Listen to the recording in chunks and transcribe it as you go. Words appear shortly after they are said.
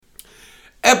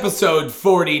Episode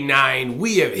 49,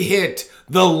 we have hit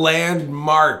the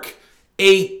landmark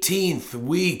 18th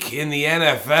week in the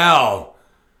NFL.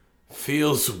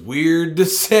 Feels weird to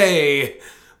say.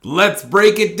 Let's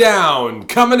break it down.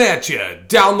 Coming at you,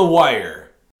 down the wire.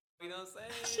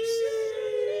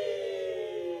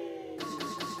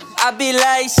 I be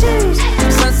like, sheesh,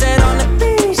 sunset on the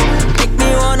beach. Make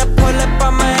me wanna pull up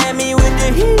on Miami with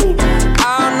the heat.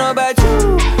 I don't know about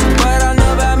you, but I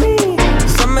know about me.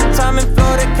 Summertime in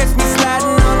Florida, catch me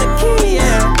sliding on the key,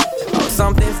 yeah. Oh,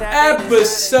 something's happening.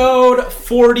 Episode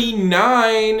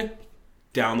 49.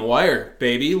 Down the wire,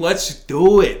 baby. Let's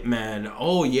do it, man.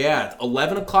 Oh, yeah.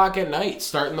 11 o'clock at night,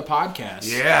 starting the podcast.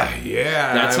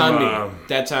 Yeah. That's on me.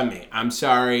 That's on me. I'm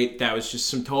sorry. That was just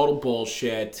some total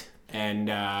bullshit. And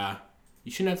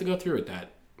you shouldn't have to go through with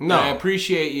that. No. And I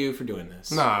appreciate you for doing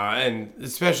this. Nah, and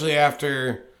especially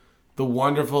after the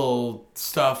wonderful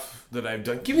stuff that I've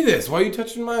done. Give me this. Why are you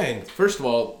touching mine? First of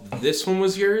all, this one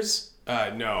was yours?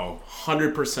 No.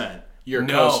 100%. Your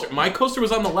No. coaster. My coaster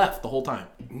was on the left the whole time.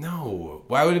 No.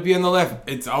 Why would it be on the left?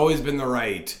 It's always been the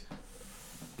right.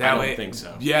 I don't think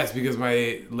so. Yes, because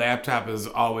my laptop is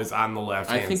always on the left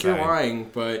hand I think side. you're lying,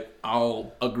 but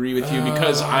I'll agree with you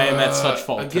because I am at such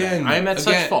fault. Again, I am at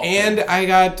such fault. And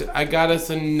I got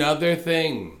us another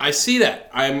thing. I see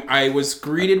that. I was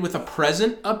greeted with a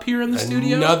present up here in the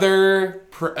studio. Another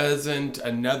present,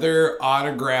 another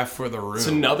autograph for the room. It's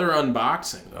another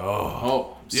unboxing.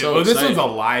 Oh, I'm yeah, so well, this excited.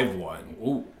 one's a live one.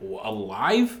 Ooh, a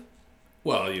live?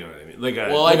 Well, you know what I mean, like a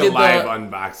Well, I did live the-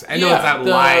 unboxing. I know yeah, it's not the-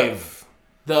 live.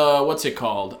 The what's it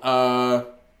called? The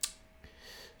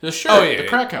shirt. Oh yeah, the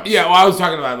crack house. Yeah, well, I was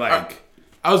talking about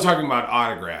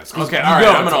autographs. Okay, all right.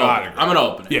 I'm gonna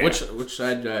open it. Yeah. Which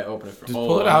side did I open it from? Just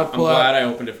pull it out. I'm glad I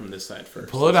opened it from this side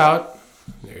first. Pull it out.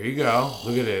 There you go.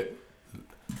 Look at it.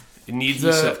 It needs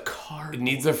Piece a of cardboard. It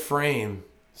needs a frame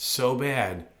so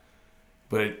bad,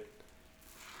 but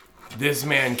this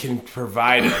man can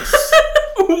provide us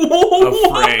a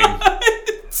frame.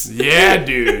 Yeah,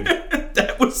 dude.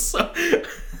 That was so.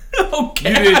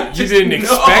 Okay. You didn't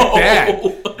expect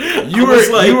that. You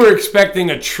were expecting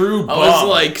a true bum. I was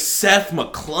like Seth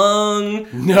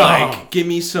McClung. No. Like, give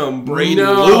me some Brady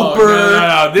No.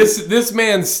 Looper. This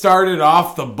man started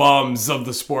off the bums of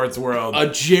the sports world. A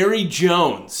Jerry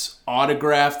Jones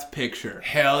autographed picture.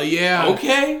 Hell yeah.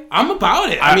 Okay, I'm about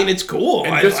it. I mean, it's cool.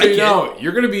 And I just so like you it. know,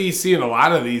 you're going to be seeing a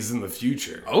lot of these in the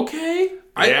future. Okay.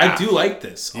 Yeah. I do like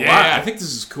this a Yeah. lot. I think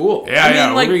this is cool. Yeah, I mean,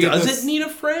 yeah, like, we're gonna get does this- it need a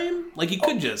frame? Like, you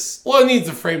could just, Well, it needs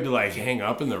a frame to, like, hang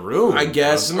up in the room. I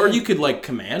guess, doesn't or it? you could, like,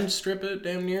 command strip it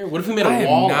damn near. What if we made a I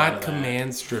wall am out not of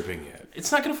command stripping it. that?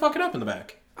 It's not going to fuck it up in the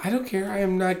back. I don't care. I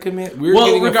am not command. We're Well,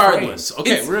 getting regardless. A frame.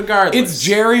 Okay, It's- regardless. It's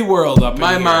Jerry World up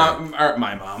My in mom,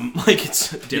 like, it's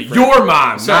different. Your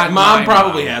mom, Sorry, not mom my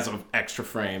probably mom. has an extra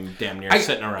frame damn near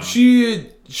sitting around.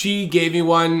 She gave me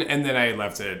one, and then I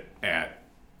left it at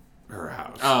her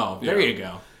house. Oh, there Yeah. you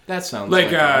go. That sounds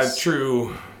Like us.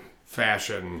 true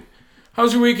fashion. How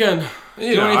was your weekend?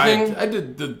 You Do know, anything? I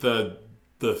did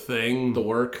the thing. The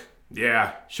work.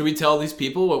 Yeah. Should we tell these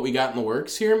people what we got in the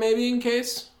works here, maybe, in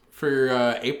case?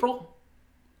 For April?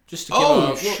 Just to give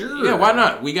Oh, sure. Yeah, why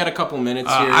not? We got a couple minutes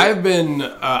here. I've been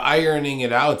ironing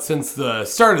it out since the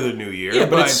start of the new year. yeah,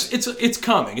 but it's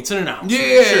coming. It's an announcement.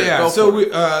 yeah. Sure, go So for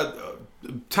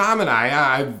it. Tom and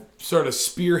I've sort of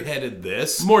spearheaded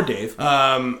this. More Dave.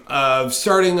 Of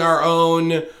starting our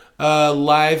own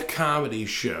live comedy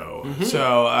show. Mm-hmm.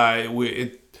 So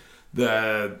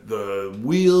the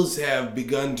wheels have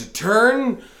begun to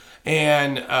turn,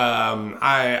 and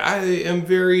I am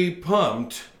very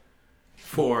pumped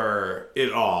for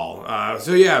it all.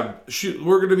 So yeah,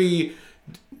 we're gonna be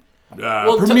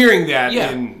premiering that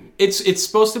yeah. in. It's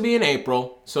supposed to be in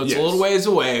April, so it's Yes. a little ways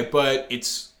away, but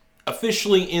it's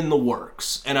officially in the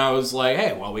works. And I was like,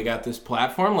 hey, well, we got this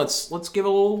platform. Let's give a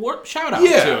little shout out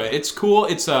Yeah. to it. It's cool.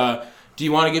 It's do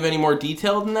you want to give any more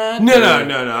detail than that? No.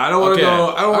 Or- I don't want to Okay.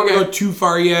 go. I don't want to Okay. go too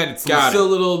far yet. It's Got still it.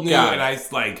 a little new, Got and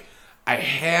it. I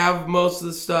have most of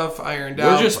the stuff ironed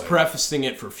out. We're just but- prefacing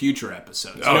it for future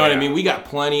episodes. You Oh, know what I yeah. mean? We got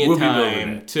plenty of We'll be building time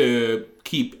it. to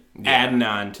keep adding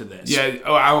on to this. Yeah,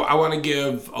 I want to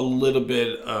give a little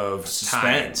bit of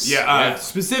Suspense. time. Yeah.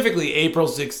 Specifically April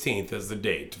 16th is the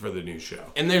date for the new show.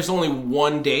 And there's only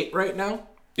one date right now.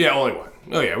 Yeah, only one.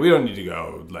 Oh yeah, we don't need to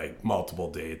go like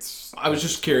multiple dates. I was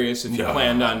just curious if you No.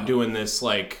 planned on doing this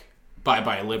like Bye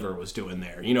Bye Liver was doing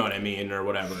there. You know what I mean? Or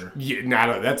whatever.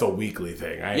 Yeah, that's a weekly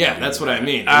thing. I ain't Yeah, doing that's what that. I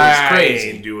mean. It's I crazy.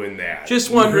 ain't doing that. Just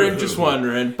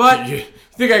wondering. But You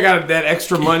think I got that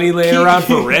extra money laying around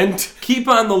for rent? keep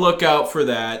on the lookout for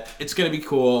that. It's going to be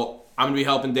cool. I'm going to be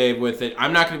helping Dave with it.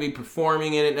 I'm not going to be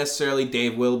performing in it necessarily.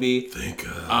 Dave will be. Thank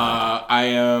God. I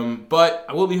am, but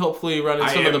I will be hopefully running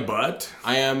some of the...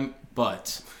 I am,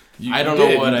 but... I don't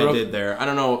know what I did there. I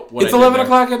don't know what it's 11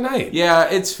 o'clock at night. Yeah,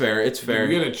 it's fair. It's fair.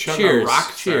 We're going to chug Cheers. a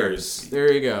rock. Cheers.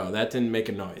 There you go. That didn't make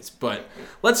a noise. But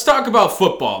let's talk about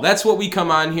football. That's what we come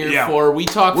on here for. We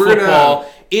talk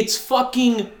football. It's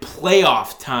fucking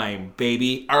playoff time,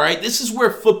 baby. All right? This is where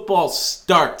football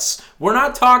starts. We're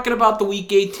not talking about the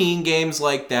Week 18 games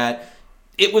like that.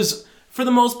 It was... For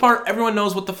the most part, everyone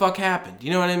knows what the fuck happened.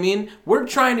 You know what I mean? We're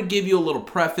trying to give you a little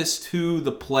preface to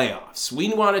the playoffs.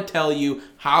 We want to tell you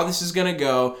how this is going to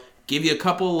go, give you a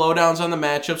couple of lowdowns on the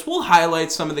matchups. We'll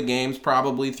highlight some of the games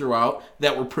probably throughout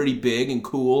that were pretty big and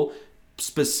cool.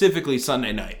 Specifically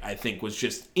Sunday night, I think, was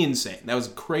just insane. That was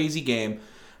a crazy game.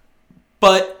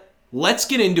 But let's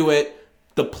get into it.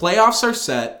 The playoffs are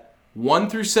set. 1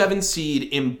 through 7 seed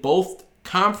in both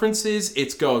conferences.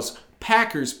 It goes...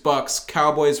 Packers, Bucks,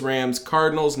 Cowboys, Rams,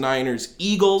 Cardinals, Niners,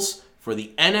 Eagles for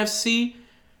the NFC.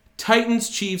 Titans,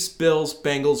 Chiefs, Bills,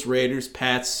 Bengals, Raiders,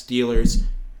 Pats, Steelers,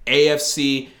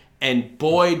 AFC. And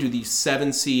boy, do these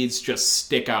 7 seeds just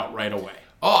stick out right away.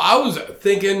 Oh, I was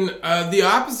thinking the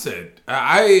opposite.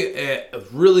 I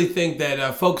really think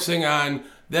that focusing on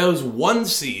those 1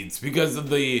 seeds because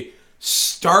of the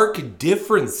stark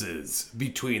differences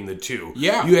between the two.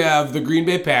 Yeah. You have the Green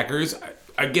Bay Packers.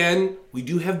 Again, we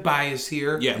do have bias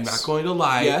here. Yes. I'm not going to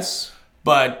lie. Yes.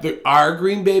 But our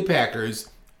Green Bay Packers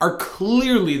are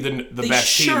clearly the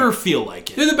best team. They sure feel like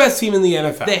it. They're the best team in the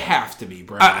NFL. They have to be,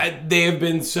 bro. They have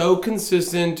been so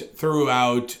consistent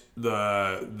throughout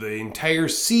the entire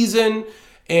season.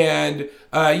 And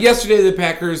yesterday the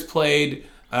Packers played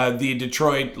the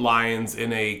Detroit Lions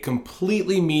in a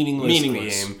completely meaningless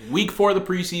game. Week 4 of the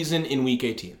preseason in Week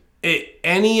 18.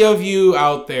 Any of you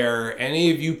out there, any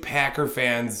of you Packer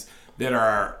fans that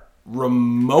are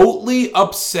remotely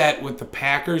upset with the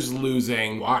Packers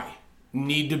losing, why?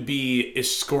 Need to be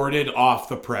escorted off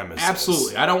the premises.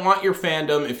 Absolutely. I don't want your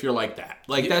fandom if you're like that.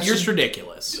 Like, that's just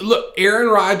ridiculous. Look, Aaron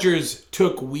Rodgers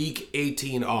took Week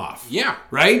 18 off. Yeah.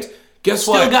 Right? Guess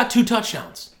what? Still got 2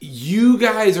 touchdowns. You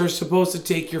guys are supposed to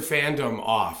take your fandom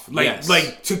off.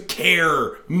 Like to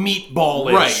care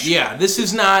meatballish. Right, yeah. This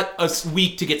is not a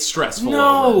week to get stressful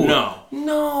No. over.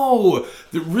 No.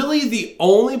 Really, the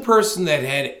only person that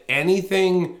had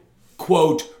anything,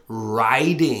 quote,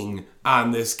 riding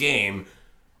on this game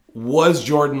was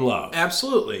Jordan Love.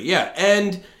 Absolutely, yeah.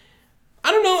 And I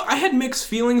don't know, I had mixed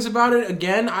feelings about it.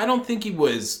 Again, I don't think he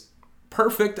was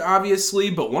perfect,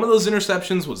 obviously, but one of those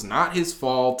interceptions was not his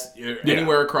fault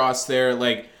anywhere across there.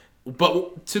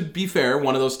 But to be fair,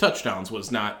 one of those touchdowns was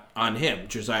not on him.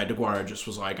 Josiah DeGuara just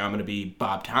was like, I'm going to be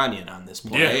Bob Tonyan on this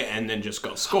play, and then just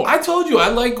go score. I told you, I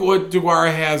like what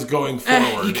DeGuara has going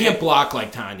forward. He can't block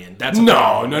like Tonyan. That's a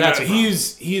problem. No.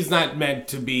 He's not meant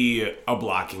to be a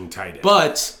blocking tight end.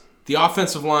 But the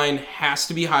offensive line has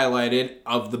to be highlighted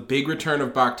of the big return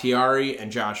of Bakhtiari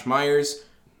and Josh Myers.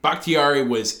 Bakhtiari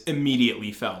was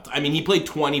immediately felt. I mean, he played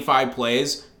 25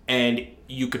 plays, and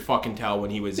you could fucking tell when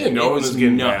he was in. No one was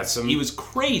getting nuts. past him. He was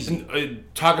crazy.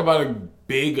 Talk about a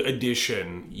big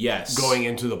addition. Yes. Going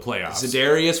into the playoffs.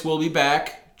 Za'Darius will be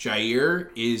back. Jair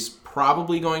is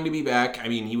probably going to be back. I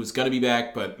mean, he was going to be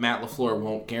back, but Matt LaFleur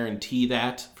won't guarantee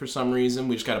that for some reason.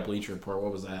 We just got a Bleacher Report.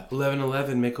 What was that?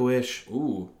 11-11, make a wish.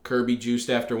 Ooh, Kirby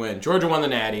juiced after win. Georgia won the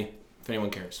Natty, if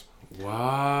anyone cares.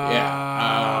 Wow.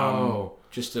 Yeah.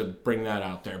 Just to bring that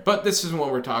out there. But this isn't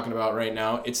what we're talking about right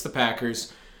now. It's the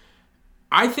Packers.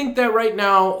 I think that right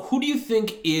now, who do you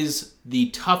think is the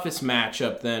toughest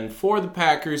matchup then for the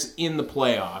Packers in the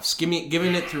playoffs?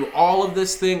 Giving it through all of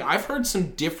this thing. I've heard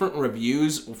some different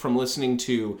reviews from listening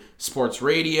to sports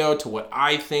radio, to what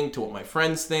I think, to what my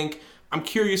friends think. I'm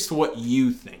curious to what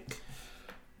you think.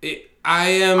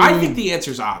 I think the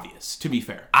answer's obvious, to be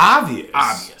fair. Obvious?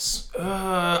 Obvious.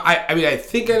 I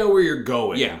think I know where you're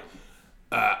going. Yeah.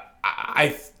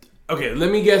 Okay,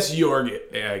 let me guess your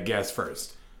guess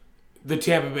first. The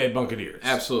Tampa Bay Buccaneers.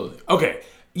 Absolutely. Okay,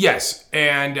 yes,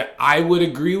 and I would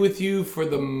agree with you for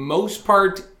the most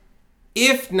part,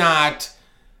 if not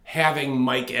having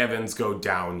Mike Evans go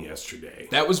down yesterday.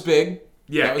 That was big.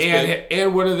 Yeah,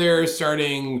 and one of their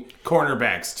starting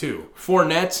cornerbacks, too.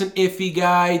 Fournette's an iffy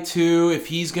guy, too, if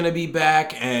he's going to be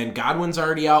back, and Godwin's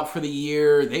already out for the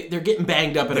year. They're getting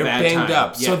banged up at a bad time. They're banged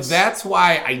up. Yes. So that's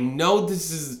why I know this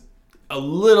is a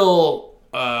little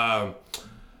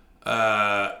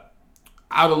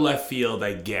out of left field,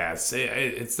 I guess.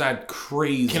 It's not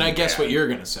crazy. Can I guess what you're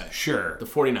going to say? Sure. The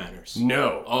 49ers.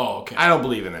 No. Oh, okay. I don't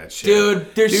believe in that shit.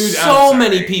 Dude, there's so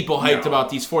many people hyped about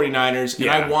these 49ers, and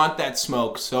I want that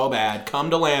smoke so bad. Come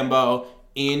to Lambeau.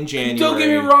 in January. Don't get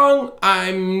me wrong,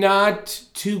 I'm not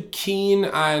too keen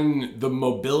on the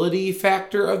mobility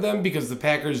factor of them because the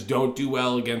Packers don't do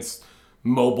well against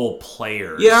mobile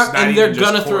players. Yeah, and they're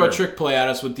going to throw a trick play at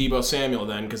us with Deebo Samuel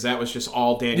then because that was just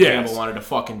all Dan Campbell wanted to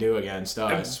fucking do against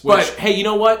us. Which, hey, you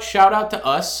know what? Shout out to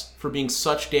us for being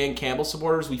such Dan Campbell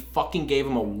supporters. We fucking gave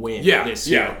him a win this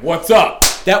year. Yeah, what's up?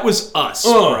 That was us,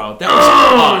 bro. That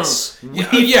was us.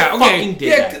 We fucking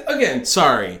did that. Again,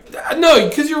 sorry. No,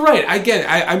 because you're right. Again,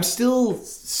 I'm still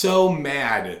so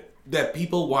mad that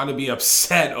people want to be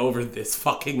upset over this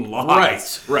fucking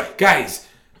loss. Right. Guys,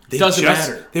 doesn't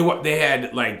matter. They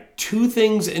had like 2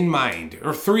 things in mind,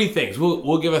 or 3 things.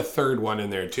 We'll give a third one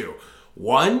in there too.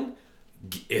 1,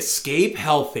 escape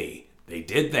healthy. They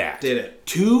did that. Did it.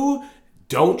 2,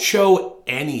 don't show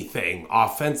anything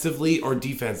offensively or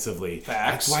defensively.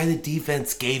 Facts. That's why the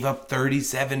defense gave up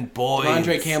 37 points.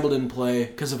 Devondre Campbell didn't play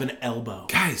because of an elbow.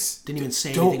 Guys, didn't even say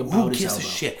anything about his elbow. Who gives a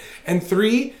shit? And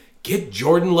 3, get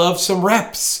Jordan Love some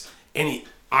reps. And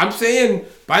I'm saying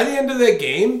by the end of that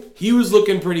game, he was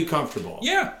looking pretty comfortable.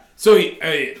 Yeah. So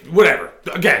whatever.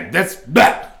 Again, that's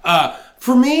bad.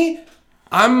 For me,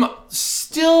 I'm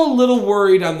still a little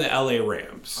worried on the LA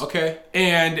Rams. Okay.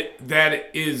 And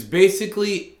that is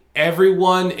basically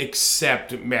everyone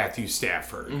except Matthew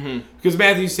Stafford. Mm-hmm. Because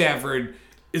Matthew Stafford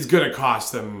is going to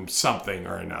cost them something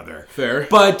or another. Fair.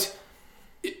 But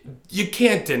you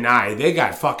can't deny they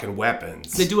got fucking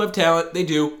weapons. They do have talent. They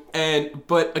do.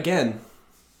 But again,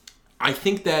 I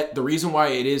think that the reason why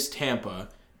it is Tampa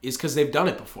is because they've done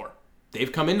it before.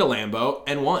 They've come into Lambeau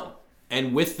and won.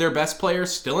 And with their best player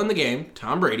still in the game,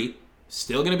 Tom Brady,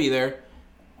 still going to be there,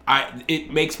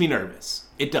 it makes me nervous.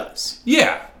 It does.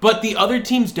 Yeah. But the other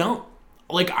teams don't.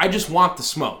 Like, I just want the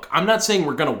smoke. I'm not saying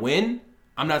we're going to win.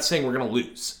 I'm not saying we're going to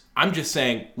lose. I'm just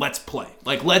saying, let's play.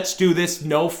 Like, let's do this.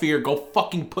 No fear. Go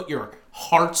fucking put your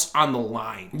hearts on the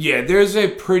line. Yeah, there's a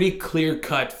pretty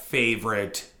clear-cut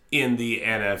favorite in the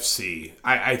NFC.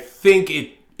 I think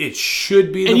it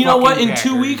should be the And you know what? In Packers.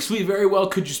 2 weeks, we very well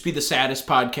could just be the saddest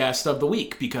podcast of the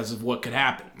week because of what could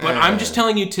happen. But I'm just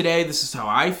telling you today, this is how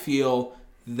I feel.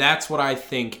 That's what I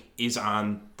think is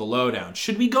on the lowdown.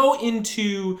 Should we go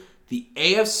into the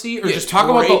AFC or just talk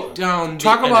about the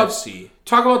NFC?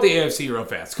 Talk about the AFC real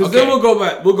fast, because then we'll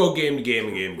go game to game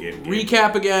and game to game.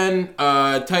 Recap again: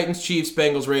 Titans, Chiefs,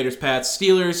 Bengals, Raiders, Pats,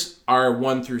 Steelers are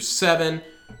 1 through 7.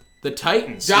 The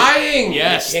Titans dying.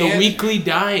 Yes, the weekly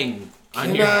dying.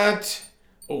 Cannot.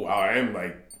 Oh wow, I am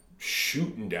like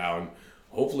shooting down.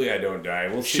 Hopefully I don't die.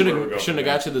 We'll see. Shouldn't have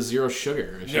got you the 0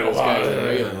 sugar. No,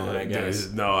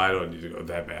 I don't need to go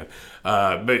that bad.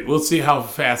 But we'll see how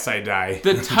fast I die.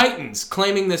 The Titans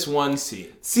claiming this 1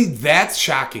 seed. See, that's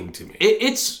shocking to me. It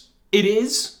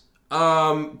is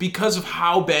because of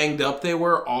how banged up they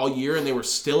were all year, and they were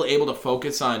still able to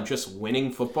focus on just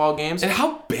winning football games. And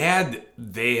how bad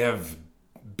they have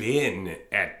been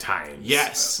at times.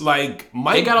 Yes. Like,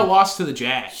 they got a loss to the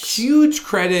Jags. Huge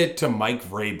credit to Mike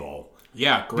Vrabel.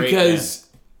 Yeah, great. Because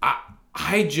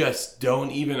I just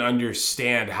don't even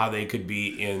understand how they could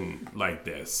be in like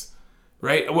this.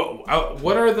 Right?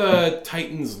 What are the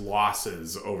Titans'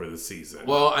 losses over the season?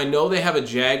 Well, I know they have a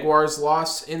Jaguars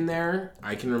loss in there.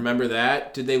 I can remember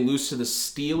that. Did they lose to the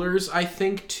Steelers, I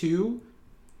think, too?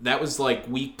 That was like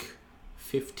week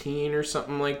 15 or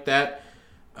something like that.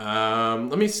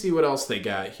 Let me see what else they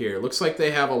got here. Looks like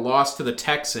they have a loss to the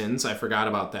Texans. I forgot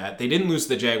about that. They didn't lose to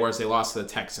the Jaguars. They lost to the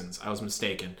Texans. I was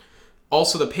mistaken.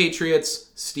 Also, the Patriots,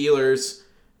 Steelers.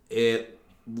 It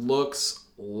looks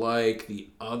like the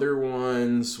other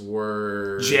ones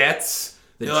were... Jets.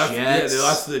 They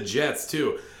lost to the Jets,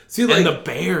 too. See, like, and the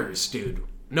Bears, dude.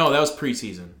 No, that was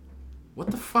preseason.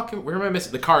 What the fuck? Where am I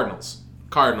missing? The Cardinals.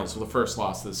 Cardinals were the first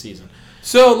loss of the season.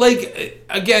 So, like,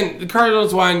 again, the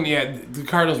Cardinals won. Yeah, the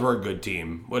Cardinals were a good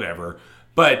team. Whatever.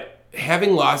 But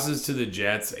having losses to the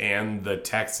Jets and the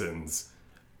Texans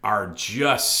are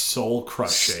just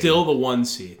soul-crushing. Still the 1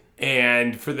 seed.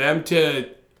 And for them to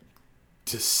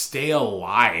stay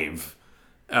alive...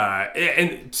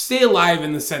 and stay alive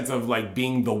in the sense of, like,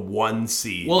 being the 1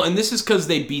 seed. Well, and this is because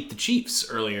they beat the Chiefs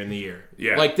earlier in the year.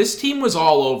 Yeah. Like, this team was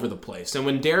all over the place. And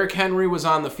when Derrick Henry was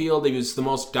on the field, he was the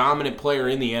most dominant player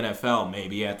in the NFL,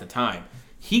 maybe, at the time.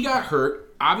 He got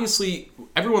hurt. Obviously,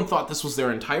 everyone thought this was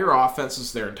their entire offense, this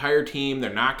was their entire team.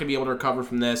 They're not going to be able to recover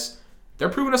from this. They're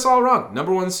proving us all wrong.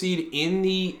 Number 1 seed in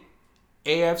the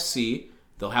AFC.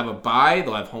 They'll have a bye.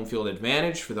 They'll have home field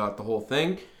advantage throughout the whole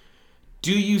thing.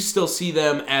 Do you still see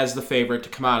them as the favorite to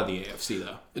come out of the AFC,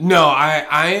 though? No,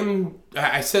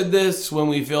 I said this when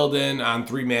we filled in on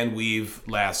 3-Man Weave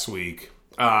last week.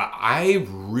 I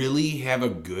really have a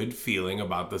good feeling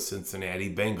about the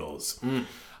Cincinnati Bengals.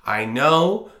 I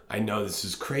know this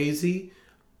is crazy.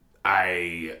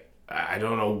 I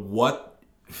don't know what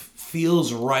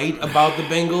feels right about the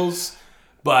Bengals,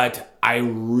 but I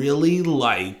really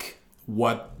like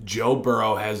what Joe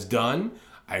Burrow has done.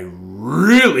 I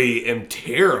really am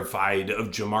terrified of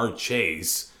Jamar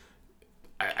Chase.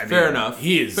 Fair enough.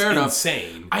 He is Fair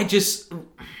insane.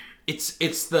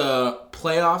 It's the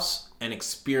playoffs, and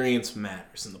experience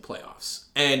matters in the playoffs.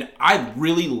 And I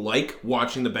really like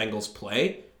watching the Bengals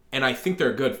play, and I think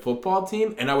they're a good football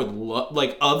team. And I would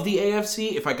of the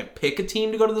AFC, if I could pick a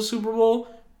team to go to the Super Bowl,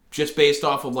 just based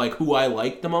off of who I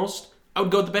like the most, I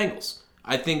would go with the Bengals.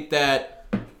 I think that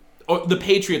the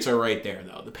Patriots are right there,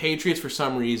 though. The Patriots, for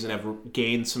some reason, have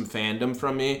gained some fandom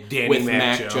from me with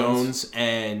Mac Jones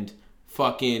and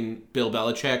fucking Bill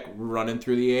Belichick running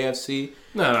through the AFC.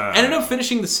 No. Ended up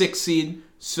finishing the 6th seed,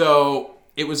 so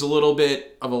it was a little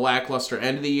bit of a lackluster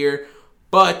end of the year.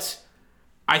 But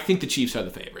I think the Chiefs are the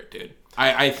favorite, dude.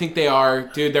 I think they are,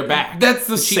 dude. They're back. That's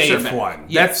the safe one.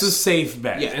 Yes. That's the safe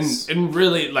bet. Yes. And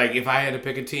really, if I had to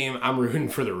pick a team, I'm rooting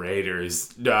for the Raiders,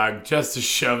 dog, just to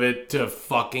shove it to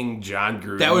fucking John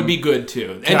Gruden. That would be good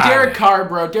too. And Derek Carr,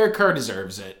 bro. Derek Carr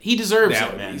deserves it. He deserves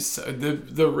it, man.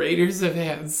 The Raiders have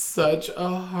had such a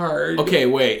hard. Okay,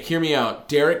 wait. Hear me out.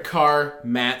 Derek Carr,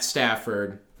 Matt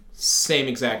Stafford, same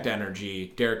exact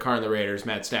energy. Derek Carr on the Raiders,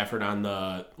 Matt Stafford on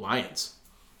the Lions.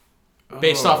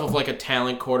 Based off of a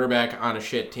talent quarterback on a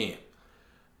shit team.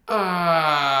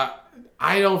 I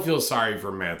don't feel sorry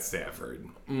for Matt Stafford.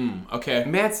 Okay.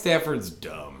 Matt Stafford's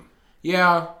dumb.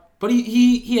 Yeah, but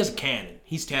he has a cannon.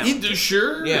 He's talented.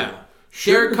 Sure. Yeah.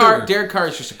 Sure. Derek Carr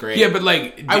is just a great. Yeah, but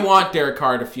I want Derek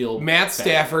Carr to feel. Matt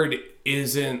Stafford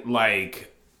isn't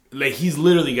he's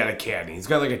literally got a cannon. He's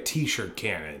got a t-shirt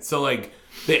cannon. So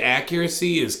the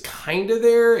accuracy is kind of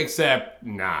there, except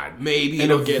not. Maybe and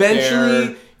it'll eventually get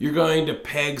there. You're going to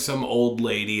peg some old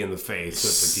lady in the face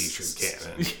with a t-shirt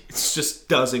cannon. It just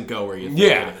doesn't go where you think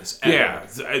it is. Yeah.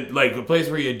 A place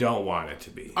where you don't want it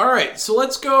to be. All right, so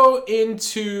let's go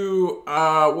into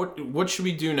what should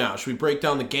we do now? Should we break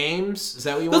down the games? Is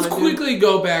that what you want to do? Let's quickly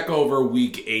go back over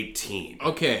week 18.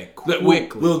 Okay, quickly.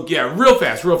 Real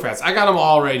fast. I got them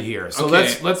all right here. So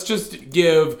okay. let's just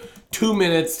give 2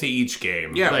 minutes to each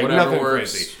game. Yeah, whatever nothing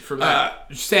works crazy. for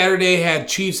that. Saturday had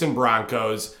Chiefs and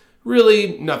Broncos.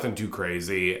 Really, nothing too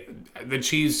crazy. The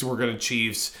Chiefs were going to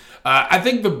Chiefs. I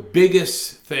think the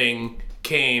biggest thing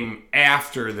came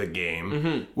after the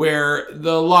game, where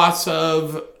the loss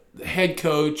of head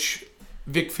coach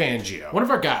Vic Fangio. One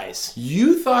of our guys.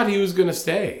 You thought he was going to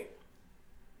stay.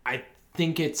 I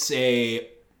think it's a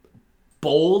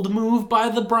bold move by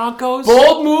the Broncos.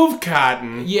 Bold move,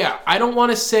 Cotton. Yeah, I don't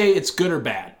want to say it's good or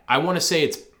bad. I want to say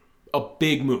it's a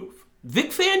big move.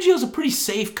 Vic Fangio's a pretty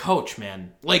safe coach,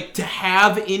 man. To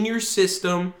have in your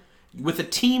system with a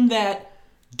team that,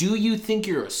 do you think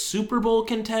you're a Super Bowl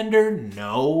contender?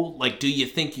 No. Do you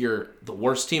think you're the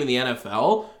worst team in the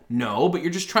NFL? No, but you're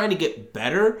just trying to get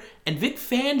better. And Vic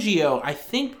Fangio, I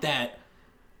think that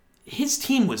his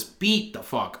team was beat the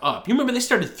fuck up. You remember they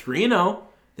started 3-0.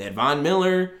 They had Von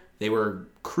Miller. They were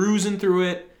cruising through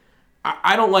it.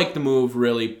 I don't like the move,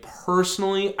 really.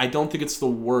 Personally, I don't think it's the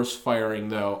worst firing,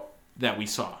 though, that we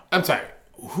saw. I'm sorry.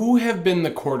 Who have been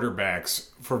the quarterbacks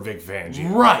for Vic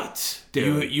Fangio? Right,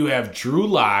 dude. You have Drew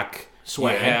Lock.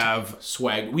 Swag. You have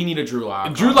Swag. We need a Drew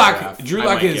Lock. Drew Lock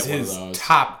is his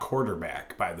top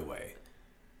quarterback, by the way.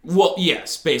 Well,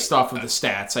 yes, based off of the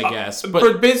stats, I guess.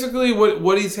 But basically,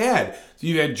 what he's had. So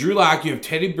you had Drew Lock. You have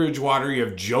Teddy Bridgewater. You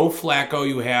have Joe Flacco.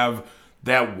 You have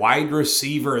that wide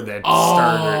receiver that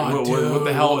started. What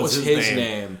the hell was his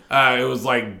name? It was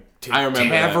I remember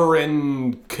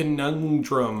Tavern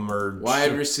Conundrum or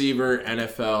wide receiver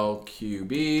NFL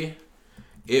QB.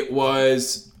 It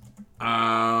was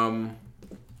that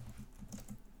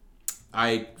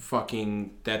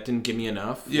didn't give me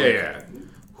enough. Yeah.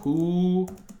 Who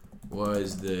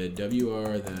was the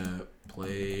WR that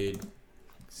played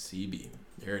CB?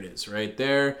 There it is, right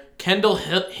there. Kendall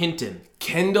Hinton.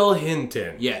 Kendall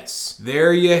Hinton. Yes.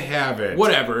 There you have it.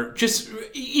 Whatever. Just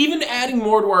even adding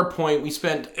more to our point, we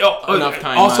spent enough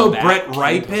time also on that. Brett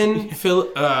Rypien,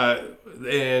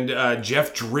 and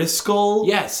Jeff Driscoll.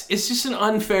 Yes, it's just an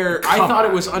unfair. I thought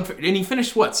it was unfair. And he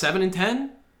finished, 7-10?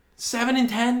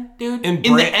 7-10, dude? And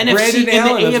in the NFC, in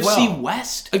the AFC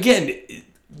West? Again,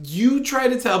 you try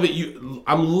to tell me,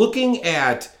 I'm looking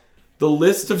at the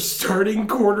list of starting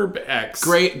quarterbacks.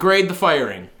 Grade the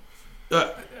firing.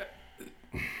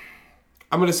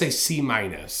 I'm going to say C-.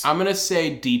 I'm going to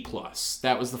say D+.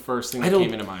 That was the first thing that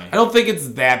came into my head. I don't think it's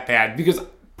that bad because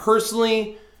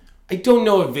personally, I don't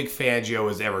know if Vic Fangio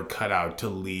was ever cut out to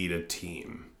lead a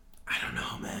team. I don't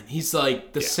know, man. He's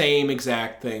like the same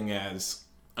exact thing as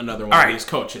another one of these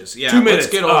coaches. Yeah, 2 minutes.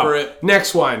 Let's get over it.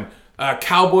 Next one.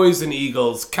 Cowboys and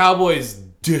Eagles. Cowboys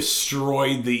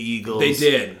destroyed the Eagles. They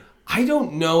did. I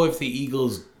don't know if the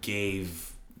Eagles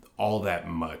gave all that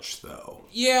much, though.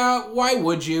 Yeah, why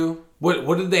would you?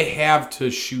 What did they have to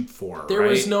shoot for? There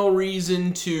was no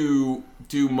reason to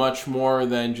do much more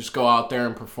than just go out there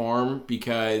and perform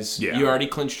because you already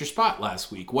clinched your spot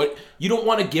last week. You don't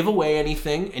want to give away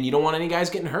anything, and you don't want any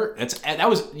guys getting hurt.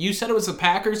 You said it was the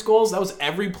Packers' goals. That was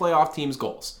every playoff team's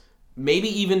goals. Maybe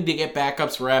even to get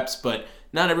backups reps, but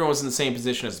not everyone was in the same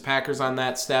position as the Packers on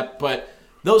that step. But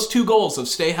those 2 goals of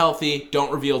stay healthy,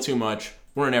 don't reveal too much,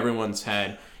 were in everyone's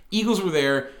head. Eagles were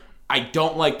there. I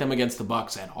don't like them against the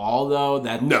Bucs at all, though.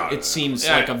 It seems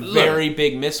like a very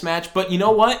big mismatch. But you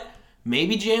know what?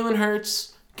 Maybe Jalen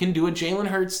Hurts can do a Jalen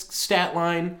Hurts stat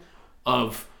line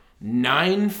of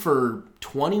 9 for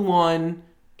 21,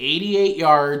 88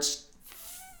 yards,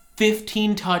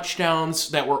 15 touchdowns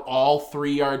that were all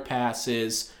 3-yard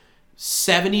passes,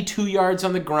 72 yards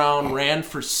on the ground, ran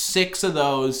for 6 of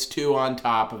those, 2 on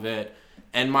top of it.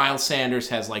 And Miles Sanders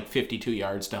has like 52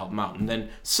 yards to help him out. And then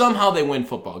somehow they win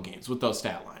football games with those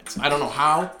stat lines. I don't know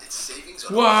how.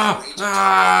 Wow.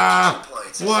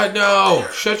 What? No.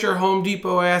 Shut your Home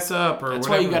Depot ass up. That's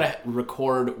why you got to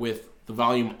record with the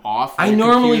volume off. I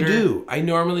normally do.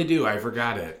 I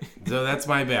forgot it. So that's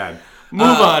my bad.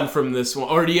 Move on from this one.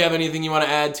 Or do you have anything you want to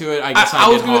add to it?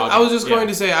 I was just going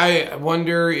to say, I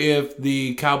wonder if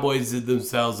the Cowboys did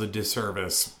themselves a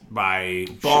disservice by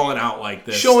balling out like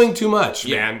this. Showing too much,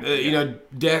 man. You know,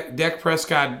 Dak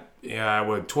Prescott,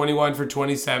 21 for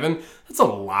 27. That's a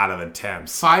lot of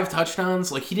attempts. 5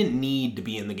 touchdowns? Like, he didn't need to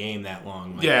be in the game that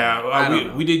long.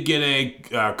 Like, we did get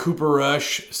a Cooper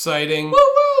Rush sighting.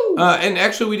 Woo-woo! And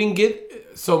actually, we didn't get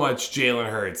so much Jalen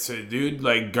Hurts. Dude,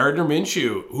 like Gardner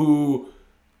Minshew, who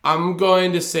I'm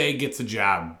going to say gets a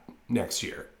job next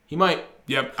year. He might.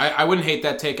 Yep. I wouldn't hate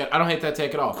that take. I don't hate that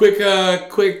take at all.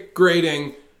 Quick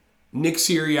grading. Nick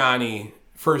Sirianni,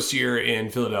 first year in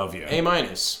Philadelphia. A-.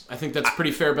 I think that's a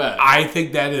pretty fair bet. I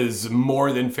think that is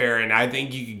more than fair, and I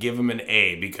think you could give him an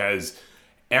A because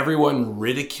everyone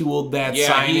ridiculed that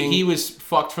signing. He was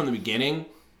fucked from the beginning.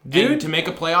 Dude, and to make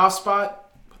a playoff spot,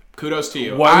 kudos to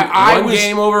you. One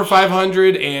game over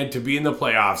 500, and to be in the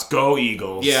playoffs. Go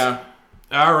Eagles. Yeah.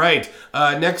 All right.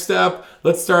 Next up,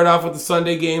 let's start off with the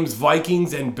Sunday games.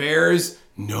 Vikings and Bears.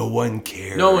 No one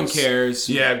cares.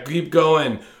 Yeah, keep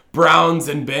going. Browns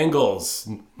and Bengals.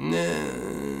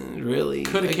 Nah, really?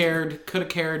 Could have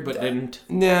cared, but didn't.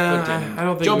 Nah, I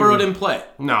don't think Joe Burrow didn't play.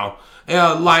 No.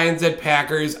 Lions at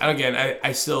Packers. Again,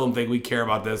 I still don't think we care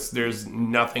about this. There's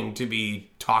nothing to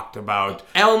be talked about.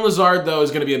 Allen Lazard, though,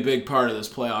 is going to be a big part of this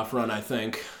playoff run, I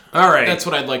think. All right. That's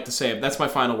what I'd like to say. That's my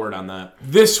final word on that.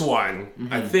 This one,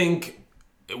 I think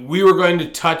we were going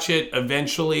to touch it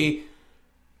eventually,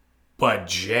 but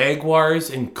Jaguars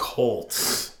and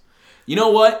Colts. You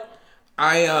know what?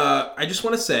 I just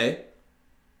want to say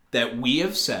that we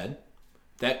have said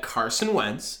that Carson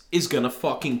Wentz is going to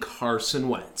fucking Carson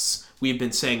Wentz. We've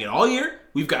been saying it all year.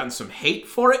 We've gotten some hate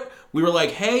for it. We were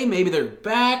like, hey, maybe they're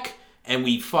back. And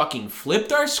we fucking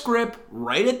flipped our script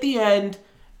right at the end.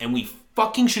 And we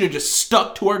fucking should have just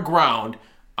stuck to our ground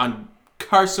on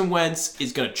Carson Wentz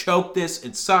is going to choke this.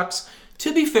 It sucks.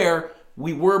 To be fair,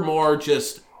 we were more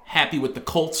just happy with the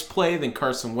Colts play than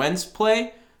Carson Wentz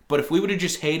play. But if we would have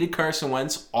just hated Carson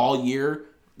Wentz all year,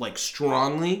 like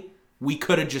strongly, we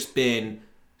could have just been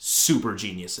super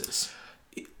geniuses.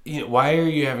 Why are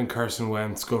you having Carson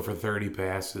Wentz go for 30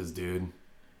 passes, dude?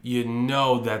 You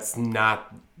know that's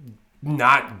not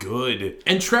good.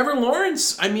 And Trevor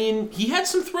Lawrence, I mean, he had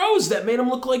some throws that made him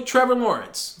look like Trevor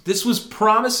Lawrence. This was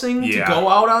promising to go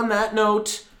out on that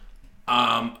note.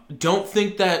 Don't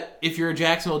think that if you're a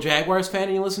Jacksonville Jaguars fan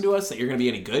and you listen to us that you're going to be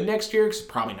any good next year, because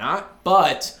probably not.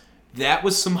 But that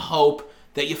was some hope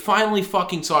that you finally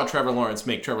fucking saw Trevor Lawrence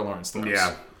make Trevor Lawrence throws.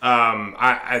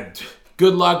 Yeah.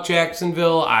 Good luck,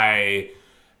 Jacksonville. I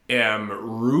am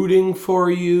rooting for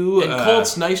you. And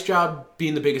Colts, nice job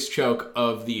being the biggest choke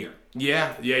of the year.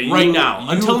 Yeah. Right now.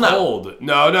 Until now.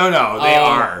 No. They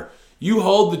are. You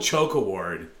hold the choke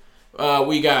award.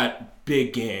 We got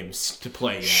big games to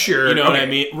play yet. Sure. You know what I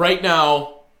mean? Right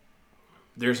now,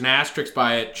 there's an asterisk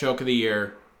by it. Choke of the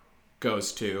year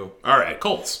goes to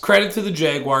Colts. Credit to the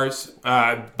Jaguars.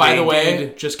 By the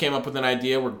way, just came up with an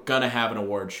idea. We're going to have an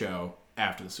award show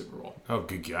after the Super Bowl. Oh,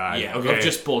 good God. Yeah, okay. Of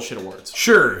just bullshit awards.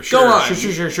 Sure. Go on.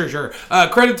 Sure.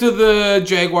 Credit to the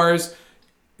Jaguars.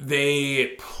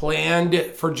 They planned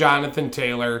for Jonathan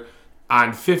Taylor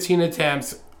on 15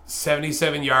 attempts,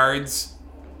 77 yards.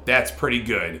 That's pretty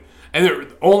good.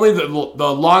 And only the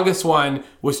longest one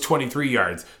was 23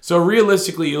 yards. So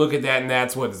realistically, you look at that, and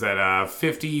that's,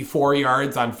 54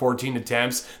 yards on 14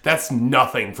 attempts? That's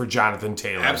nothing for Jonathan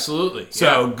Taylor. Absolutely.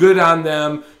 So good on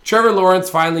them. Trevor Lawrence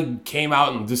finally came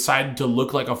out and decided to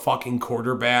look like a fucking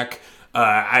quarterback.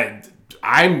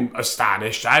 I'm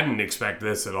astonished. I didn't expect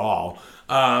this at all.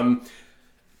 Now,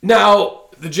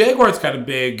 the Jaguars got a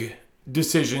big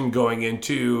decision going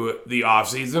into the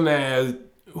offseason as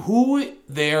who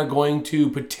they are going to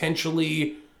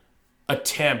potentially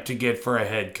attempt to get for a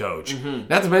head coach. Mm-hmm.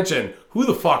 Not to mention, who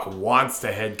the fuck wants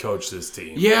to head coach this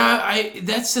team? Yeah,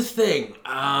 that's the thing.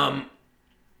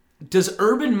 Does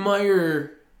Urban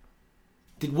Meyer,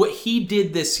 did what he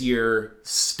did this year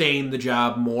stain the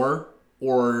job more?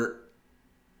 Or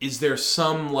is there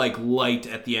some light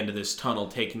at the end of this tunnel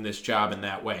taking this job in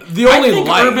that way? I think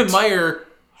Urban Meyer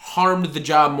harmed the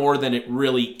job more than it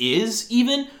really is,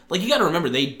 even. You got to remember,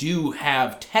 they do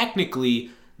have technically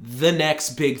the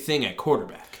next big thing at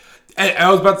quarterback.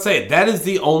 I was about to say, that is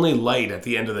the only light at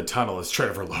the end of the tunnel is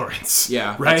Trevor Lawrence.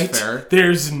 Yeah, right? That's fair.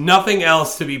 There's nothing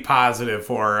else to be positive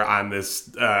for on this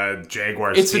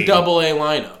Jaguars team. It's a double-A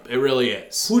lineup. It really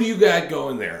is. Who do you got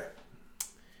going there?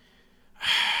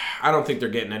 I don't think they're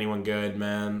getting anyone good,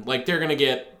 man. They're going to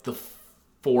get the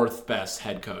fourth best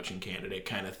head coaching candidate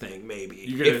kind of thing, maybe.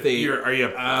 Are you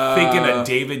thinking a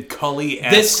David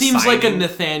Culley-esque This seems signing? like a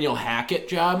Nathaniel Hackett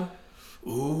job.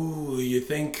 Ooh, you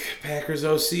think Packers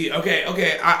OC?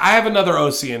 Okay. I have another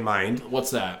OC in mind.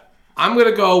 What's that? I'm going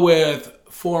to go with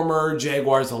former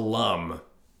Jaguars alum.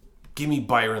 Give me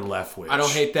Byron Leftwich. I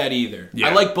don't hate that either. Yeah.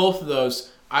 I like both of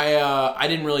those. I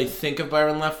didn't really think of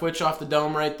Byron Leftwich off the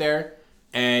dome right there.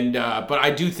 And but I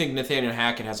do think Nathaniel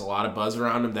Hackett has a lot of buzz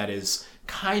around him that is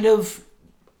kind of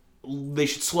they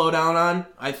should slow down on,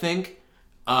 I think.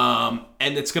 And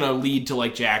it's going to lead to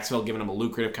Jacksonville giving him a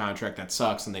lucrative contract that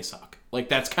sucks, and they suck.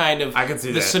 That's kind of I can see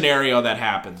the that. scenario that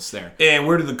happens there. And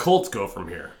where do the Colts go from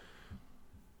here?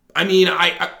 I mean,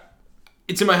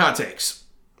 it's in my hot takes.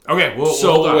 Okay,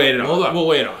 we'll wait it off. We'll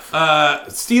wait it off.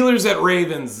 Steelers at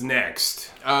Ravens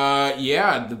next.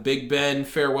 Yeah, the Big Ben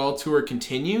farewell tour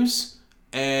continues.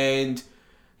 And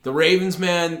the Ravens,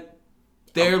 man,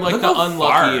 they're the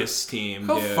unluckiest team.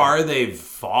 How far they've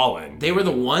fallen. They were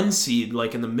the 1 seed,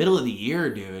 in the middle of the year,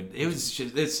 dude. It was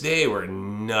just they were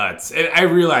nuts. And I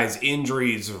realize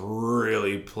injuries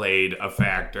really played a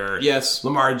factor. Yes,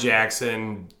 Lamar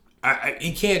Jackson,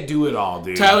 he can't do it all,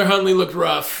 dude. Tyler Huntley looked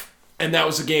rough. And that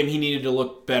was a game he needed to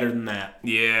look better than that.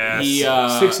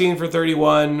 Yeah, 16 for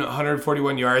 31,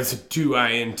 141 yards, 2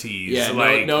 INTs. Yeah,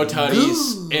 no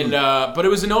tutties. And but it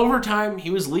was in overtime.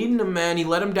 He was leading them, man. He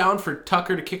let him down for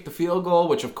Tucker to kick the field goal,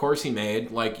 which of course he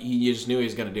made. He just knew he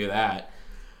was going to do that.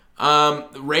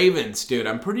 The Ravens, dude,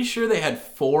 I'm pretty sure they had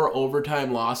 4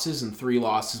 overtime losses and 3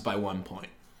 losses by 1 point.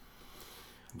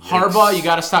 Yikes. Harbaugh, you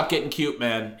got to stop getting cute,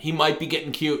 man. He might be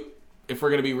getting cute if we're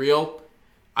going to be real.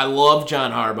 I love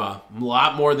John Harbaugh a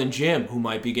lot more than Jim, who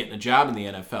might be getting a job in the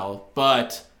NFL.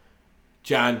 But,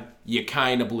 John, you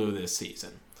kind of blew this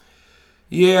season.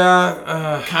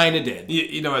 Yeah. Kind of did.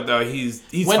 You know what, though? He's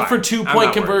went fine. for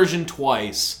 2-point conversion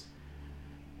twice.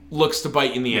 Looks to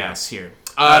bite you in the ass here.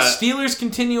 Steelers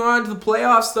continue on to the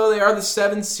playoffs, though. They are the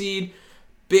 7th seed.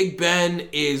 Big Ben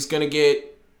is going to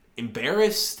get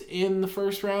embarrassed in the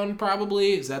first round,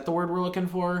 probably. Is that the word we're looking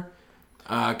for?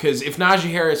 Because if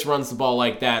Najee Harris runs the ball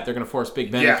like that, they're going to force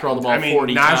Big Ben to throw the ball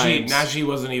 40 times. Najee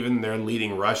wasn't even their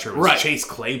leading rusher. It was right. Chase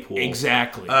Claypool.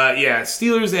 Exactly.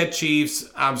 Steelers at Chiefs.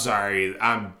 I'm sorry.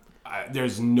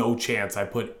 There's no chance I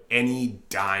put any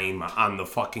dime on the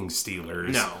fucking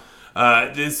Steelers.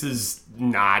 No. This is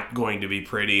not going to be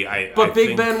pretty. But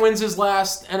Big Ben wins his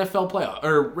last NFL playoff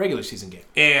or regular season game.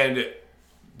 And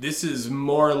this is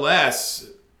more or less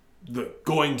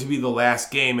going to be the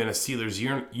last game in a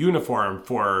Steelers uniform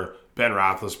for Ben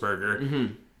Roethlisberger.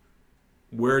 Mm-hmm.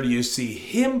 Where do you see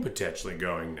him potentially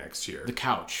going next year? The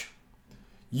couch.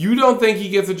 You don't think he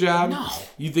gets a job? No.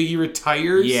 You think he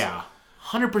retires? Yeah.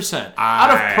 100%.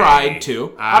 Out of pride,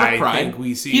 too. Out of pride. I think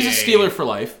we see he's a Steeler for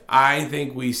life. I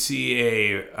think we see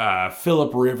a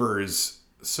Phillip Rivers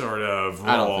sort of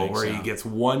role where he gets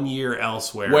 1 year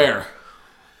elsewhere. Where?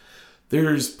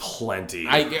 There's plenty.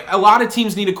 A lot of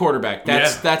teams need a quarterback.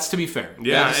 That's to be fair.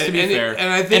 Yeah, that's to be fair.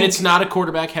 I think it's not a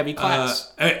quarterback-heavy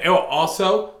class.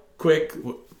 Also,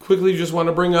 quickly just want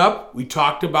to bring up, we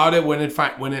talked about it when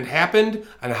it happened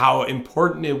and how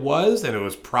important it was, and it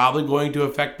was probably going to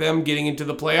affect them getting into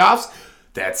the playoffs.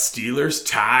 That Steelers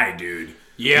tie, dude.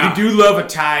 Yeah. We do love a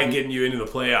tie getting you into the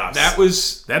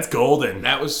playoffs. That's golden.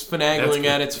 That was finagling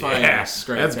at its finest.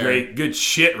 Yeah, that's great. Good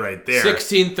shit right there.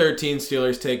 16-13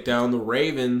 Steelers take down the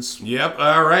Ravens. Yep.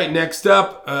 All right, next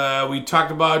up, we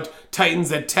talked about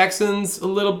Titans at Texans a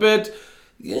little bit.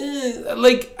 Yeah,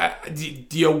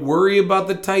 do you worry about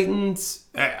the Titans?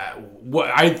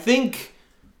 I think...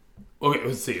 Okay,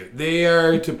 let's see. They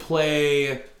are to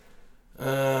play...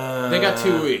 they got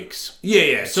 2 weeks.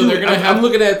 Yeah. So they're gonna have. I'm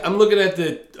looking at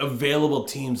the available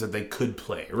teams that they could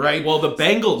play. Right. Well, the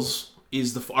Bengals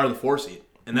are the 4 seed,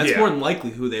 and that's more than likely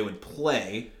who they would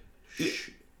play.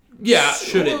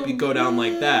 Should it go down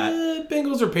like that?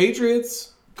 Bengals or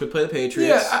Patriots could play the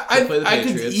Patriots. Yeah, I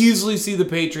could easily see the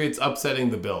Patriots upsetting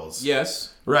the Bills.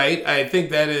 Yes. Right. I think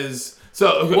that is.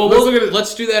 So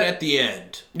let's do that at the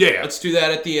end. Yeah. Let's do that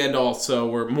at the end. Also,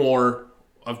 we're more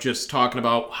of just talking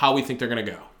about how we think they're going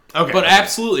to go. Okay. But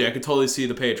absolutely, I could totally see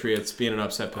the Patriots being an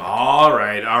upset pick. All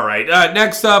right.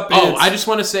 Next up I just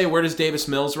want to say, where does Davis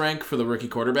Mills rank for the rookie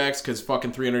quarterbacks? Because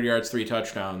fucking 300 yards, 3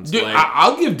 touchdowns. Dude,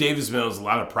 I'll give Davis Mills a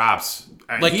lot of props.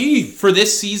 For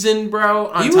this season, bro,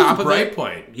 on top of bright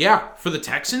point. Yeah, for the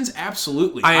Texans,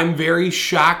 absolutely. I am very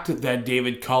shocked that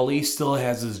David Culley still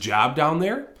has his job down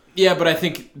there. Yeah, but I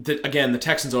think, again, the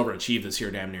Texans overachieved this year,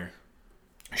 damn near.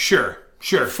 Sure.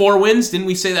 4 wins. Didn't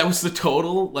we say that was the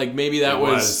total? Like maybe that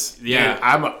was. Yeah,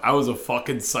 dude, I was a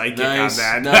fucking psychic on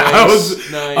that.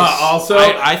 Nice. Also,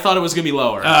 I thought it was gonna be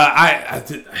lower.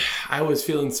 I was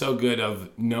feeling so good of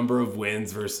number of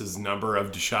wins versus number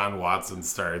of Deshaun Watson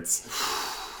starts.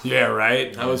 Yeah,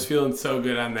 right. I was feeling so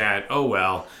good on that. Oh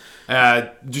well,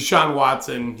 Deshaun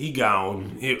Watson, he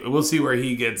gone. We'll see where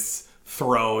he gets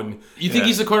thrown. You think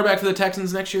he's the quarterback for the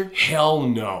Texans next year? Hell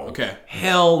no. Okay.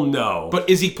 Hell no. But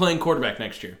is he playing quarterback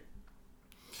next year?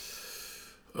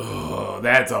 Oh,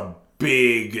 that's a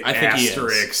big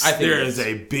asterisk. I think there is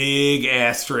a big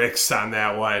asterisk on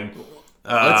that one.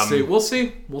 Let's see. We'll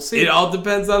see. It all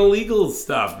depends on legal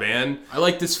stuff, man. I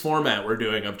like this format we're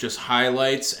doing of just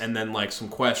highlights and then like some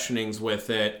questionings with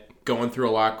it, going through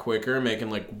a lot quicker, making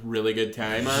like really good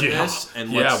time on this.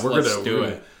 And let's do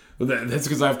it. That's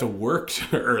because I have to work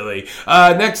early.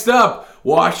 Next up,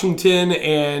 Washington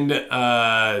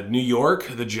and New York,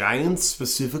 the Giants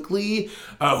specifically,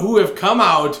 who have come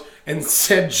out and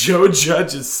said Joe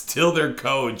Judge is still their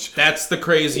coach. That's the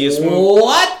craziest move.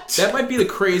 What? That might be the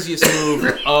craziest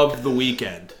move of the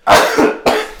weekend.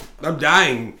 I'm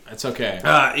dying. That's okay.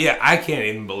 Yeah, I can't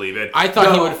even believe it. I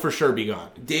thought he would for sure be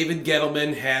gone. David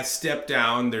Gettleman has stepped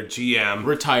down, their GM.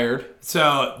 Retired.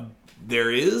 So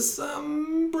there is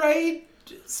some bright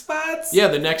spots. Yeah,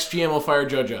 the next GM will fire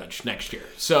Joe Judge next year.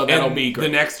 So that'll be great.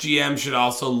 The next GM should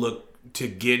also look to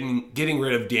getting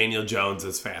rid of Daniel Jones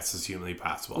as fast as humanly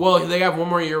possible. Well, they have one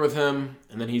more year with him,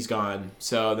 and then he's gone.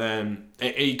 So then,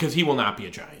 because he will not be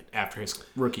a Giant after his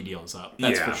rookie deal is up.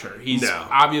 That's for sure. He's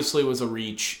obviously was a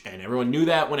reach, and everyone knew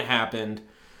that when it happened.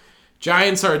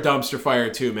 Giants are a dumpster fire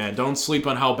too, man. Don't sleep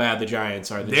on how bad the Giants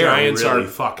are. The Giants really are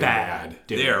fucking bad.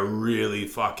 Dude. They are really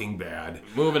fucking bad.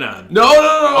 Moving on. No.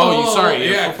 Oh, you sorry?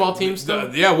 Yeah, football team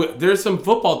stuff. There's some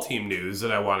football team news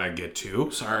that I want to get to.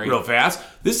 Sorry, real fast.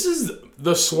 This is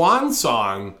the swan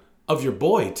song of your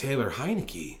boy Taylor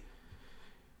Heinicke.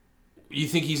 You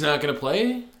think he's not going to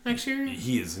play next year?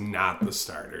 He is not the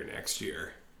starter next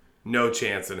year. No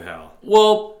chance in hell.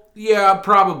 Well, yeah,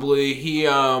 probably.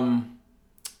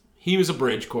 He was a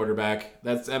bridge quarterback.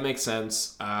 That makes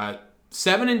sense.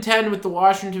 7-10 with the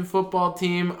Washington football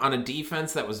team on a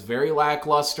defense that was very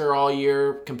lackluster all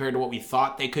year compared to what we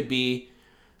thought they could be.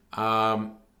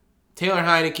 Taylor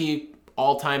Heinicke,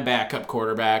 all-time backup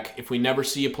quarterback. If we never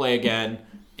see you play again,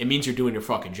 it means you're doing your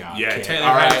fucking job. Yeah, kid. Taylor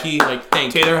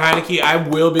Heinicke. Taylor Heinicke, I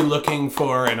will be looking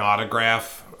for an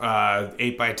autograph,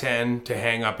 8x10 to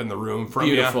hang up in the room from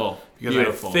you.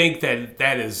 Because I think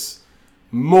that is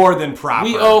more than proper.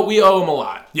 We owe him a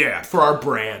lot. Yeah. For our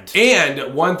brand.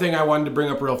 And one thing I wanted to bring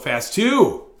up real fast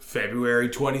too, February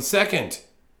 22nd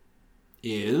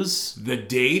is the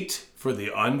date for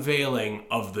the unveiling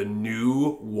of the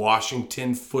new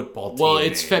Washington football team. Well,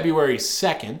 it's February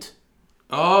 2nd.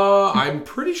 I'm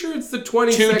pretty sure it's the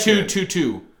 22nd.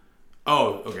 2222.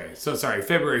 Oh, okay. So sorry,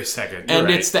 February 2nd. And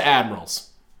right. It's the Admirals.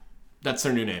 That's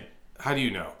their new name. How do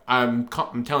you know? I'm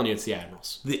telling you it's the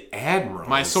Admirals. The Admirals?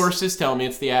 My sources tell me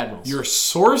it's the Admirals. Your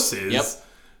sources? Yep.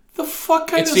 The fuck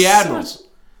kind it's of the Admirals.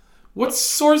 What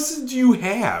sources do you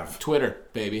have? Twitter,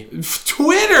 baby.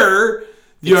 Twitter?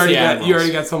 You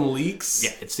already got some leaks?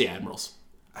 Yeah, it's the Admirals.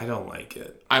 I don't like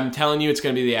it. I'm telling you it's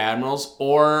going to be the Admirals.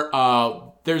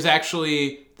 Or there's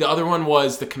actually... The other one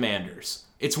was the Commanders.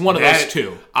 It's one of those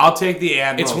two. I'll take the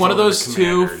Admirals. It's one of those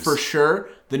two for sure.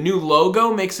 The new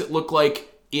logo makes it look like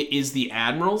it is the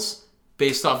Admirals,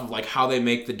 based off of like how they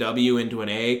make the W into an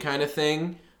A kind of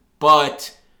thing.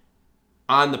 But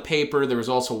on the paper, there was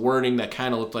also wording that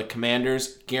kind of looked like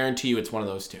Commanders. Guarantee you it's one of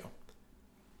those two.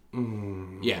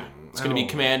 Yeah, it's going to be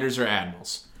Commanders or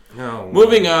Admirals. No.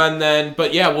 Moving on then,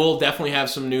 but yeah, we'll definitely have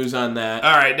some news on that.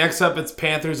 All right, next up it's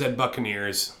Panthers at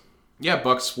Buccaneers. Yeah,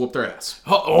 Bucks whooped their ass.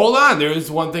 Hold on, there is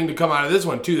one thing to come out of this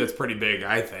one too that's pretty big,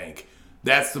 I think.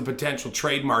 That's the potential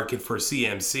trade market for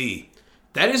CMC.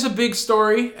 That is a big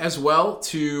story as well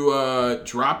to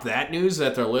drop that news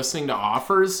that they're listening to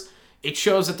offers. It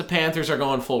shows that the Panthers are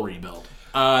going full rebuild.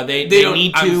 They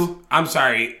need to. I'm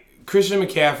sorry, Christian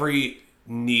McCaffrey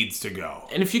needs to go.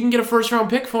 And if you can get a first-round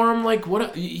pick for him, like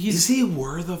what? Is he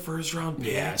worth a first-round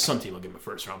pick? Yeah, some team will give him a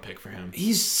first-round pick for him.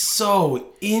 He's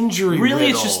so injury Really,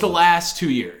 riddled. it's just the last 2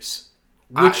 years,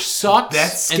 which sucks. That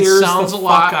scares and sounds the a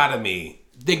lot. fuck out of me.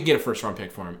 They can get a first-round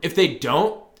pick for him. If they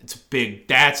don't, that's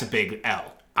a big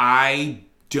L. I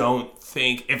don't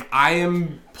think if I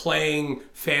am playing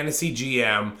fantasy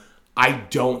GM, I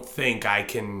don't think I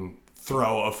can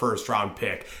throw a first round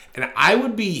pick, and I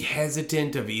would be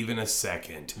hesitant of even a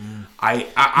second. I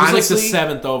honestly, He's like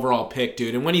the 7th overall pick,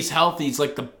 dude, and when he's healthy, he's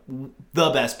like the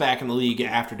best back in the league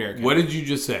after Derrick Henry. What did you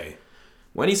just say?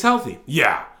 When he's healthy.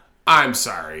 Yeah, I'm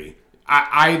sorry.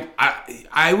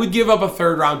 I would give up a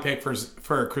 3rd round pick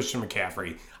for Christian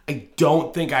McCaffrey. I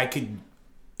don't think I could,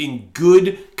 in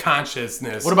good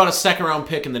consciousness. What about a 2nd round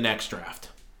pick in the next draft?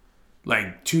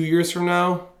 Like 2 years from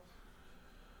now?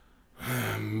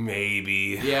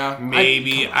 Maybe. Yeah.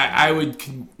 Maybe. I would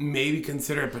maybe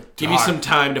consider it, but give me some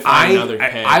time to find another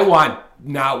pick. I want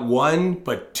not 1,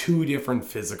 but 2 different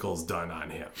physicals done on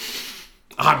him.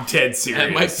 I'm dead serious.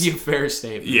 That might be a fair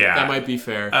statement. Yeah. That might be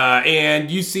fair. And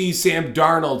you see Sam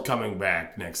Darnold coming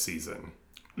back next season.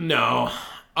 No.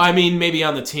 I mean, maybe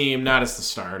on the team, not as the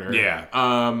starter. Yeah.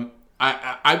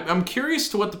 I'm curious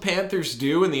to what the Panthers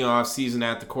do in the offseason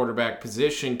at the quarterback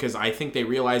position, because I think they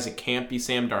realize it can't be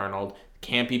Sam Darnold,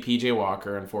 can't be PJ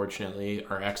Walker, unfortunately,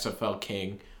 our XFL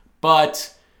king.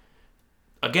 But,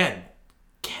 again,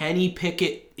 Kenny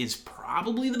Pickett is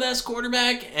probably the best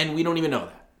quarterback, and we don't even know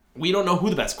that. We don't know who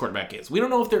the best quarterback is. We don't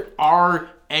know if there are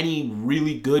any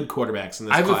really good quarterbacks in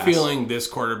this class. I have a feeling this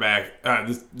quarterback,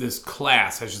 this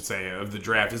class, I should say, of the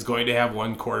draft is going to have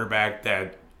one quarterback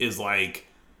that is like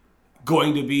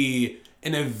going to be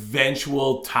an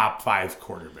eventual top 5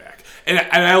 quarterback. And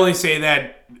I only say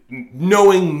that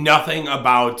knowing nothing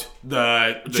about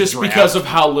the just draft. Because of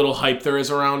how little hype there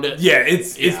is around it. Yeah,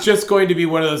 it's just going to be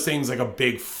one of those things like a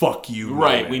big fuck you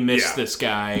right, moment. we missed this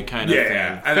guy kind of thing.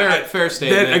 Yeah. Fair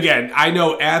statement. Then, again, I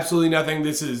know absolutely nothing.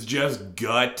 This is just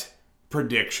gut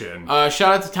prediction. Shout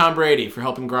out to Tom Brady for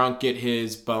helping Gronk get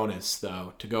his bonus,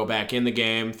 though, to go back in the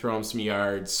game, throw him some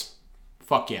yards.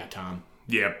 Fuck yeah, Tom.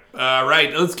 Yep.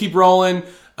 Right, let's keep rolling.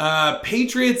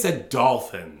 Patriots at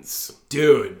Dolphins.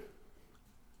 Dude,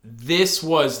 this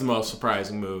was the most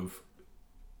surprising move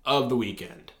of the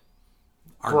weekend.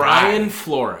 Brian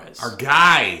Flores. Our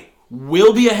guy.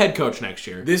 Will be a head coach next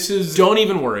year. Don't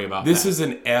even worry about this. That. This is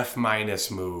an F-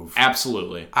 move.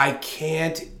 Absolutely. I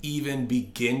can't even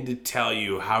begin to tell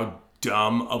you how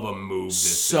dumb of a move this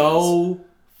is. So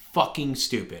fucking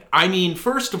stupid. I mean,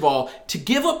 first of all, to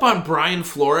give up on Brian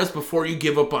Flores before you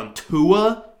give up on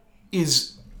Tua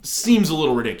seems a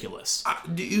little ridiculous.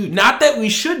 Dude. Not that we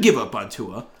should give up on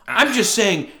Tua. I'm just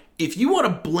saying, if you want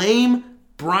to blame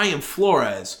Brian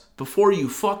Flores before you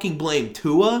fucking blame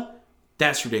Tua,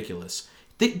 that's ridiculous.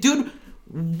 Dude,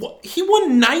 he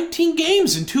won 19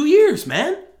 games in 2 years,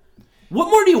 man. What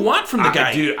more do you want from the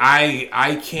guy? Dude,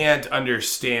 I can't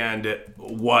understand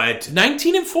what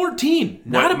 19 and 14.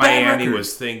 Not a bad Miami record.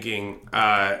 was thinking.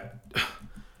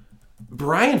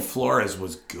 Brian Flores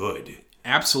was good.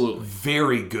 Absolutely.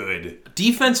 Very good.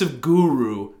 Defensive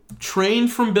guru,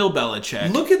 trained from Bill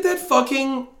Belichick. Look at that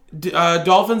fucking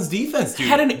Dolphins defense, dude.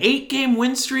 Had an 8-game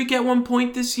win streak at one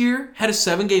point this year. Had a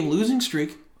 7-game losing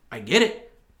streak. I get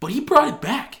it. But he brought it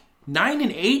back.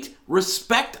 9-8.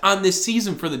 Respect on this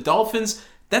season for the Dolphins.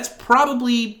 That's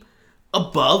probably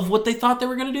above what they thought they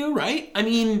were going to do, right? I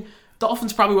mean,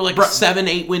 Dolphins probably were like a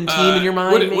 7-8 win team in your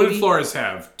mind. What did Flores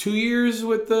have? 2 years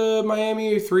with the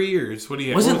Miami or 3 years? What do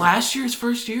you have? Was it last year's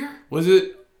first year? Was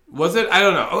it? I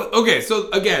don't know. Okay, so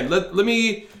again, let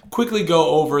me quickly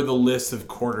go over the list of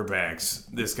quarterbacks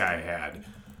this guy had.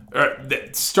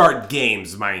 That start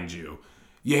games, mind you.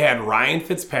 You had Ryan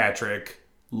Fitzpatrick,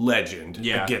 legend.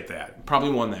 Yeah. I get that.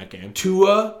 Probably won that game.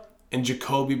 Tua and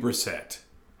Jacoby Brissett.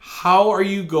 How are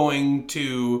you going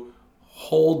to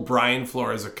hold Brian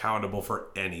Flores accountable for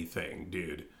anything,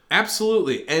 dude?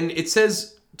 Absolutely. And it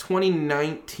says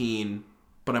 2019,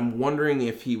 but I'm wondering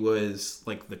if he was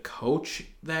like the coach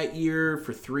that year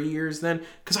for 3 years then.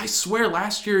 Because I swear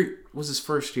last year was his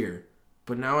first year,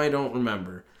 but now I don't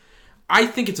remember. I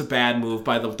think it's a bad move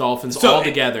by the Dolphins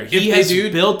altogether. He has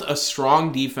built a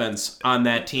strong defense on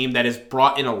that team that has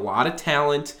brought in a lot of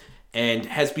talent and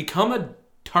has become a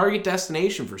target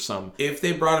destination for some. If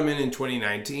they brought him in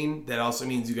 2019, that also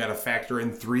means you got to factor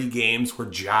in 3 games where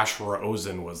Josh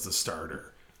Rosen was the starter.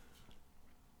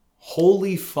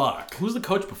 Holy fuck. Who's the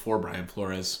coach before Brian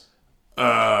Flores?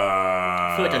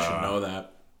 I feel like I should know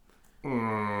that.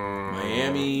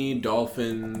 Miami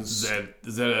Dolphins.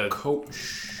 Is that a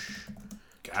coach?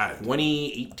 God.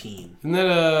 2018. Isn't that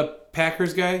a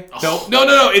Packers guy? Oh.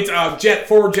 No. It's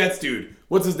former Jets dude.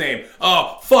 What's his name?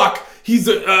 Oh, fuck. He's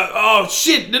oh,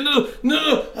 shit. No.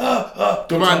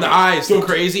 Come on, the eyes. The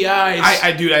crazy eyes.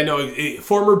 I know.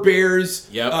 Former Bears.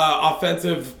 Yep.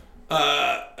 Offensive.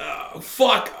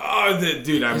 Fuck. Oh,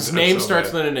 dude. His name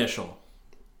starts with an initial.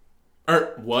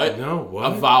 Or what? No, what?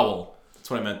 A vowel. That's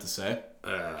what I meant to say.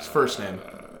 His first name.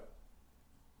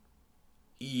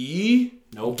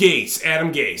 Nope. Gase.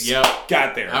 Adam Gase. Yep.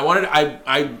 Got there.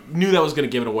 I knew that was going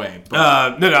to give it away.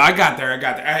 But. No, I got there.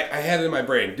 I had it in my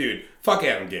brain. Dude, fuck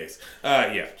Adam Gase.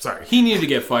 Yeah, sorry. He needed to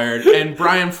get fired, and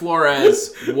Brian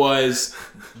Flores was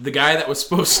the guy that was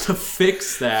supposed to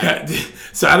fix that.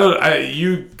 So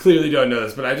you clearly don't know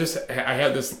this, but I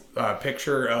have this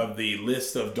picture of the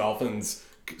list of Dolphins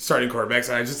starting quarterbacks,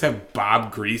 and I just have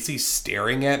Bob Greasy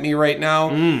staring at me right now,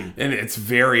 and it's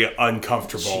very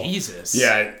uncomfortable. Jesus.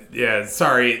 Yeah.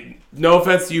 Sorry. No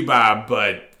offense to you, Bob,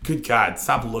 but good God,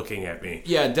 stop looking at me.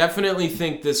 Yeah, definitely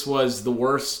think this was the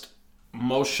worst,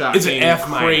 most shocking,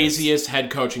 craziest head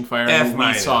coaching firing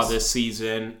we saw this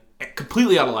season.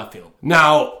 Completely out of left field.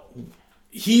 Now,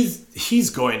 he's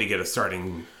going to get a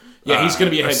starting... Yeah, he's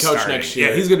going to be a head coach next year.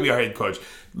 Yeah, he's going to be our head coach.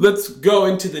 Let's go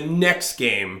into the next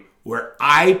game where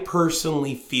I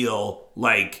personally feel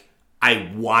like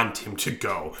I want him to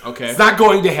go. Okay. It's not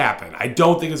going to happen. I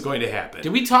don't think it's going to happen.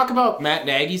 Did we talk about Matt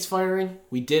Nagy's firing?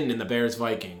 We didn't in the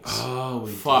Bears-Vikings. Oh,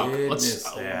 we Fuck. did. Let's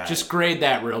just grade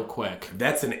that real quick.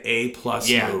 That's an A+ move.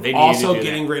 They needed also to do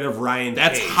getting that. rid of Ryan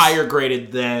That's Pace. higher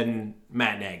graded than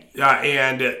Matt Nagy.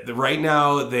 And right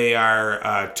now they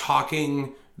are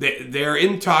talking... They're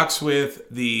in talks with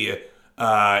the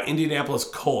Indianapolis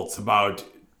Colts about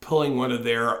pulling one of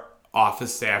their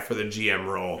office staff for the GM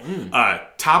role.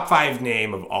 Top 5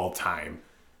 name of all time,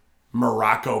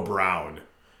 Morocco Brown.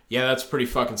 Yeah, that's pretty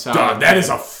fucking solid. Dog, that is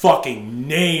a fucking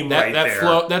name right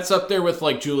there. That's up there with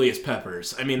like Julius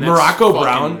Peppers. I mean, that's Morocco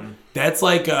Brown. That's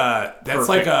like a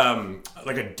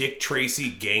Dick Tracy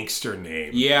gangster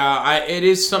name. Yeah, it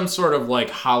is some sort of like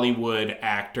Hollywood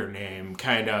actor name,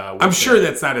 kind of. I'm sure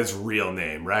that's not his real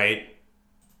name, right?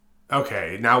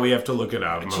 Okay, now we have to look it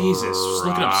up. Jesus, just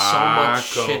looking up so much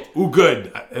shit. Ooh,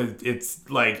 good. It's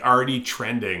like already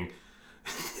trending.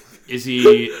 Is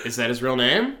that his real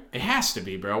name? It has to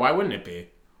be, bro. Why wouldn't it be?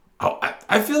 Oh,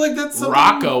 I feel like that's something...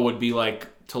 Morocco would be like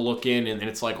to look in, and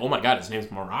it's like, oh my god, his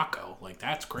name's Morocco. Like,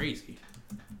 that's crazy.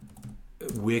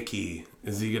 Wiki.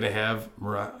 Is he gonna have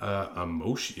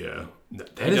Amoshia?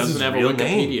 That he doesn't have a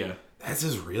Wikipedia. Name. That's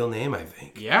his real name, I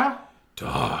think. Yeah.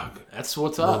 Dog. That's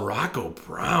what's up. Morocco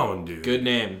Brown, dude. Good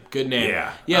name.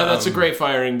 Yeah. Yeah, that's a great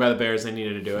firing by the Bears. They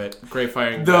needed to do it. Great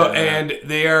firing. And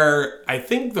they are, I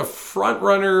think, the front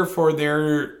runner for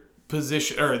their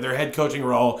position or their head coaching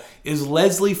role is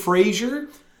Leslie Frazier.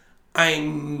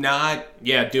 I'm not.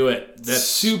 Yeah, do it. That's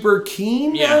super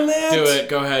keen on that. Do it.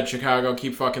 Go ahead, Chicago.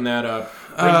 Keep fucking that up.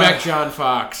 Bring back John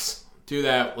Fox. Do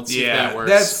that. Let's see if that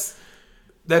works.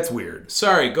 That's weird.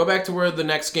 Sorry, go back to where the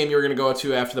next game you were going to go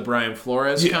to after the Brian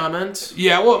Flores comment.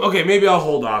 Yeah, well, okay, maybe I'll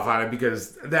hold off on it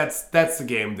because that's the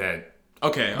game that...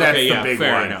 Okay, that's the big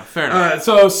fair one. enough.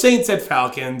 So, Saints at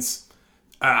Falcons.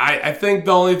 I think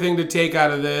the only thing to take out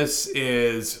of this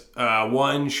is,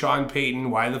 one, Sean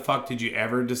Payton, why the fuck did you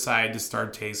ever decide to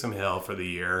start Taysom Hill for the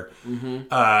year?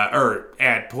 Or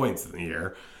at points in the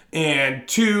year. And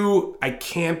 2, I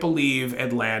can't believe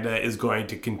Atlanta is going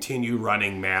to continue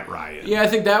running Matt Ryan. Yeah, I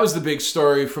think that was the big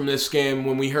story from this game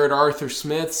when we heard Arthur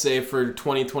Smith say for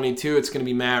 2022 it's going to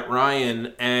be Matt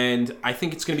Ryan. And I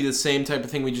think it's going to be the same type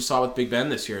of thing we just saw with Big Ben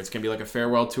this year. It's going to be like a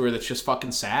farewell tour that's just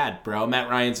fucking sad, bro. Matt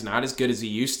Ryan's not as good as he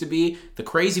used to be. The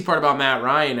crazy part about Matt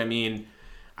Ryan, I mean...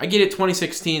 I get it,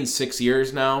 2016, 6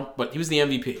 years now, but he was the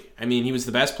MVP. I mean, he was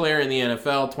the best player in the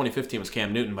NFL. 2015 was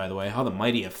Cam Newton, by the way. How the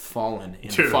mighty have fallen in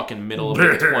the fucking middle of the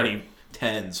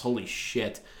 2010s. Holy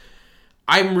shit.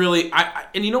 I'm really...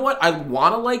 and you know what? I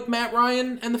want to like Matt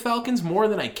Ryan and the Falcons more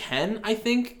than I can, I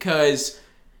think, because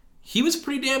he was a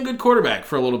pretty damn good quarterback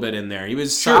for a little bit in there. He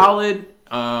was solid.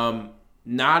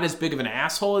 not as big of an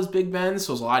asshole as Big Ben,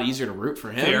 so it's a lot easier to root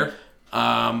for him. Fair.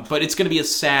 But it's going to be a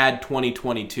sad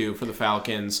 2022 for the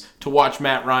Falcons to watch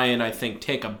Matt Ryan, I think,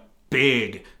 take a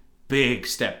big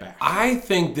step back. I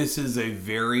think this is a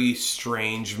very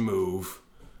strange move,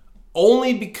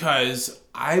 only because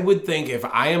I would think if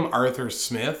I am Arthur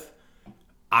Smith,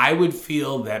 I would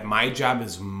feel that my job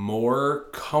is more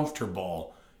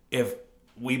comfortable if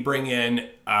we bring in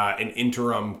an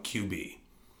interim QB.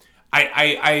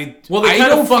 Well, they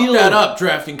kind of fucked that up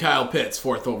drafting Kyle Pitts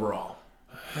 4th overall.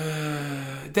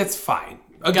 That's fine.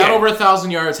 Got over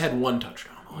 1,000 yards, had 1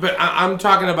 touchdown. But I'm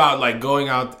talking about like going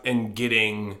out and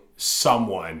getting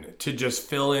someone to just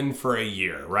fill in for a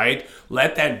year, right?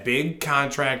 Let that big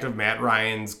contract of Matt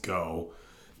Ryan's go.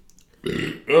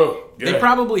 They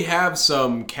probably have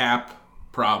some cap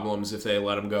problems if they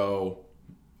let him go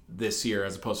this year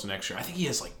as opposed to next year. I think he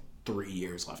has like 3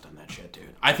 years left on that shit,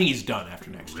 dude. I think he's done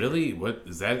after next year. Really? What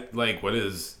is that like? What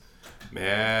is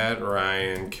Matt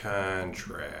Ryan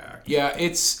contract? Yeah,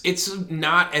 it's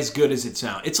not as good as it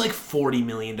sounds. It's like $40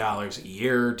 million a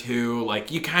year, too.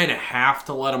 Like, you kind of have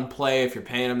to let him play if you're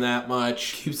paying him that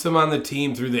much. Keeps him on the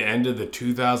team through the end of the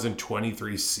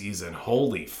 2023 season.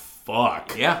 Holy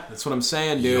fuck. Yeah, that's what I'm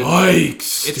saying, dude.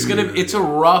 Yikes, It's a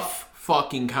rough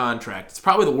fucking contract. It's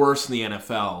probably the worst in the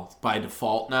NFL by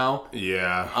default now.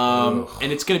 Yeah.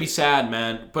 And it's going to be sad,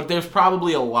 man. But there's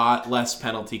probably a lot less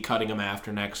penalty cutting him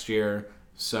after next year.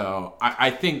 So I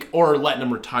think, or letting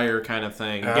him retire kind of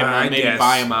thing. Maybe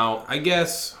buy him out. I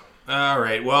guess. All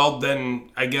right. Well, then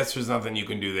I guess there's nothing you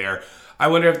can do there. I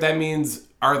wonder if that means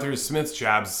Arthur Smith's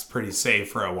job's pretty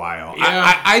safe for a while.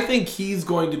 Yeah. I think he's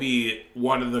going to be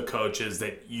one of the coaches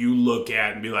that you look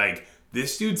at and be like,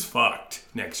 this dude's fucked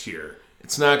next year.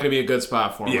 It's not going to be a good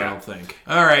spot for him, I don't think.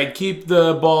 All right, keep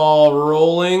the ball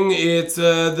rolling. It's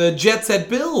the Jets at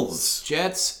Bills.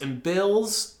 Jets and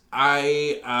Bills.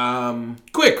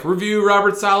 Quick, review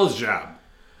Robert Saleh's job.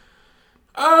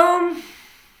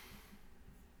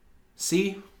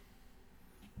 C.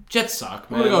 Jets suck,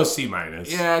 man. I'm gonna go C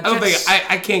minus. Yeah, I don't think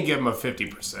I can't give him a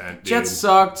 50%. Dude. Jets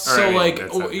sucked. So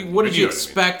right, what did you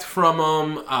expect from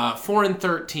them?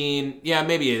 4-13. Yeah,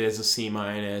 maybe it is a C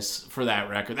minus for that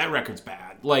record. That record's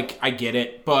bad. Like, I get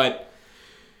it, but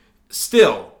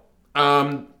still,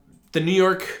 the New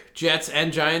York Jets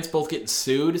and Giants both getting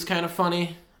sued is kind of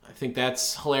funny. I think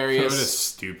that's hilarious. That is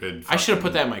stupid. I should have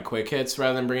put that in my quick hits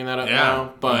rather than bringing that up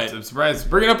now. But I'm surprised.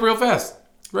 Bring it up real fast.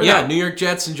 Right now. New York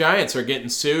Jets and Giants are getting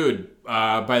sued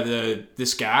by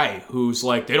this guy who's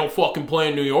like, they don't fucking play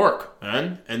in New York,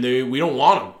 man, and we don't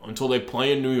want them until they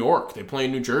play in New York. They play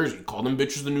in New Jersey. Call them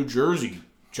bitches the New Jersey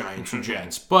Giants and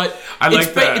Jets. But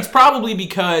it's probably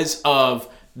because of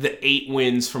the 8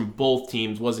 wins from both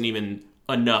teams wasn't even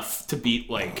enough to beat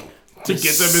to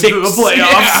get them into the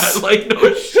playoffs. Yeah, like,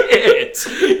 no shit.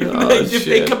 If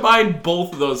they combine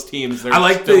both of those teams, they're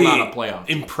still not a playoff.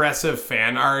 Impressive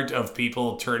fan art of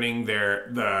people turning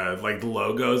the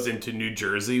logos into New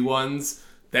Jersey ones.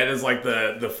 That is like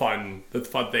the fun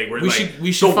thing. Where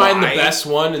we should find the best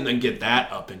one and then get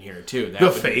that up in here too. The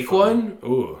fake one?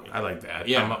 Ooh, I like that.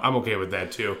 Yeah, I'm okay with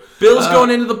that too. Bills going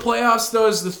into the playoffs though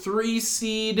as the 3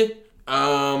 seed.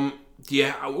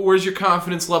 Yeah, where's your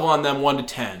confidence level on them 1 to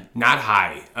 10? Not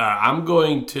high. I'm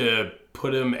going to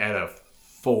put him at a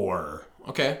 4.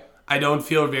 Okay. I don't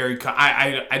feel very.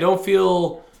 I don't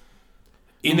feel.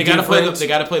 And they got to play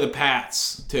the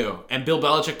Pats too. And Bill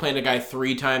Belichick playing a guy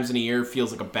 3 times in a year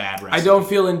feels like a bad recipe. I don't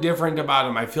feel indifferent about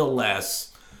him. I feel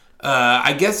less.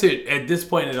 I guess at this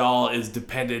point it all is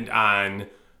dependent on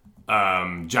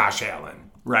Josh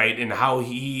Allen, right, and how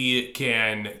he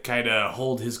can kind of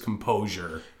hold his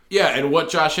composure. Yeah, and what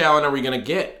Josh Allen are we going to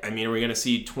get? I mean, are we going to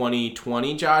see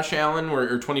 2020 Josh Allen or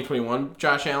 2021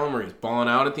 Josh Allen where he's balling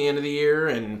out at the end of the year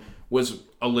and was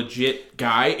a legit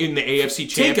guy in the AFC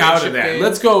Championship Take out of that. game?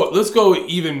 Let's go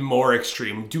even more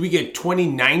extreme. Do we get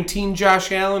 2019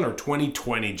 Josh Allen or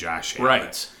 2020 Josh Allen?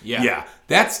 Right. Yeah. Yeah,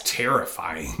 that's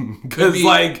terrifying because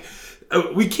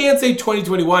we can't say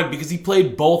 2021 because he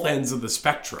played both ends of the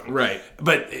spectrum. Right.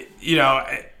 But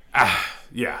yeah,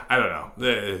 I don't know.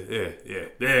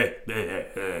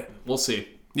 We'll see.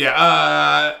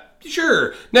 Yeah,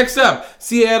 sure. Next up,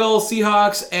 Seattle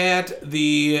Seahawks at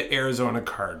the Arizona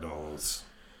Cardinals.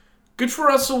 Good for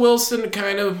Russell Wilson to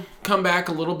kind of come back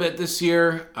a little bit this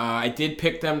year. I did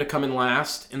pick them to come in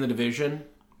last in the division.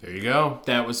 There you go.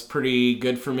 That was pretty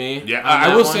good for me. Yeah,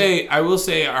 I will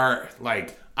say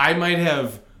I might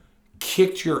have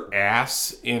kicked your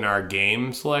ass in our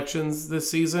game selections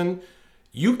this season.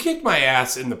 You kicked my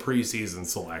ass in the preseason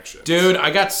selections. Dude,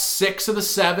 I got 6 of the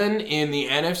 7 in the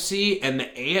NFC, and the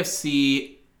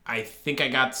AFC, I think I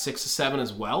got 6 of 7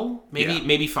 as well.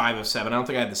 Maybe 5 of 7. I don't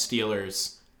think I had the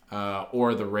Steelers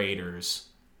or the Raiders.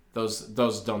 Those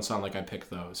don't sound like I picked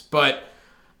those. But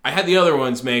I had the other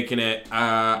ones making it.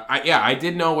 I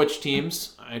did know which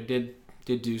teams. I did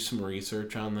do some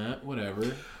research on that.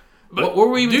 Whatever. But what were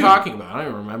we even talking about? I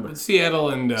don't even remember. Seattle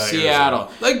and Seattle.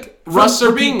 Arizona. Like Russ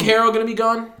or Pete Carroll going to be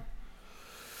gone?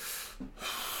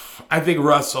 I think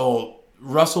Russell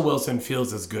Wilson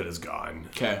feels as good as gone.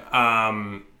 Okay.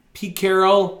 Pete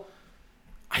Carroll,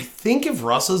 I think if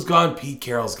Russell's gone, Pete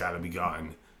Carroll's got to be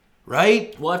gone.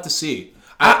 Right? We'll have to see.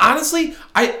 Honestly,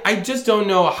 I just don't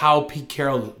know how Pete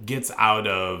Carroll gets out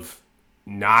of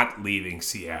not leaving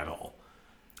Seattle.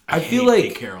 I feel like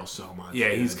Pete Carroll so much. Yeah,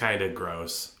 he's kind of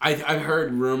gross. I've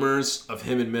heard rumors of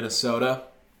him in Minnesota,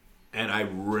 and I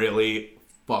really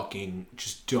fucking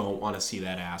just don't want to see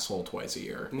that asshole twice a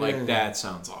year. Like, that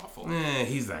sounds awful.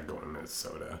 He's not going to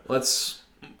Minnesota. Let's...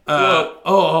 yeah,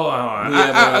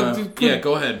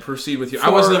 go ahead. Proceed with you. I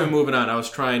wasn't even moving on. I was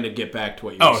trying to get back to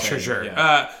what you were saying. Sure.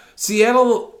 Yeah.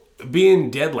 Seattle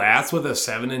being dead last with a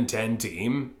 7-10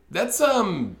 team, that's...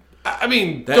 I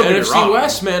mean, that NFC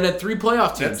West, man, had 3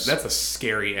 playoff teams. That's a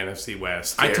scary NFC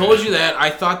West. I told you that.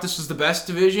 I thought this was the best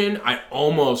division. I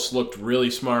almost looked really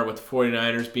smart with the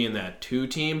 49ers being that 2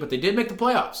 team, but they did make the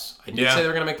playoffs. I did say they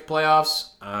were going to make the playoffs,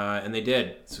 and they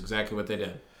did. That's exactly what they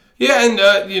did. Yeah, and,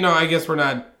 I guess we're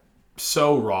not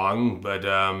so wrong, but,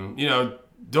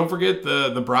 don't forget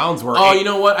the Browns were... Oh, you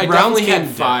know what? I definitely had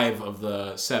 5 of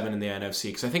the 7 in the NFC,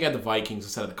 because I think I had the Vikings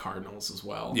instead of the Cardinals as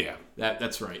well. Yeah.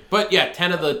 That's right. But,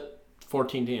 10 of the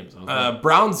 14 teams.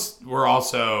 Browns were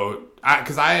also...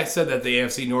 Because I said that the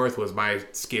AFC North was my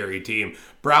scary team.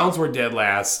 Browns were dead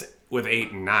last with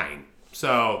 8 and 9.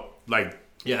 So,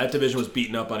 yeah, that division was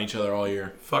beating up on each other all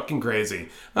year. Fucking crazy.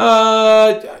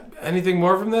 Anything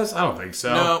more from this? I don't think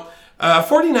so. No.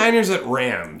 49ers at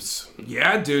Rams.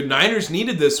 Yeah, dude. Niners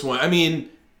needed this one. I mean,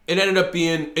 it ended up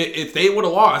being... If they would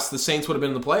have lost, the Saints would have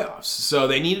been in the playoffs. So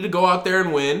they needed to go out there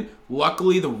and win.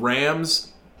 Luckily, the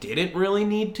Rams didn't really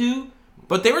need to.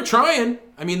 But they were trying.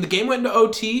 I mean, the game went into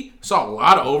OT. Saw a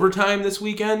lot of overtime this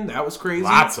weekend. That was crazy.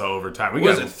 Lots of overtime. We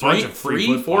got a bunch of free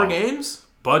football. 4 games?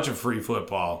 Bunch of free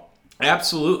football.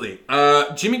 Absolutely.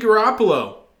 Jimmy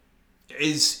Garoppolo.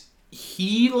 Is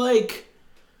he,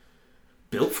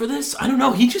 built for this? I don't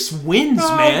know. He just wins,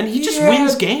 man. He just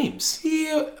wins games.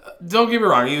 Don't get me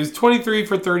wrong. He was 23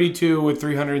 for 32 with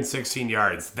 316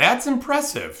 yards. That's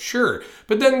impressive, sure.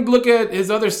 But then look at his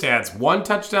other stats. 1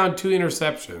 touchdown, 2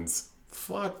 interceptions.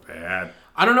 Fuck that.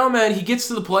 I don't know, man. He gets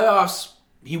to the playoffs.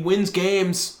 He wins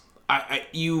games.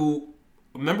 You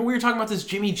remember we were talking about this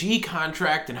Jimmy G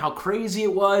contract and how crazy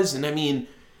it was? And I mean,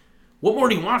 what more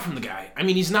do you want from the guy? I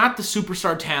mean, he's not the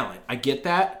superstar talent. I get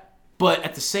that. But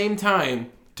at the same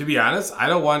time... To be honest, I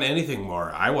don't want anything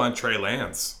more. I want Trey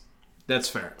Lance. That's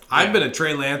fair. I've been a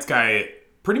Trey Lance guy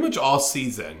pretty much all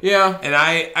season. Yeah. And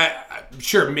I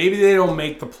sure, maybe they don't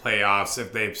make the playoffs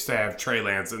if they have Trey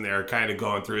Lance in there kind of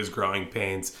going through his growing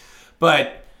pains.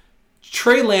 But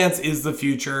Trey Lance is the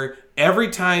future. Every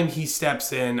time he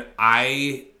steps in,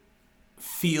 I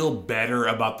feel better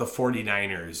about the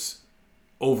 49ers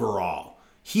overall.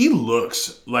 He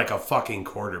looks like a fucking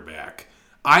quarterback.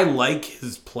 I like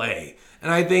his play.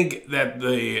 And I think that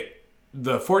the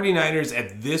 49ers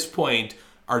at this point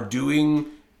are doing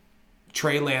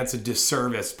Trey Lance a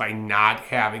disservice by not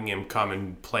having him come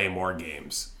and play more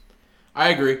games. I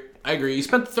agree. You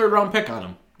spent the 3rd round pick on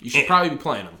him. You should probably be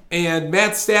playing him. And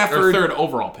Matt Stafford... Or 3rd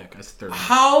overall pick. I said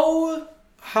 3rd.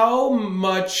 How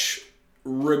much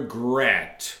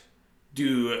regret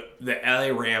do the LA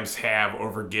Rams have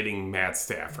over getting Matt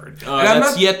Stafford?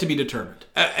 That's yet to be determined.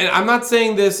 And I'm not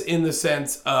saying this in the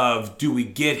sense of, do we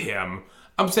get him?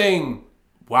 I'm saying,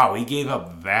 wow, he gave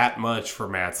up that much for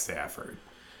Matt Stafford.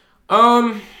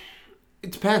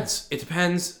 It depends. It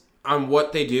depends on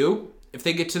what they do. If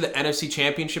they get to the NFC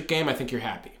Championship game, I think you're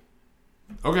happy.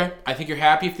 Okay. I think you're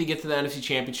happy if they get to the NFC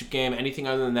Championship game. Anything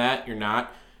other than that, you're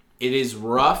not. It is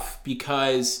rough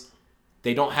because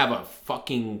they don't have a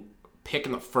fucking pick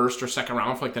in the 1st or 2nd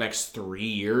round for the next 3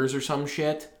 years or some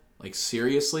shit.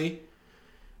 Seriously.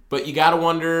 But you gotta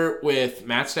wonder, with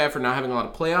Matt Stafford not having a lot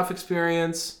of playoff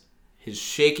experience, his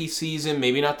shaky season,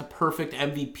 maybe not the perfect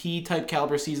MVP type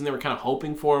caliber season they were kind of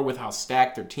hoping for with how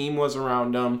stacked their team was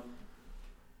around him.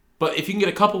 But if you can get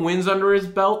a couple wins under his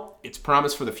belt, it's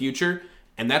promise for the future.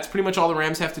 And that's pretty much all the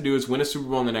Rams have to do is win a Super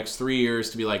Bowl in the next 3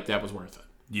 years to be like, that was worth it.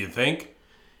 You think?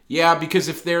 Yeah, because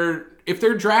if they're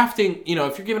drafting,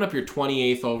 if you're giving up your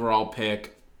 28th overall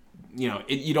pick,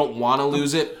 you don't want to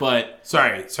lose it, but...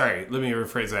 Sorry. Let me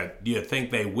rephrase that. Do you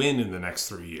think they win in the next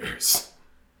 3 years?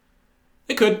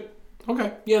 They could.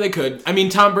 Okay. Yeah, they could. I mean,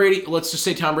 Tom Brady, let's just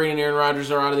say Tom Brady and Aaron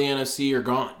Rodgers are out of the NFC or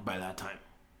gone by that time.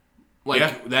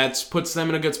 That puts them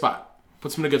in a good spot.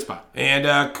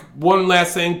 And one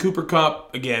last thing, Cooper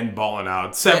Kupp, again, balling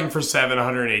out. 7 for 7,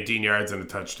 118 yards and a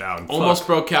touchdown. Almost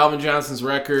broke Calvin Johnson's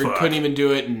record. Couldn't even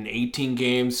do it in 18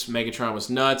 games. Megatron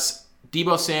was nuts.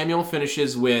 Deebo Samuel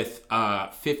finishes with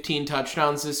 15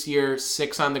 touchdowns this year,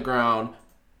 6 on the ground,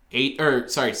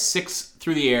 6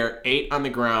 through the air, 8 on the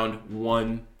ground,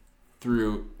 1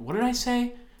 through... What did I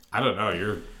say? I don't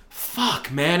know.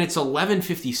 Fuck, man. It's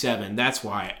 11:57. That's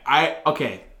why.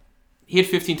 Okay. He had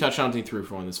 15 touchdowns he threw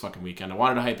for one this fucking weekend. I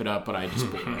wanted to hype it up, but I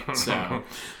just blew it. So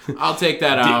I'll take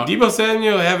that out. Deebo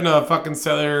Samuel having a fucking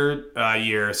stellar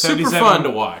year. Super fun to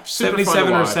watch.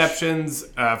 77 receptions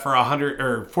for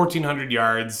 1,400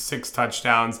 yards, 6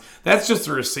 touchdowns. That's just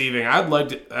the receiving. I'd like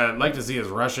to see his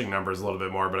rushing numbers a little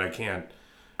bit more, but I can't.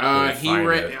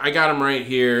 I got him right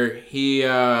here. He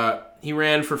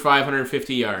ran for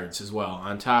 550 yards as well.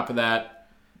 On top of that.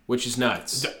 Which is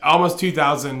nuts. Almost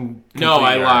 2,000. No,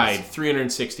 I lied.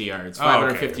 360 yards.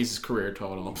 550 is his career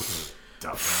total.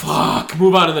 Fuck.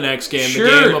 Move on to the next game. Sure.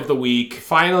 The game of the week.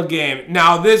 Final game.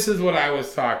 Now, this is what I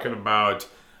was talking about.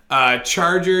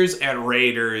 Chargers at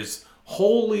Raiders.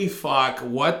 Holy fuck.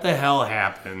 What the hell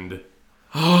happened?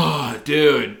 Oh,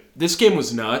 dude. This game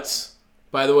was nuts,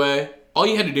 by the way. All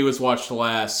you had to do was watch the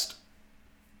last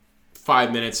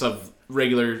 5 minutes of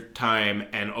regular time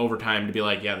and overtime to be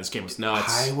like, yeah, this game was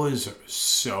nuts. I was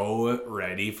so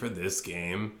ready for this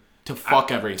game to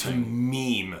fuck everything. To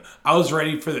meme. I was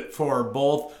ready for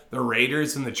both the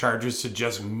Raiders and the Chargers to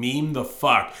just meme the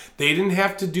fuck. They didn't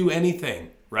have to do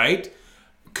anything, right?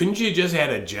 Couldn't you just had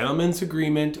a gentleman's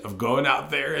agreement of going out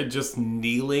there and just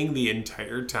kneeling the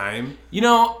entire time?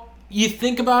 You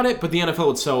think about it, but the NFL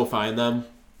would so fine them.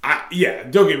 Yeah,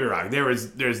 don't get me wrong.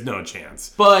 There's no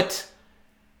chance. But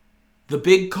the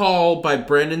big call by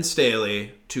Brendan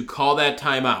Staley to call that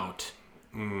timeout,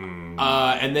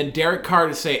 and then Derek Carr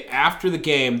to say after the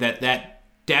game that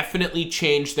definitely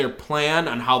changed their plan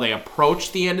on how they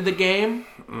approached the end of the game.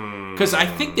 Because I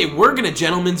think they were going to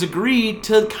gentlemen's agree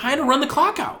to kind of run the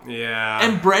clock out. Yeah.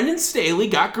 And Brendan Staley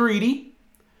got greedy.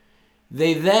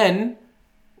 They then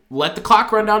let the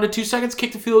clock run down to 2 seconds,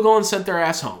 kicked a field goal, and sent their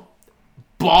ass home.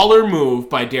 Baller move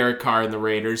by Derek Carr and the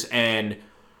Raiders, and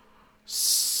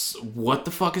what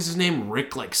the fuck is his name?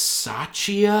 Rick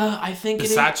Bisaccia, I think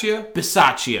Bisaccia? It is.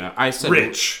 Bisaccia. I said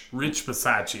Rich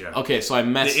Bisaccia. Okay, so I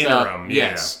messed the interim, up.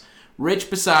 Yeah. Yes.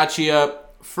 Rich Bisaccia,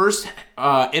 first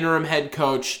interim head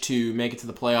coach to make it to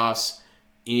the playoffs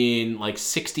in like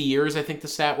 60 years, I think the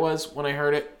stat was when I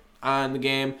heard it on the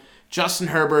game. Justin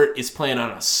Herbert is playing on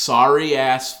a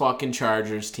sorry-ass fucking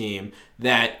Chargers team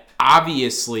that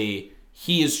obviously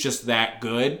he is just that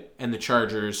good, and the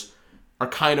Chargers are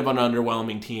kind of an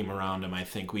underwhelming team around him, I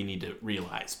think we need to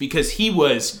realize. Because he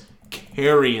was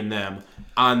carrying them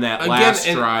on that last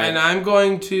drive. And I'm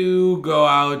going to go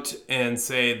out and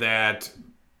say that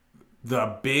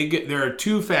there are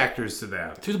two factors to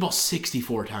that. Threw the ball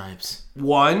 64 times.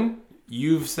 One,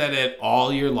 you've said it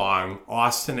all year long,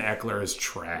 Austin Eckler is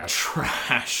trash.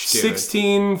 Trash, dude.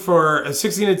 16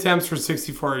 attempts for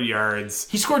 64 yards.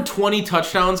 He scored 20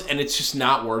 touchdowns, and it's just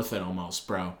not worth it almost,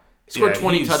 bro. He scored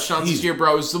 20 touchdowns this year,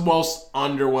 bro. It was the most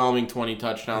underwhelming 20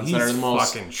 touchdowns that are the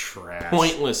most fucking trash.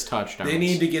 Pointless touchdowns. They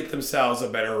need to get themselves a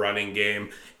better running game.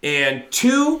 And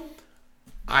two,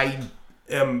 I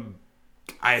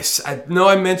know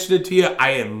I mentioned it to you. I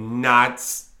am not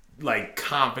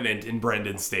confident in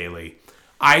Brendan Staley.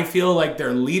 I feel like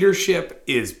their leadership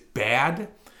is bad.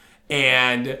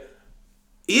 And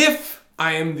if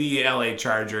I am the LA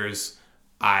Chargers,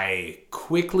 I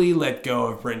quickly let go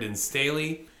of Brendan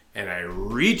Staley and I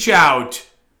reach out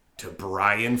to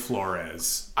Brian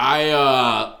Flores.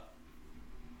 I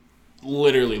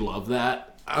literally love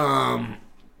that.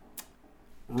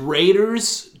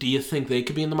 Raiders, do you think they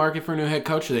could be in the market for a new head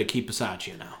coach, or they keep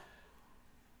Bisaccia now?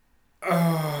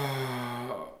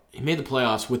 He made the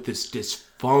playoffs with this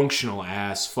dysfunctional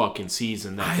ass fucking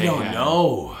season that they had.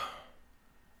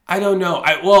 I don't know.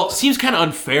 It seems kind of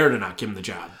unfair to not give him the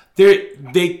job.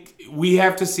 We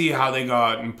have to see how they go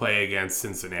out and play against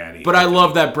Cincinnati. But I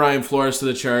love that Brian Flores to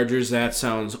the Chargers. That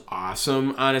sounds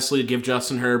awesome. Honestly, give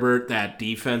Justin Herbert that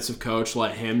defensive coach.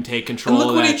 Let him take control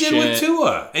of that shit. Look what he did with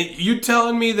Tua. And you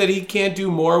telling me that he can't do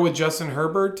more with Justin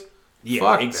Herbert? Yeah,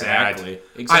 fuck exactly.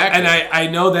 That. Exactly. I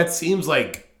know that seems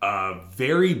like a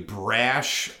very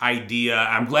brash idea.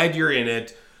 I'm glad you're in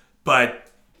it. But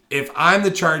if I'm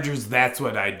the Chargers, that's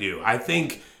what I do. I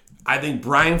think I think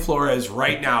Brian Flores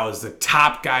right now is the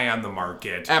top guy on the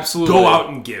market. Absolutely. Go out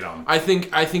and get him. I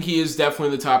think he is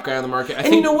definitely the top guy on the market.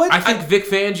 And you know what? I think Vic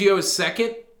Fangio is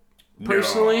second,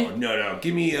 personally. No.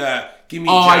 Give me Oh, Josh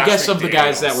I guess McDaniels. of the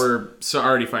guys that were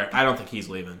already fired, I don't think he's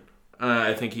leaving.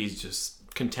 I think he's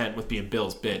just content with being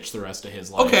Bill's bitch the rest of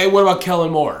his life. Okay, what about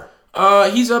Kellen Moore?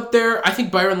 He's up there. I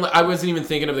think Byron. I wasn't even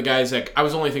thinking of the guys that. I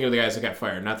was only thinking of the guys that got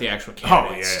fired, not the actual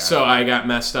candidates. Yeah. So I got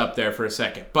messed up there for a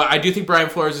second. But I do think Brian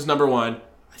Flores is number one.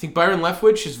 I think Byron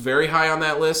Leftwich is very high on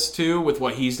that list too, with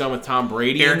what he's done with Tom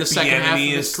Brady in the second half of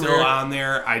his career. Still on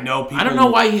there. I know people. I don't know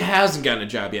why he hasn't gotten a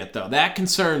job yet, though. That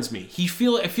concerns me. I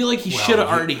feel like he should have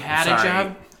already had a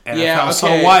job. NFL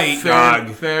so white, dog.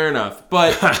 Fair enough.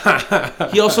 But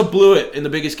he also blew it in the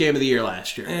biggest game of the year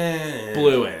last year.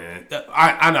 Blew it.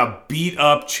 On a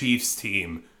beat-up Chiefs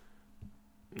team.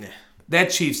 That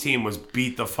Chiefs team was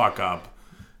beat the fuck up.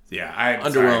 Yeah,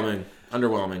 Underwhelming.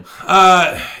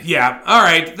 Yeah. All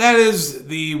right. That is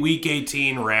the Week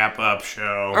 18 wrap-up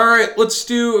show. All right. Let's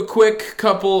do a quick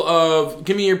couple of...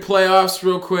 Give me your playoffs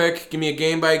real quick. Give me a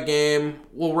game-by-game.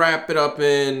 We'll wrap it up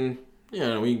in...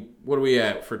 what are we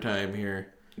at for time here?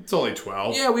 It's only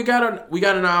 12. Yeah, we got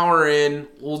an hour in.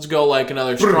 Let's go like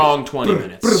another strong 20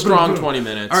 minutes. Strong 20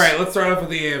 minutes. All right, let's start off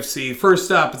with the AFC.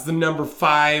 First up, it's the number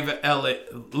 5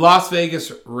 Las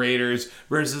Vegas Raiders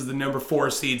versus the number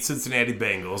 4 seed Cincinnati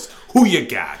Bengals. Who you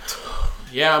got?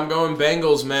 Yeah, I'm going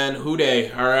Bengals, man. Who dey?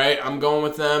 All right, I'm going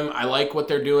with them. I like what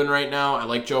they're doing right now. I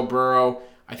like Joe Burrow.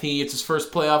 I think he gets his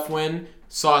first playoff win.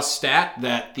 Saw a stat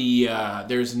that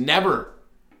there's never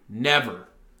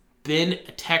been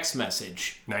a text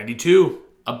message 92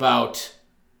 about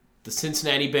the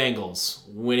Cincinnati Bengals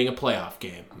winning a playoff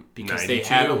game because 92. they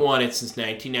haven't won it since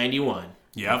 1991.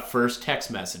 Yep. The first text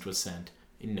message was sent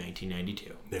in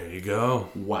 1992. There you go.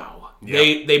 Wow.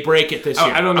 Yep. They break it this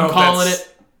year. I don't know. I'm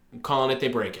calling it. They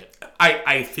break it.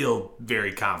 I feel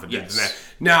very confident in that.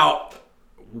 Now,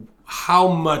 how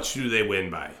much do they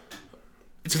win by?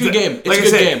 It's a good game. It's a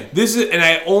good game. This is, and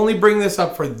I only bring this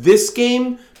up for this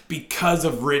game because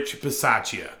of Rich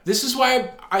Bisaccia. This is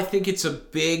why I think it's a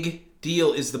big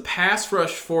deal, is the pass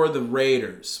rush for the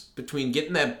Raiders between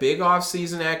getting that big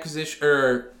offseason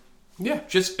acquisition,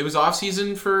 it was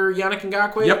offseason for Yannick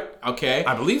Ngakoue? Yep. Okay.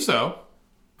 I believe so.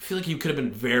 I feel like he could have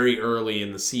been very early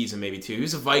in the season, maybe too. He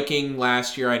was a Viking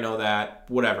last year, I know that.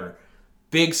 Whatever.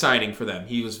 Big signing for them.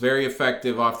 He was very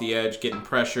effective off the edge, getting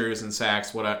pressures and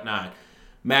sacks, whatnot.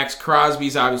 Max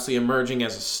Crosby's obviously emerging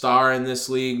as a star in this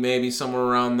league, maybe somewhere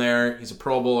around there. He's a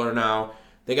Pro Bowler now.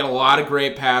 They got a lot of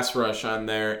great pass rush on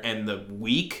there, and the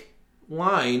weak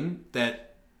line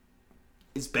that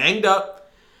is banged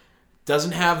up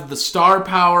doesn't have the star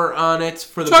power on it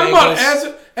for the Bengals. Talking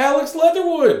about Alex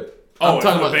Leatherwood. I'm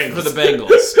talking about for the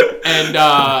Bengals. And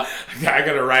I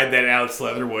gotta ride that Alex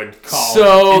Leatherwood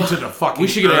call into the fucking we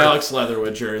should get an Alex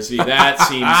Leatherwood jersey. That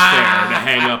seems fair to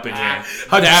hang up in here.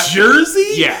 A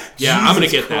jersey? Yeah. Jesus I'm gonna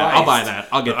get that. I'll buy Christ. that.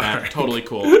 I'll get that. Right. Totally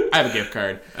cool. I have a gift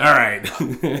card. All right.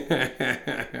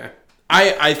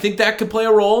 I think that could play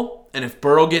a role. And if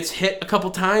Burrow gets hit a couple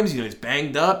times, he's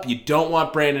banged up. You don't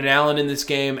want Brandon Allen in this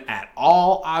game at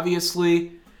all,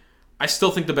 obviously. I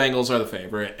still think the Bengals are the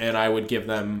favorite, and I would give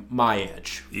them my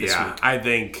edge this week. I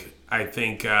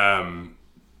think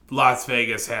Las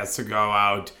Vegas has to go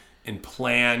out and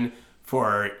plan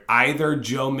for either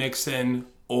Joe Mixon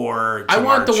or Jamar I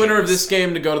want the winner Chase. of this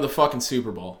game to go to the fucking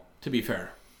Super Bowl, to be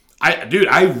fair.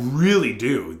 I really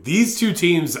do. These two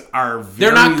teams are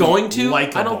very They're not going to.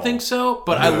 likable. I don't think so,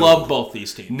 but I love both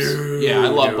these teams. I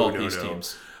love both these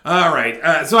teams. All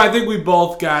right. So I think we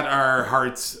both got our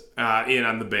hearts in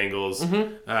on the Bengals.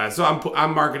 Mm-hmm. So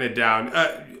I'm marking it down.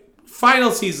 Final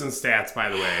season stats, by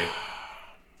the way.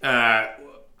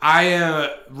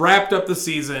 I wrapped up the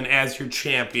season as your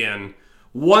champion,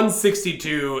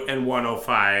 162 and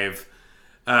 105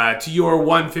 to your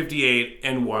 158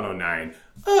 and 109.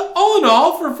 All in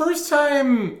all, for first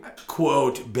time,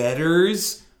 quote,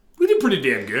 betters, we did pretty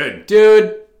damn good.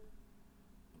 Dude,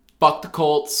 fuck the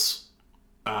Colts.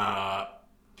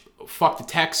 Fuck the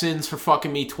Texans for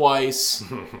fucking me twice.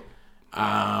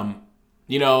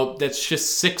 That's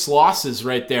just 6 losses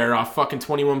right there off fucking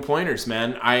 21 pointers,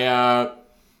 man. Yeah,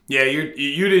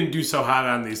 you didn't do so hot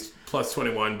on these plus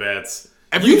 21 bets.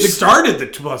 You started the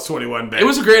plus 21 bet. It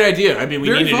was a great idea. I mean, we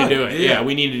needed fun. to do it. Yeah,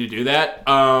 we needed to do that.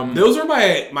 Those are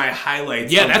my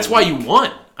highlights. Yeah, that's why you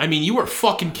won. I mean, you were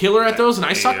fucking killer at those, and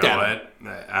I sucked at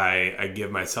them. I give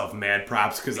myself mad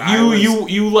props because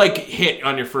you like hit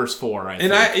on your first 4. I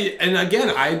think.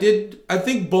 I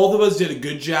think both of us did a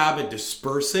good job at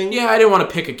dispersing. Yeah, I didn't want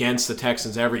to pick against the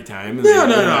Texans every time.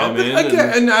 No.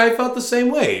 And I felt the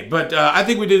same way, but I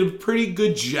think we did a pretty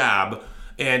good job.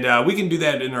 And we can do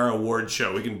that in our award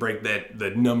show. We can break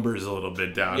the numbers a little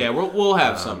bit down. Yeah, we'll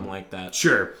have something like that.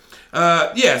 Sure.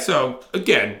 So,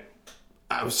 again,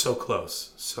 I was so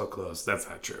close. So close. That's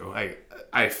not true.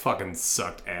 I fucking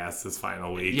sucked ass this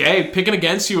final week. Yeah, picking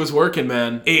against you was working,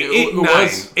 man.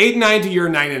 8-9 to your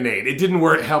 9-8. It didn't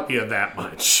help you that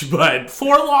much, but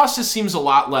 4 losses seems a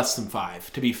lot less than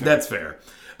 5, to be fair. That's fair.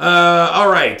 All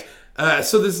right.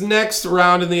 So this next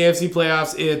round in the AFC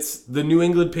playoffs, it's the New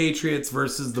England Patriots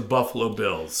versus the Buffalo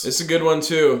Bills. This is a good one,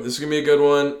 too. This is going to be a good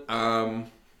one.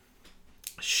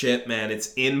 Shit, man.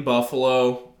 It's in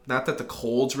Buffalo. Not that the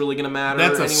cold's really going to matter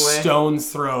That's anyway. a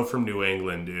stone's throw from New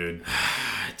England, dude.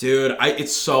 Dude,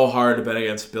 it's so hard to bet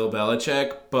against Bill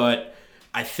Belichick, but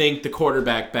I think the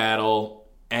quarterback battle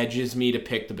edges me to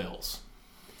pick the Bills.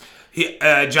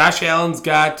 Josh Allen's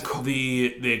got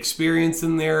the experience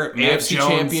in there. AFC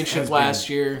Championship last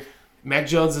year. Mac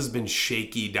Jones has been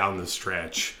shaky down the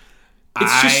stretch.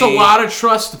 It's just a lot of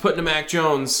trust to put into Mac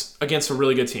Jones against a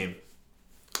really good team.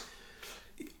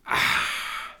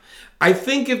 I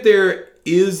think if there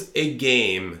is a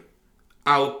game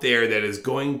out there that is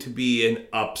going to be an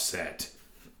upset,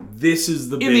 this is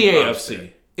the big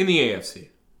upset. In the AFC.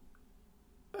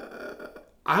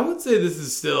 I would say this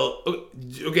is still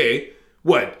okay.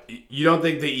 What? You don't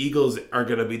think the Eagles are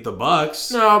going to beat the Bucks?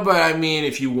 No, but I mean,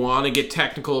 if you want to get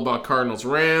technical about Cardinals,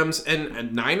 Rams,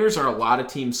 and Niners are a lot of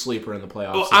team sleeper in the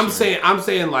playoffs. Oh, I'm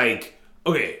saying like,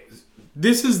 okay,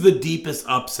 this is the deepest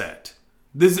upset.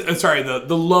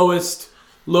 The lowest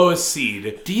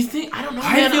seed. Do you think? I don't know.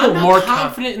 Man, I'm not more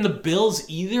confident in the Bills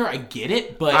either. I get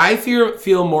it, but I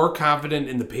feel more confident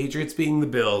in the Patriots beating the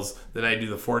Bills than I do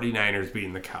the 49ers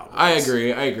beating the Cowboys. I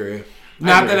agree.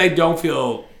 Not that I don't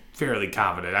feel fairly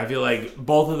confident. I feel like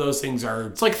both of those things are.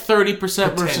 It's like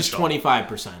 30% versus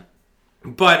 25%.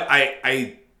 But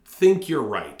I think you're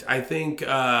right. I think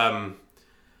that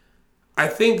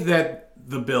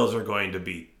the Bills are going to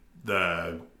beat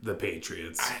the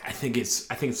Patriots. I think it's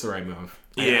the right move.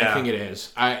 Yeah, I think it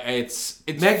is.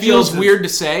 It feels weird to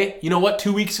say. You know what?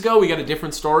 2 weeks ago we got a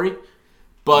different story,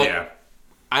 but yeah.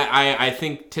 I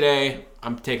think today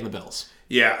I'm taking the Bills.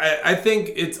 Yeah, I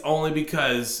think it's only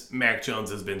because Mac Jones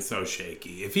has been so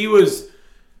shaky. If he was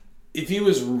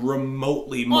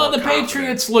remotely more the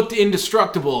Patriots looked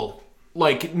indestructible.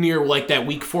 Like near like that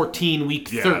week 14, week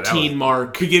 13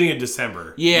 mark. Beginning of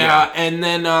December. Yeah, and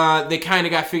then they kind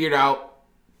of got figured out,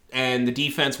 and the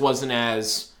defense wasn't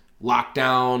as locked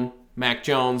down. Mac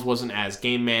Jones wasn't as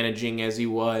game managing as he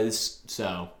was.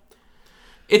 So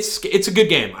it's a good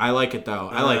game. I like it though.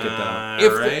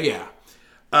 Right.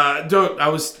 I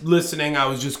was listening. I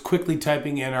was just quickly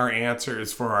typing in our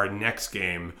answers for our next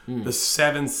game. The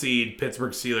 7 seed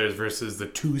Pittsburgh Steelers versus the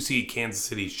 2 seed Kansas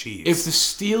City Chiefs. If the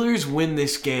Steelers win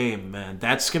this game, man,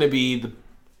 that's going to be the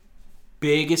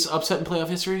biggest upset in playoff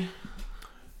history?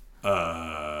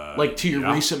 Like to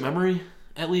your recent memory,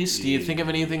 at least? Do you think of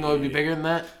anything that would be bigger than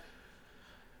that?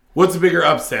 What's a bigger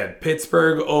upset?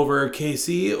 Pittsburgh over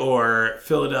KC or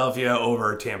Philadelphia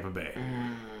over Tampa Bay?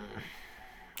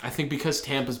 I think because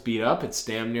Tampa's beat up, it's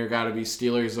damn near got to be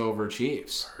Steelers over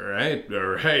Chiefs. All right.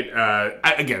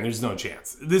 Again, there's no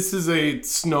chance. This is a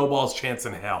snowball's chance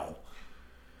in hell.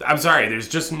 I'm sorry. There's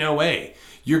just no way.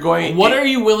 What are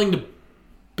you willing to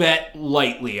bet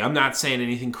lightly? I'm not saying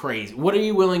anything crazy. What are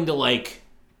you willing to,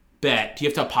 bet? Do you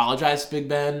have to apologize to Big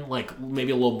Ben?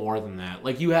 Maybe a little more than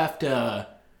that. You have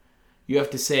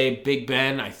to say, Big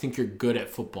Ben, I think you're good at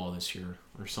football this year,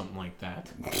 or something like that.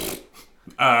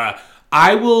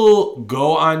 I will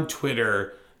go on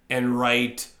Twitter and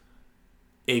write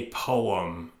a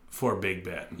poem for Big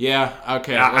Ben. Yeah,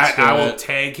 okay. I will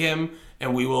tag him,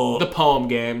 and we will... The poem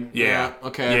game. Yeah.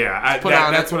 Okay. Yeah,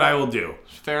 that's what I will do.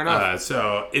 Fair enough.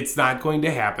 So it's not going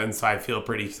to happen, so I feel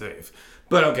pretty safe.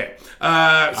 But okay.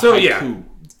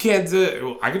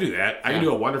 Kansas... I could do that. I can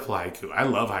do a wonderful haiku. I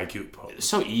love haiku poems. It's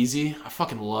so easy. I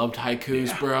fucking loved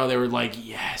haikus, bro. They were like,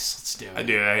 yes, let's do it. I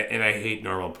do, and I hate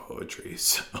normal poetry.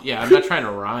 So. Yeah, I'm not trying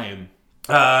to rhyme.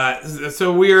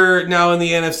 So we're now in the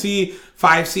NFC.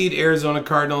 5 seed Arizona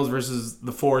Cardinals versus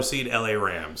the 4 seed LA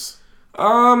Rams.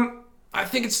 I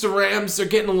think it's the Rams. They're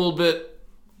getting a little bit...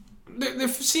 They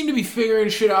seem to be figuring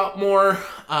shit out more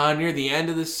near the end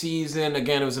of the season.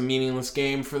 Again, it was a meaningless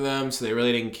game for them, so they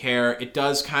really didn't care. It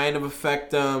does kind of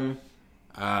affect them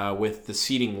with the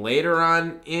seeding later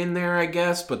on in there, I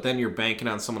guess. But then you're banking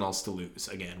on someone else to lose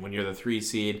again when you're the 3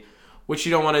 seed, which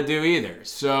you don't want to do either.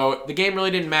 So the game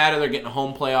really didn't matter. They're getting a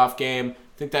home playoff game.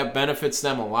 I think that benefits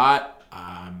them a lot.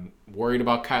 I'm worried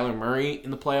about Kyler Murray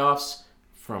in the playoffs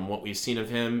from what we've seen of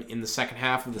him in the second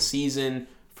half of the season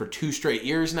for 2 straight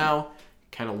years now.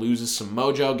 Kind of loses some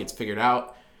mojo, gets figured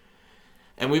out.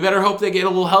 And we better hope they get a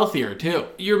little healthier, too.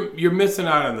 You're missing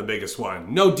out on the biggest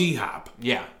one. No D-Hop.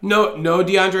 Yeah. No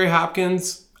DeAndre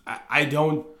Hopkins. I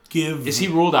don't give... Is he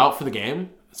ruled out for the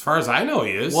game? As far as I know,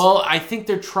 he is. Well, I think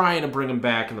they're trying to bring him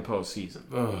back in the postseason.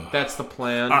 Ugh. That's the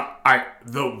plan.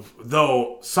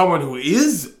 Though someone who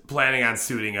is planning on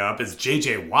suiting up is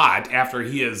J.J. Watt after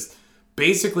he has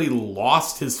basically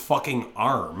lost his fucking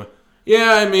arm.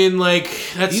 Yeah, I mean, like,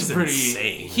 that's He's pretty...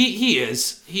 insane. He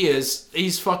is.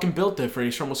 He's fucking built different.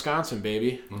 He's from Wisconsin,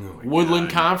 baby. Oh Woodland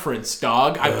God. Conference,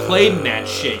 dog. I played in that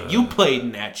shit. You played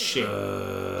in that shit.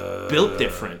 Built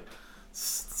different.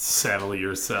 Settle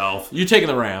yourself. You're taking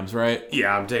the Rams, right?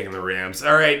 Yeah, I'm taking the Rams.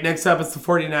 All right, next up it's the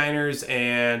 49ers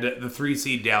and the 3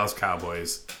 seed Dallas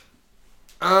Cowboys.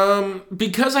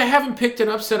 Because I haven't picked an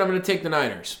upset, I'm going to take the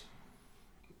Niners.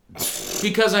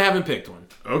 Because I haven't picked one.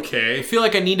 Okay. I feel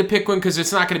like I need to pick one because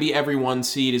it's not going to be every 1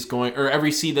 seed is going, or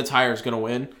every seed that's higher is going to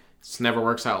win. It never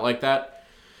works out like that.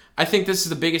 I think this is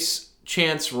the biggest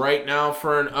chance right now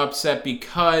for an upset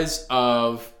because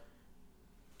of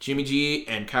Jimmy G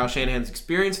and Kyle Shanahan's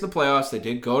experience in the playoffs. They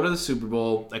did go to the Super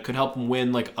Bowl. That could help them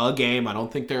win like a game. I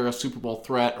don't think they're a Super Bowl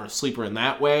threat or a sleeper in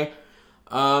that way.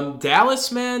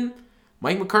 Dallas, man,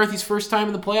 Mike McCarthy's first time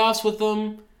in the playoffs with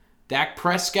them. Dak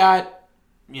Prescott.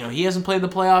 You know, he hasn't played the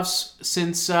playoffs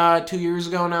since 2 years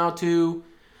ago now, too.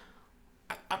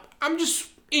 I'm just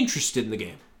interested in the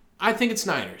game. I think it's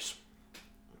Niners.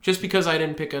 Just because I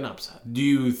didn't pick an upset. Do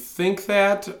you think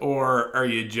that, or are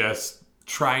you just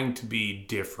trying to be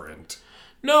different?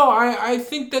 No, I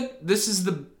think that this is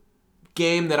the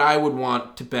game that I would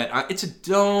want to bet. It's a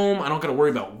dome. I don't got to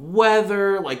worry about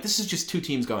weather. Like, this is just 2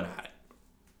 teams going at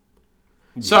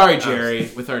it. Sorry, Jerry,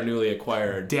 with our newly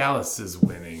acquired. Dallas is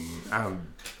winning.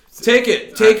 Take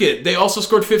it. They also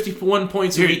scored 51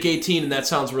 points in Week 18, and that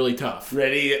sounds really tough.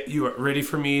 Ready? You are ready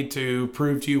for me to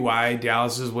prove to you why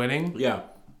Dallas is winning? Yeah.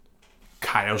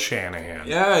 Kyle Shanahan.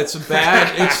 Yeah, it's a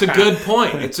good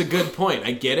point. It's a good point.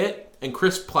 I get it. And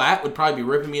Chris Platt would probably be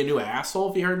ripping me a new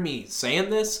asshole if he heard me saying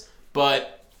this,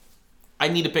 but I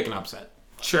need to pick an upset.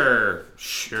 Sure.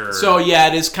 So yeah,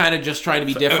 it is kind of just trying to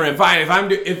be different. Fine.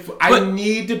 If I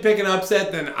need to pick an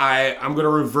upset, then I'm going to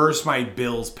reverse my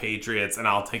Bills Patriots and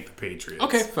I'll take the Patriots.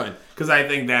 Okay, fine. Because I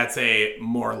think that's a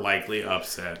more likely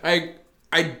upset.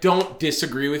 I don't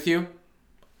disagree with you.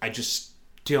 I just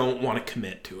don't want to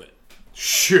commit to it.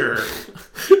 Sure.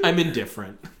 I'm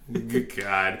indifferent. Good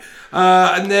God.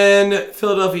 And then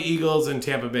Philadelphia Eagles and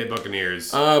Tampa Bay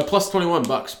Buccaneers. Plus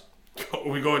 $21. Are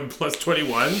we going plus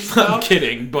 21? I'm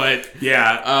kidding, but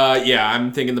yeah.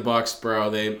 I'm thinking the Bucs, bro.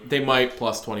 They might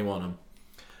plus 21 them.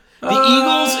 The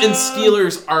Eagles and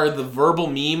Steelers are the verbal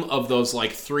meme of those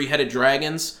like 3-headed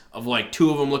dragons of like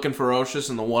 2 of them looking ferocious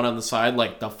and the one on the side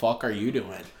like, the fuck are you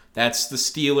doing? That's the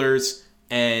Steelers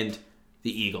and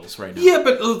the Eagles right now. Yeah,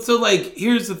 but so like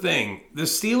here's the thing. The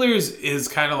Steelers is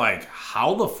kind of like,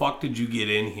 how the fuck did you get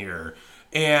in here?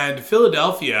 And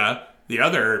Philadelphia, the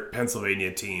other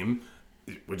Pennsylvania team,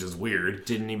 which is weird.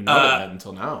 Didn't even know that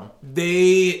until now.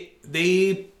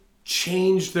 They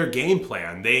changed their game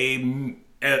plan. They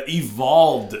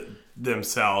evolved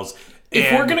themselves.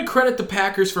 If we're going to credit the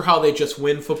Packers for how they just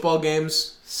win football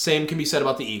games, same can be said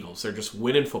about the Eagles. They're just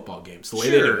winning football games the way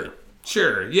they do it.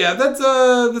 Sure. Yeah, that's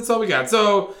all we got.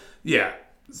 So, yeah.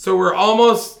 So we're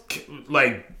almost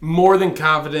like more than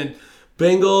confident.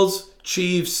 Bengals,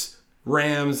 Chiefs,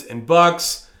 Rams, and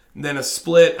Bucks. And then a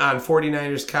split on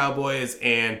 49ers, Cowboys,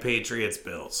 and Patriots,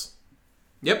 Bills.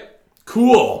 Yep.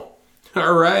 Cool.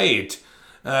 All right.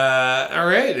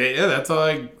 Yeah, that's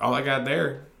all I got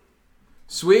there.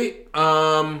 Sweet.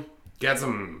 Got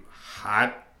some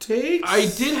hot takes? I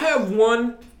did have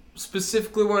one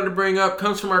specifically wanted to bring up.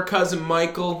 Comes from our cousin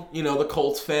Michael, the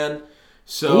Colts fan.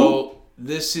 So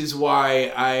this is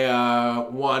why I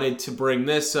wanted to bring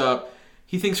this up.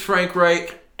 He thinks Frank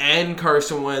Reich and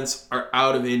Carson Wentz are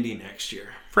out of Indy next year.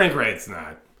 Frank Reich's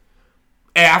not.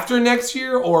 After next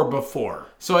year or before?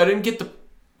 So I didn't get the...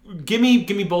 Give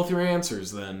me both your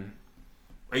answers then.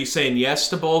 Are you saying yes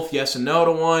to both, yes and no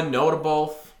to one, no to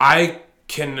both? I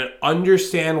can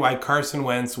understand why Carson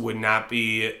Wentz would not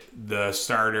be the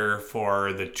starter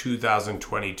for the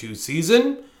 2022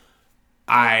 season.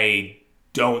 I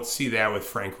don't see that with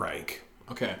Frank Reich.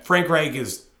 Okay. Frank Reich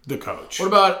is the coach. What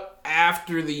about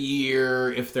after the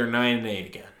year if they're 9-8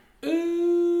 again?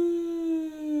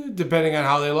 Depending on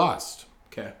how they lost.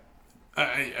 Okay.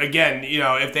 Again,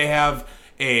 if they have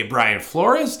a Brian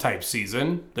Flores type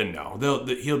season, then no,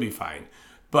 he'll be fine.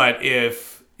 But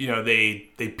if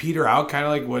they peter out, kind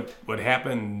of like what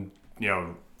happened,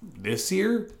 this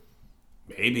year,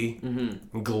 maybe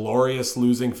glorious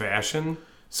losing fashion.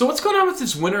 So what's going on with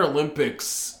this Winter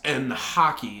Olympics and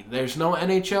hockey? There's no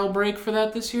NHL break for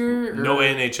that this year? No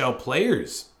NHL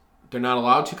players. They're not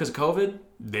allowed to because of COVID?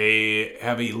 They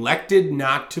have elected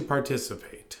not to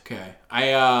participate. Okay.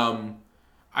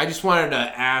 I just wanted to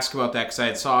ask about that because I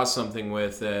had saw something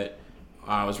with it.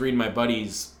 I was reading my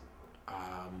buddy's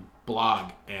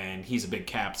blog, and he's a big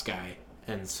Caps guy.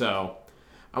 And so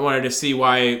I wanted to see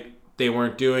why they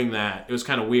weren't doing that. It was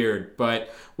kind of weird.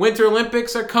 But Winter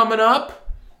Olympics are coming up.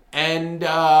 And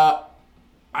I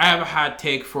have a hot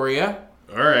take for you.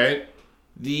 All right.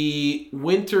 The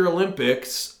Winter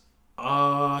Olympics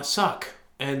suck.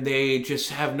 And they just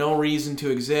have no reason to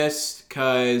exist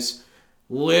because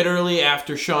literally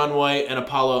after Shaun White and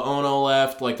Apollo Ono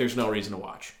left, there's no reason to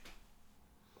watch.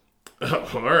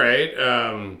 All right.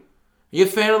 You a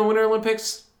fan of the Winter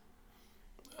Olympics?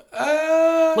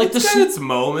 It's got its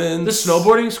moments. The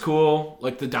snowboarding's cool.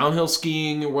 The downhill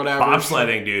skiing or whatever.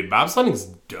 Bobsledding, dude. Bobsledding's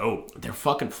dope. They're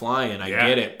fucking flying. I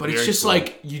get it. But it's just cool.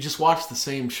 You just watch the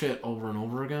same shit over and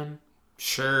over again.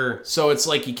 Sure. So it's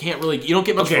you don't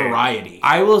get much variety.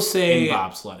 I will say in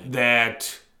bobsledding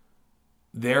that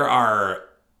there are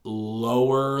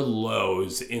lower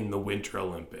lows in the Winter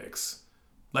Olympics.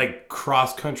 Like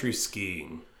cross-country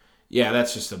skiing. Yeah,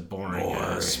 that's just a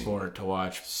boring sport to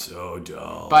watch. So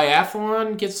dull.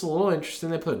 Biathlon gets a little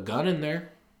interesting. They put a gun in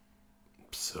there.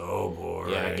 So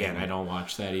boring. Yeah, again, I don't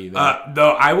watch that either.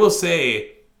 Though I will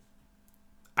say,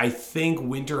 I think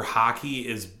winter hockey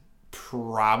is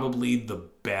probably the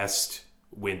best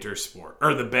winter sport.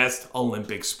 Or the best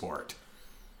Olympic sport.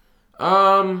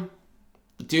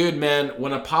 Dude, man,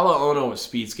 when Apollo Ono was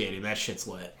speed skating, that shit's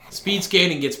lit. Speed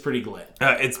skating gets pretty lit.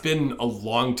 It's been a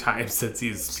long time since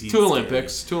he's speed Two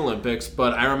Olympics,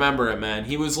 but I remember it, man.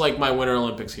 He was my Winter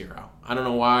Olympics hero. I don't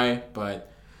know why,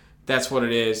 but that's what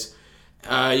it is. You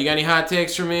got any hot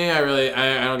takes for me? I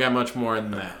don't got much more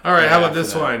than that. All right, how about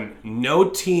this one? No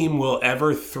team will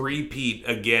ever three-peat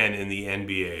again in the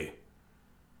NBA.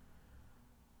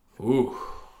 Ooh.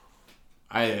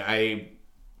 I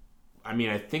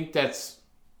think that's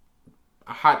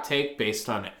a hot take based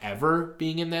on ever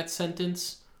being in that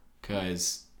sentence,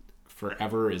 because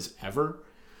forever is ever.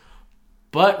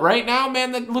 But right now,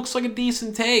 man, that looks like a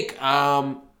decent take. You're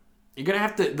gonna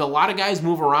have to. A lot of guys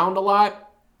move around a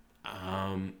lot.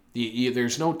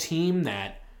 There's no team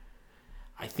that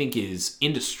I think is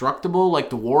indestructible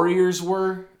like the Warriors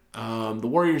were. The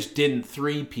Warriors didn't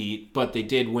three-peat, but they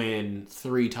did win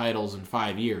 3 titles in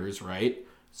 5 years, right?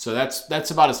 So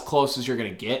that's about as close as you're gonna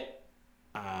get.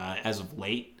 As of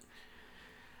late,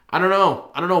 I don't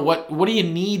know what do you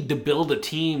need to build a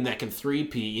team that can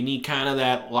three-peat? You need kind of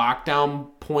that lockdown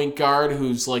point guard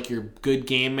who's your good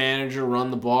game manager, run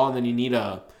the ball, and then you need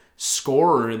a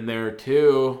scorer in there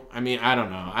too. I don't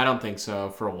know. I don't think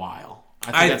so for a while.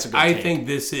 I think that's a good take. I think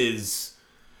this is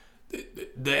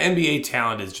the NBA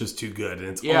talent is just too good, and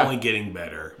it's only getting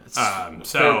better.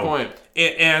 Fair point.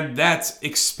 And that's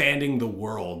expanding the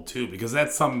world too, because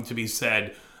that's something to be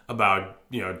said about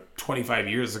 25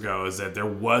 years ago, is that there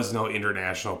was no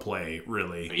international play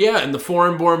really. Yeah, and the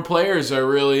foreign-born players are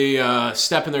really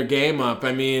stepping their game up.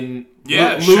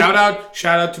 Shout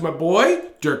out to my boy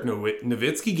Dirk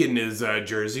Nowitzki getting his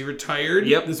jersey retired.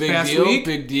 Yep, this past week.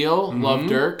 Big deal. Mm-hmm. Love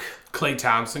Dirk. Klay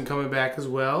Thompson coming back as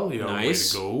well.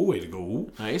 Nice. Way to go.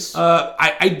 Nice.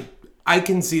 I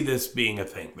can see this being a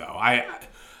thing though.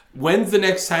 When's the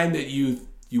next time that you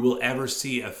will ever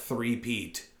see a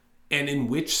three-peat? And in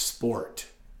which sport?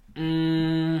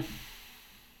 I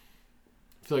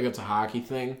feel like that's a hockey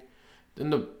thing. Didn't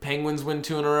the Penguins win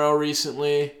 2 in a row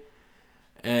recently?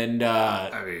 And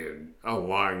a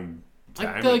long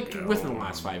time ago. Within the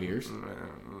last 5 years.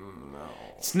 No.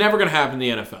 It's never going to happen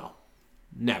in the NFL.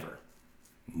 Never.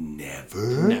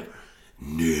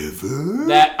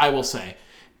 That I will say.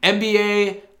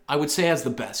 NBA, I would say, has the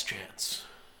best chance.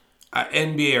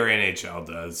 NBA or NHL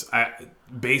does.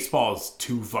 Baseball is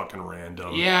too fucking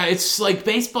random. Yeah, it's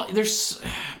baseball.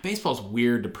 Baseball's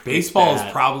weird to predict. Baseball is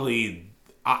probably.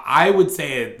 I would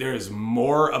say there's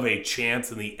more of a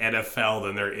chance in the NFL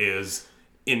than there is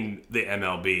in the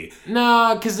MLB.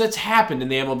 No, because that's happened in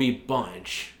the MLB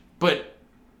bunch, but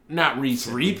not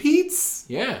recently. Three-peats?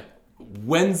 Yeah.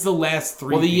 When's the last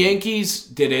three? Well, the Yankees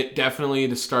did it definitely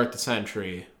to start the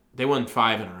century. They won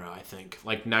 5 in a row, I think. think.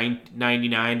 Like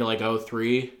 99 to like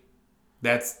 03.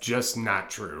 That's just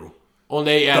not true. Well,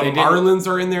 the Marlins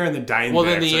are in there and the Diamondbacks. Well,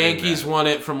 then the Yankees won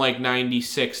it from like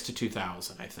 96 to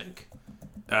 2000, I think.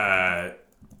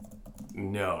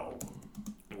 No.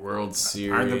 World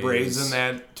Series. Aren't the Braves in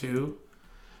that too?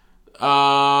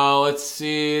 Let's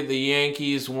see. The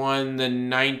Yankees won the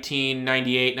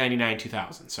 1998, 99,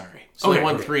 2000. Sorry. So they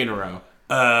won 3 in a row.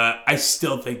 I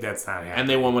still think that's not happening. And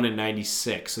they won one in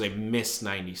 96, so they missed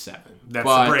 97. That's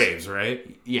the Braves,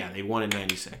 right? Yeah, they won in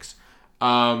 96.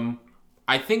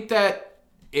 I think that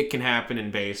it can happen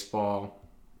in baseball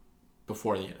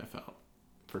before the NFL,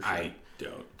 for sure. I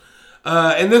don't.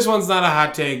 And this one's not a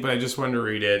hot take, but I just wanted to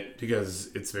read it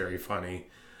because it's very funny.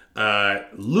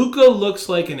 Luka looks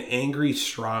like an angry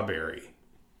strawberry.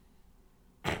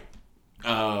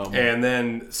 And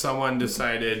then someone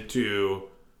decided to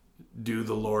do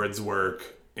the Lord's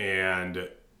work and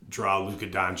draw Luka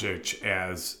Doncic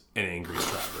as an angry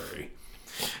strawberry.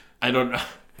 I don't know.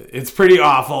 It's pretty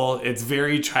awful. It's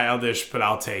very childish, but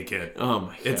I'll take it. Oh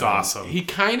my god. It's awesome. He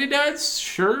kind of does,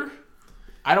 sure.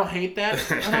 I don't hate that.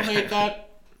 I don't hate that.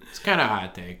 It's kind of a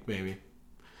hot take, maybe.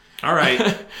 All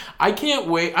right. I can't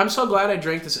wait. I'm so glad I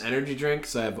drank this energy drink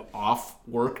because I have off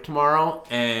work tomorrow.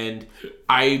 And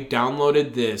I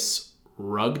downloaded this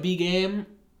rugby game.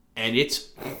 And it's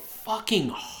fucking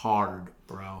hard,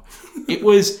 bro. It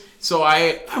was... So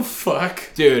I... The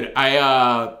fuck? Dude,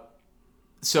 I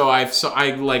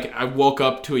woke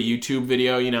up to a YouTube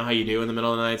video, you know how you do in the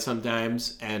middle of the night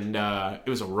sometimes, and it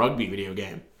was a rugby video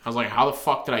game. I was like, how the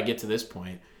fuck did I get to this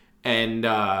point? And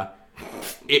I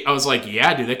was like,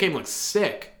 yeah, dude, that game looks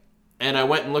sick. And I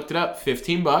went and looked it up,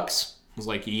 $15. I was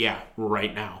like, yeah,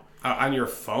 right now. On your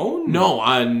phone? No,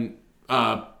 on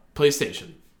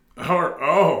PlayStation.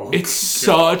 Oh. It's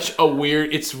such a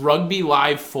weird... It's Rugby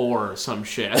Live 4 or some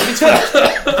shit. I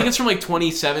think it's from like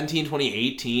 2017,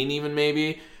 2018 even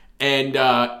maybe. And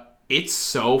it's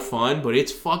so fun, but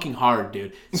it's fucking hard,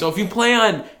 dude. So if you play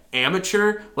on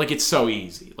amateur, like it's so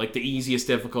easy. Like the easiest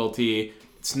difficulty.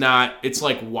 It's not... It's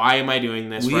like, why am I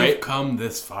doing this, right? We've come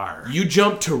this far. You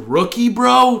jump to rookie,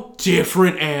 bro,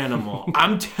 different animal.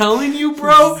 I'm telling you,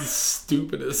 bro. This is the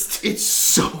stupidest. It's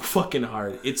so fucking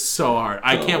hard. It's so hard.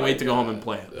 I can't wait to go home and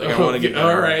play it. Like, I want to get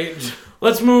all right.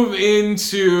 Let's move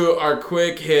into our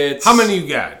quick hits. How many you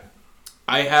got?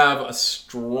 I have a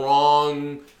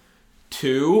strong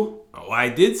 2. Oh, I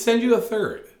did send you a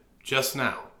third just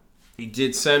now. You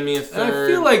did send me a third. And I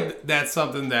feel like that's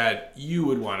something that you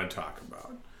would want to talk about.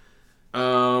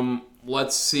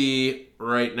 Let's see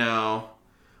right now.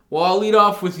 Well, I'll lead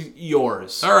off with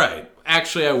yours. All right.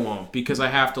 Actually, I won't because I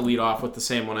have to lead off with the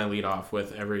same one I lead off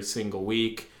with every single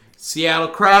week. Seattle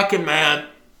Kraken, man.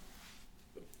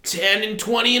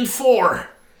 10-20-4.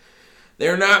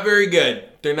 They're not very good.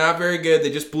 They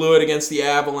just blew it against the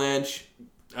Avalanche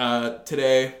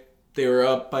today. They were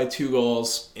up by 2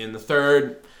 goals in the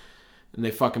third, and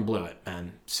they fucking blew it,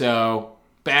 man. So,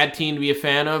 bad team to be a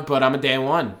fan of, but I'm a day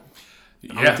one.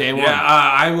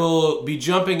 I will be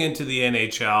jumping into the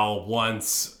NHL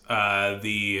once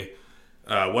the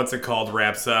what's it called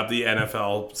wraps up. The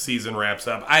NFL season wraps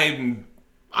up. I'm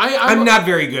not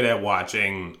very good at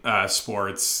watching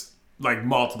sports, like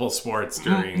multiple sports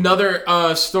during. Another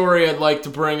story I'd like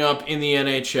to bring up in the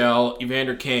NHL: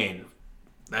 Evander Kane.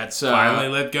 That's finally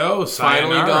let go.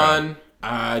 Finally gone.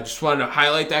 I just wanted to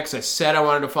highlight that because I said I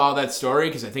wanted to follow that story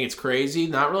because I think it's crazy.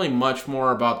 Not really much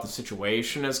more about the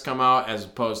situation has come out as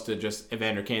opposed to just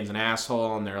Evander Kane's an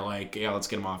asshole and they're like, yeah, let's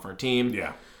get him off our team.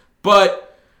 Yeah.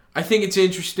 But I think it's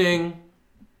interesting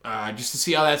just to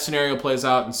see how that scenario plays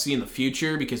out and see in the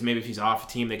future because maybe if he's off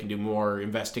a team, they can do more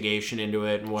investigation into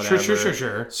it and whatever.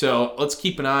 Sure. So let's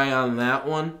keep an eye on that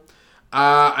one.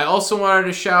 I also wanted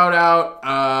to shout out,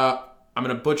 I'm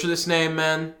going to butcher this name,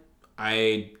 man.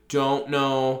 I don't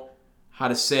know how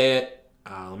to say it.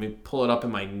 Let me pull it up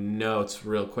in my notes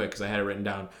real quick because I had it written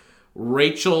down.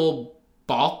 Rachel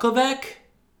Balkovec?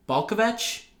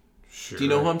 Sure. Do you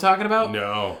know who I'm talking about?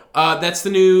 No. That's the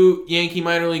new Yankee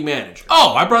minor league manager.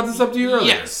 Oh, I brought this up to you earlier.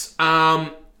 Yes.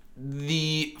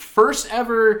 The first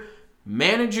ever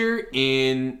manager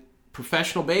in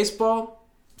professional baseball,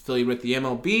 affiliated with the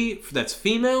MLB, that's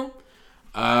female.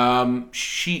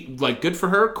 She, good for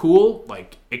her, cool,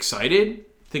 excited.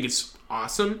 Think it's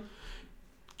awesome.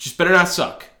 Just better not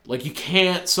suck. You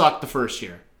can't suck the first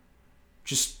year.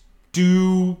 Just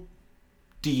do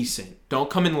decent. Don't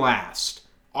come in last.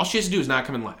 All she has to do is not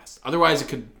come in last. Otherwise, it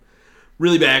could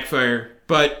really backfire.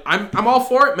 But I'm all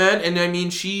for it, man. And I mean,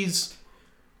 she's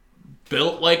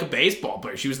built like a baseball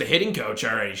player. She was the hitting coach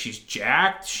already. She's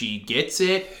jacked. She gets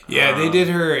it. Yeah, they did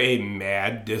her a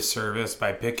mad disservice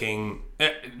by picking...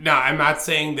 No, I'm not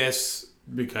saying this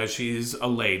because she's a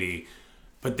lady,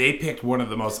 but they picked one of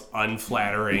the most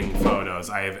unflattering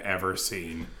photos I have ever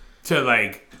seen. To,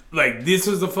 like this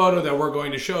is the photo that we're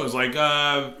going to show. It's like,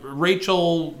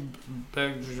 Rachel...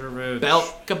 Belkovich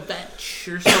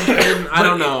or something. I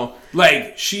don't know.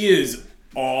 Like, she is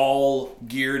all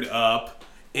geared up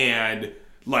and,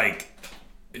 like,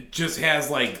 just has,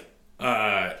 like,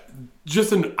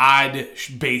 just an odd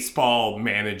baseball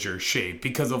manager shape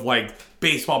because of, like,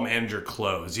 baseball manager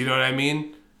clothes. You know what I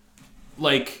mean?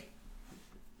 Like...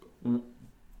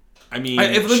 I mean,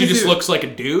 she just looks like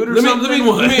a dude or something?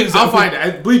 I'll find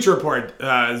it. Bleacher Report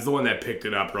is the one that picked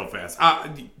it up real fast.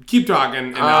 Keep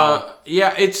talking. And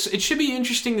yeah, it should be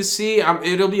interesting to see.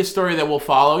 It'll be a story that we'll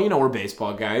follow. You know, we're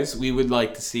baseball guys. We would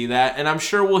like to see that. And I'm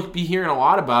sure we'll be hearing a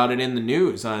lot about it in the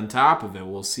news on top of it.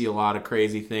 We'll see a lot of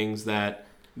crazy things that...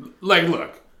 Like,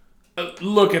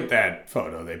 look at that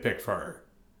photo they picked for her.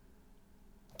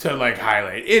 To, like,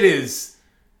 highlight.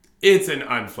 It's an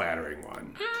unflattering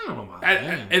one. I don't know about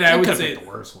that. And I would say the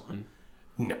worst one.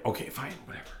 No, okay, fine,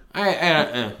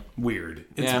 whatever. Weird.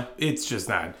 It's just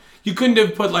not. You couldn't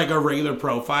have put like a regular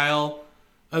profile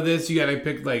of this. You gotta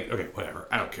pick like, okay, whatever.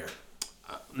 I don't care.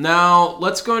 Now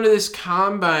let's go into this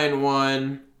combine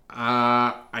one.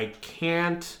 I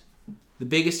can't. The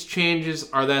biggest changes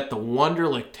are that the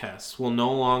Wonderlic tests will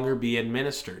no longer be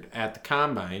administered at the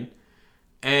combine,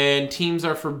 and teams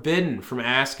are forbidden from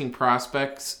asking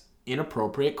prospects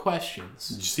inappropriate questions.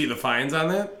 Did you see the fines on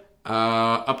that?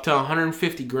 Up to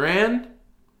 $150,000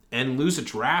 and lose a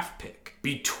draft pick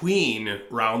between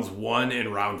rounds 1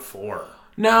 and round 4.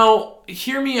 Now,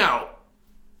 hear me out.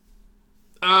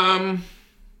 I'm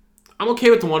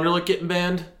okay with the Wonderlic getting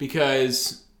banned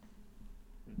because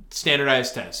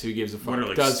standardized tests. Who gives a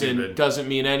fuck? Doesn't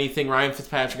mean anything. Ryan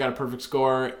Fitzpatrick got a perfect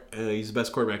score. He's the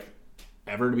best quarterback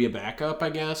ever to be a backup, I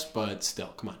guess, but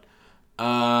still, come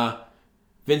on.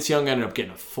 Vince Young ended up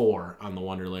getting a 4 on the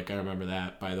Wonderlic. I remember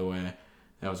that, by the way.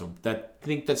 I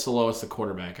think that's the lowest the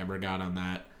quarterback ever got on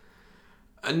that.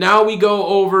 Now we go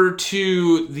over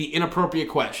to the inappropriate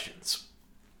questions.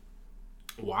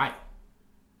 Why?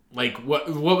 Like, what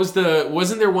was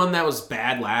wasn't there one that was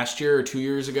bad last year or 2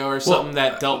 years ago or something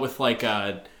that dealt with like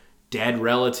a dead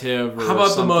relative or how about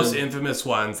something? The most infamous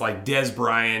ones, like Dez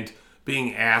Bryant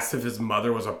being asked if his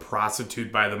mother was a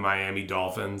prostitute by the Miami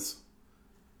Dolphins?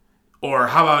 Or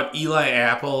how about Eli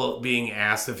Apple being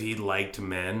asked if he liked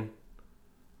men?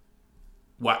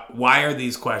 Why are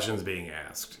these questions being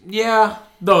asked? Yeah.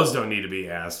 Those don't need to be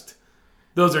asked.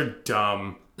 Those are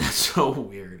dumb. That's so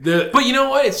weird. But you know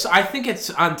what? I think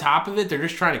it's on top of it, they're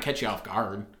just trying to catch you off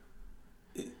guard.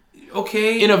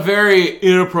 Okay. In a very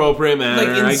inappropriate manner. Like,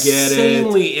 I get it.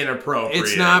 Insanely inappropriate.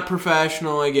 It's not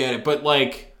professional, I get it. But,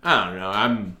 like, I don't know.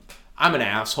 I'm an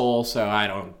asshole, so I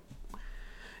don't...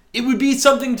 It would be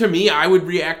something to me, I would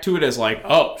react to it as like,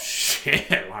 oh,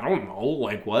 shit, I don't know,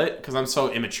 like what? Because I'm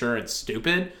so immature and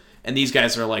stupid. And these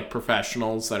guys are like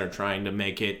professionals that are trying to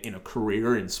make it in a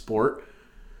career in sport.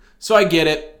 So I get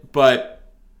it,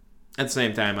 but at the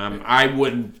same time, I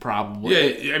wouldn't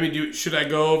probably... Yeah, I mean, should I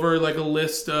go over like a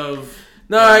list of...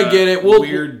 No, I get it.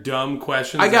 Weird, dumb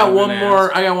questions. I got one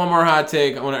more hot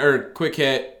take. Quick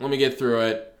hit. Let me get through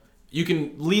it. You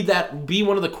can lead that, be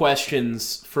one of the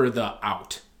questions for the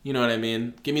out. You know what I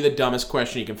mean? Give me the dumbest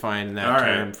question you can find in that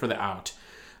term for the out.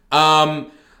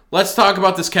 Let's talk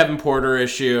about this Kevin Porter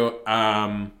issue.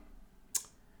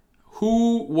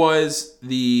 Who was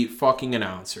the fucking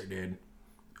announcer, dude?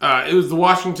 It was the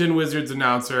Washington Wizards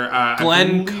announcer.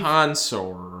 Glenn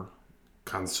Consor.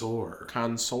 Consor?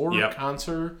 Yep.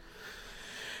 Consor?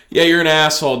 Yeah, you're an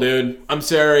asshole, dude. I'm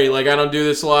sorry. Like, I don't do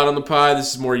this a lot on the pod.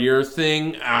 This is more your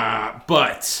thing.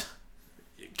 But...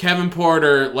 Kevin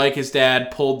Porter, like his dad,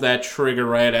 pulled that trigger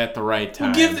right at the right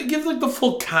time. Well, give like the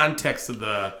full context of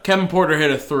the... Kevin Porter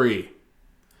hit a 3.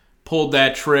 Pulled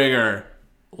that trigger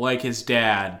like his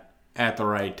dad at the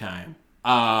right time.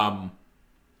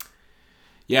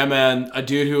 Yeah, man, a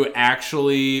dude who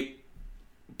actually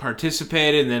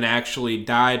participated and then actually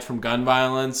died from gun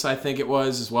violence, I think it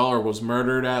was, as well, or was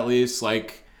murdered at least.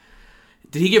 Like,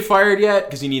 did he get fired yet?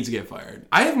 Because he needs to get fired.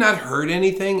 I have not heard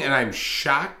anything, and I'm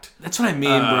shocked. That's what I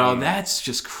mean, bro. That's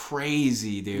just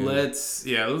crazy, dude. Let's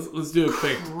do a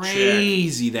quick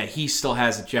crazy check. That he still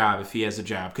has a job if he has a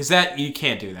job. Because you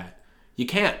can't do that. You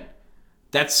can't.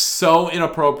 That's so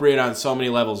inappropriate on so many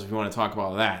levels if you want to talk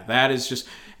about that. That is just...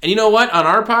 And you know what? On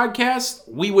our podcast,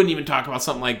 we wouldn't even talk about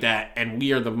something like that, and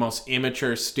we are the most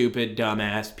immature, stupid,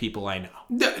 dumbass people I know.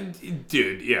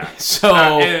 Dude, yeah.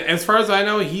 So, as far as I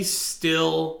know, he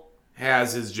still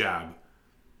has his job.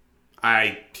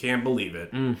 I can't believe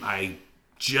it. I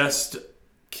just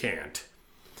can't.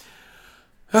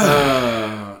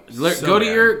 Go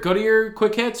to your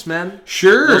quick hits, man.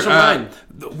 Sure. Those are mine.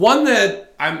 The one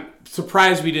that I'm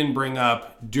surprised we didn't bring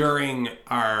up during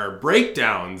our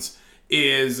breakdowns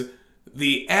is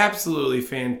the absolutely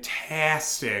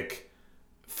fantastic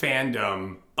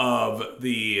fandom of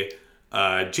the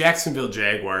Jacksonville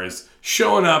Jaguars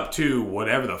showing up to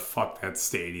whatever the fuck that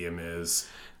stadium is.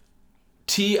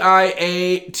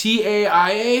 TIAA?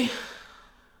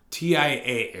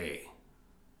 TIAA.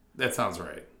 That sounds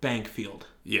right. Bank Field.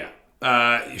 Yeah.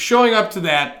 Showing up to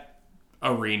that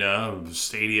arena,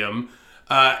 stadium,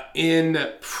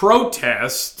 in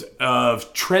protest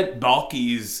of Trent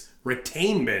Baalke's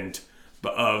retainment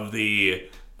of the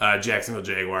Jacksonville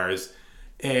Jaguars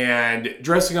and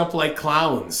dressing up like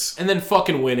clowns. And then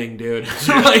fucking winning, dude.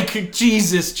 Like,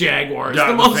 Jesus, Jaguars. The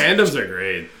fandoms are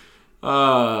great.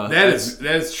 That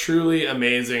is truly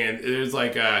amazing. And there's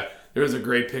there was a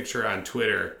great picture on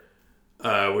Twitter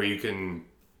where you can...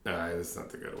 that's not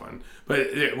the good one.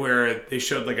 But where they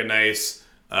showed like a nice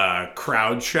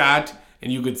crowd shot,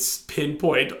 and you could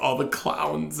pinpoint all the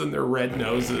clowns and their red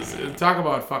noses. Talk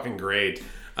about fucking great.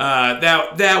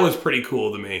 That was pretty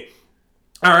cool to me.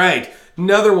 All right,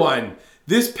 another one.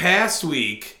 This past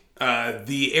week,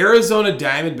 the Arizona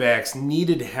Diamondbacks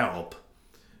needed help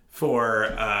for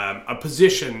a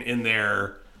position in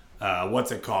their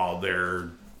what's it called?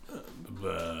 Their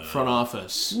front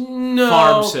office. No.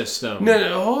 Farm system.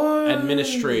 No.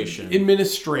 Administration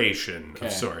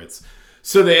of sorts.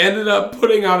 So they ended up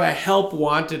putting out a help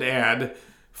wanted ad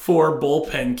for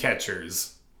bullpen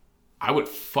catchers. I would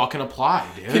fucking apply,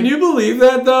 dude. Can you believe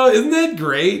that, though? Isn't that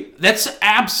great? That's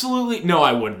absolutely... No,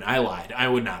 I wouldn't. I lied. I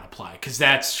would not apply, because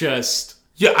that's just...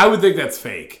 Yeah, I would think that's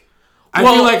fake. I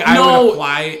feel like I would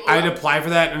apply. I'd apply for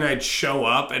that, and I'd show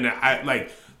up, and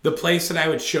the place that I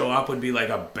would show up would be like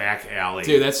a back alley.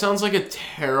 Dude, that sounds like a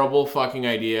terrible fucking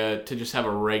idea to just have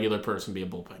a regular person be a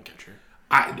bullpen catcher.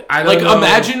 I don't know.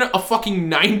 Imagine a fucking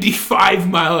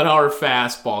 95-mile-an-hour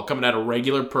fastball coming at a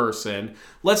regular person.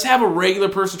 Let's have a regular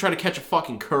person try to catch a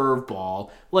fucking curveball.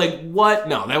 Like, what?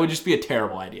 No, that would just be a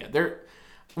terrible idea.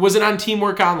 Was it on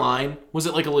Teamwork Online? Was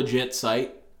it like a legit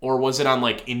site? Or was it on,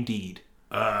 like, Indeed?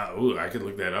 I could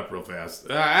look that up real fast.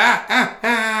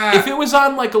 If it was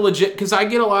on, like, a legit... Because I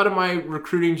get a lot of my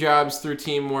recruiting jobs through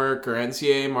Teamwork or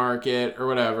NCAA Market or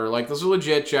whatever. Like, those are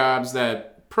legit jobs that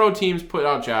pro teams put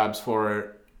out jobs for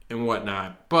it and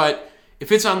whatnot. But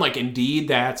if it's on, like, Indeed,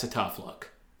 that's a tough look.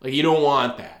 Like, you don't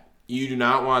want that. You do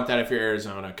not want that if you're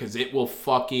Arizona, because it will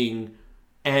fucking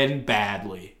end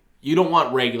badly. You don't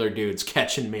want regular dudes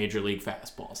catching major league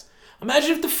fastballs.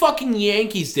 Imagine if the fucking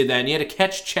Yankees did that and you had to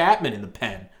catch Chapman in the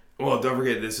pen. Well, don't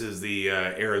forget, this is the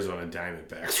Arizona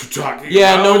Diamondbacks we're talking about.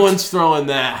 Yeah, no one's throwing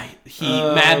that heat.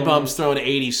 Mad Bum's throwing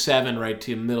 87 right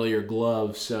to the middle of your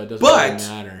glove, so it doesn't really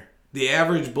matter. The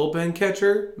average bullpen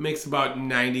catcher makes about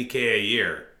 $90K a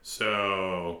year.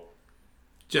 So,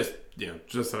 just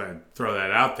thought I'd throw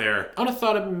that out there. I would have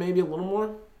thought it maybe a little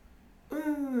more.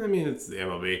 I mean, it's the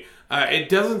MLB. It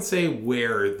doesn't say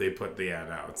where they put the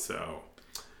ad out, so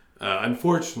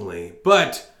unfortunately.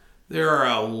 But there are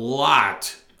a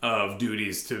lot of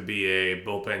duties to be a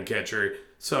bullpen catcher.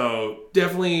 So,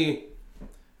 definitely...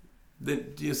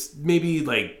 just maybe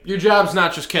like your job's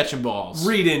not just catching balls.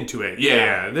 Read into it.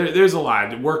 Yeah. There's a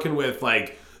lot. Working with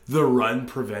like the run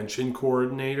prevention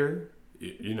coordinator,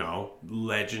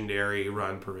 legendary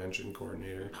run prevention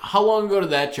coordinator. How long ago did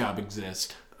that job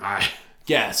exist? I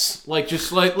guess. Let's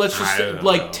just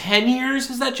 10 years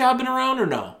has that job been around or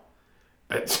no?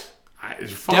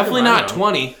 Definitely not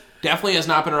 20. Definitely has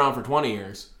not been around for 20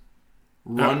 years.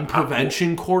 Run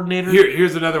prevention coordinator?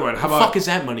 Here's another one. How about fuck is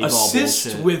that Moneyball assist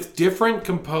bullshit? With different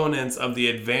components of the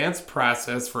advanced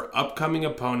process for upcoming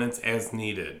opponents as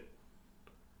needed.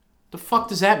 The fuck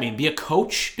does that mean? Be a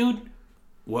coach, dude?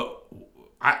 What?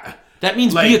 That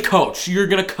means be a coach. You're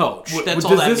gonna coach. That's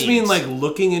all that means. Does this mean like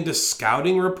looking into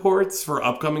scouting reports for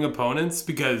upcoming opponents?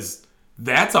 Because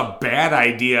that's a bad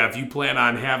idea if you plan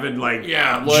on having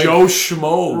Joe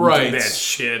Schmo do that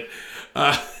shit.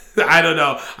 I don't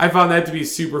know. I found that to be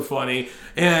super funny.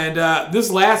 And this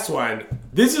last one,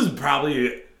 this is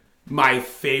probably my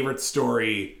favorite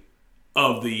story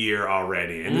of the year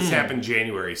already. And this happened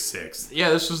January 6th. Yeah,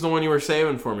 this was the one you were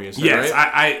saving for me, you said, yes,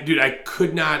 right? I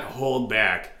could not hold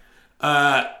back.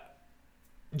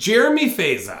 Jeremy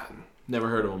Faison. Never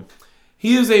heard of him.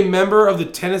 He is a member of the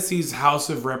Tennessee's House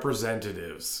of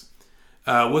Representatives.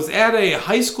 Was at a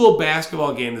high school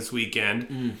basketball game this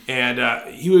weekend,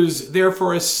 and he was there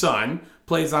for his son.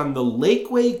 Plays on the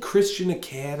Lakeway Christian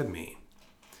Academy.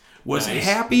 Was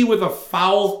happy with a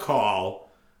foul call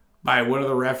by one of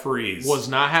the referees. Was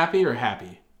not happy or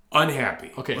happy? Unhappy.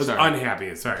 Okay, was sorry.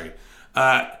 Unhappy, sorry.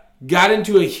 Got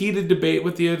into a heated debate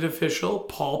with the official,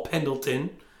 Paul Pendleton,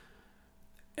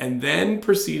 and then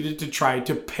proceeded to try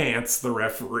to pants the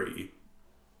referee.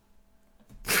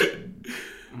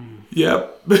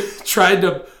 Yep. Tried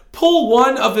to pull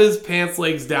one of his pants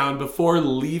legs down before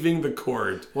leaving the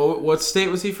court. What state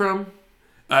was he from?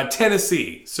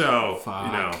 Tennessee. So,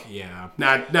 yeah.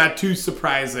 Not too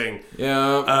surprising.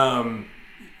 Yeah.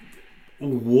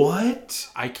 What?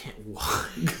 I can't... What?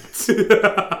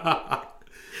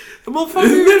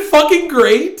 Isn't that fucking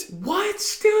great?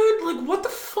 What, dude? Like, what the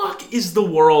fuck is the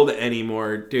world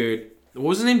anymore, dude? What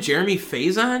was his name? Jeremy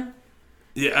Faison?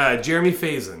 Yeah, Jeremy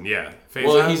Faison, yeah. Faison?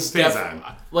 Well, he's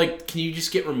Faison. Like, can you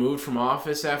just get removed from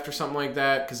office after something like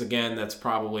that? Because, again, that's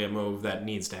probably a move that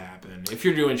needs to happen. If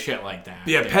you're doing shit like that.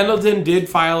 Yeah, Pendleton did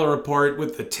file a report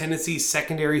with the Tennessee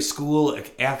Secondary School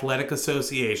Athletic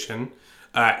Association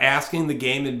asking the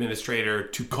game administrator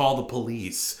to call the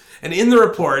police. And in the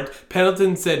report,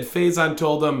 Pendleton said Faison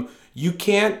told him, "You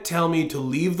can't tell me to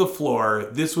leave the floor.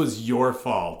 This was your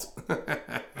fault."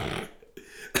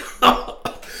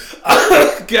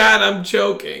 God, I'm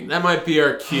choking. That might be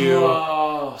our cue.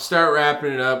 Oh. Start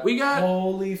wrapping it up. We got...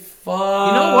 Holy fuck.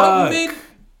 You know what we made?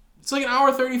 It's like an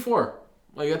hour 34.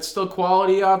 Like, that's still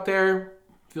quality out there.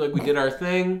 I feel like we did our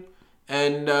thing.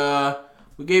 And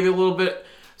we gave you a little bit...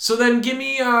 So then give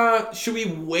me... should we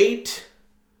wait?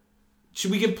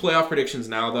 Should we give playoff predictions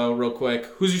now, though, real quick?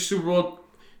 Who's your Super Bowl?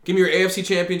 Give me your AFC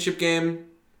Championship game,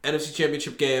 NFC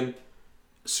Championship game,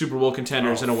 Super Bowl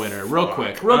contenders, and a winner. Real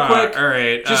quick. All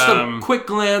right. Just a quick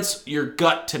glance, your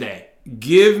gut today.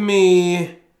 Give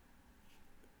me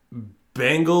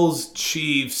Bengals,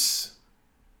 Chiefs,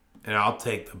 and I'll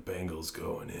take the Bengals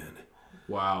going in.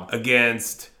 Wow.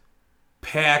 Against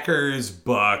Packers,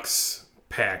 Bucks,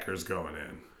 Packers going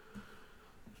in.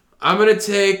 I'm going to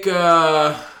take...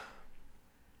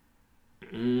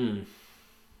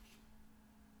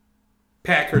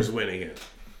 Packers winning it.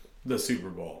 The Super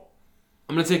Bowl.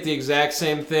 I'm going to take the exact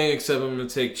same thing, except I'm going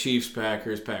to take Chiefs,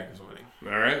 Packers winning.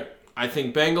 All right. I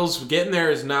think Bengals getting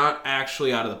there is not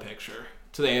actually out of the picture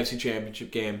to the AFC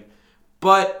Championship game,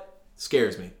 but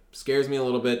scares me. Scares me a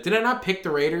little bit. Did I not pick the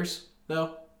Raiders,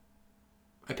 though?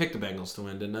 I picked the Bengals to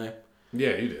win, didn't I?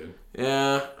 Yeah, you did.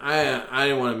 Yeah, I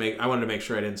didn't want to make... I wanted to make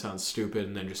sure I didn't sound stupid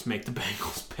and then just make the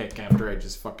Bengals pick after I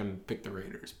just fucking picked the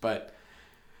Raiders. But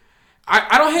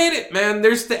I don't hate it, man. The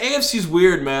AFC's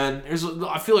weird, man.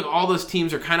 I feel like all those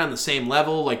teams are kind of on the same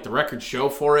level. Like, the records show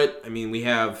for it. I mean, we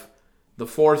have the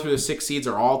 4 through the 6 seeds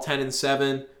are all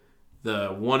 10-7. The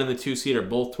 1 and the 2 seed are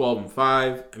both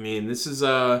 12-5. I mean, this is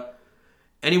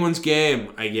anyone's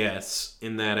game, I guess,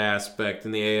 in that aspect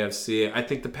in the AFC. I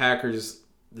think the Packers...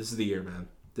 This is the year, man.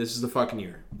 This is the fucking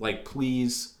year. Like,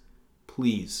 please.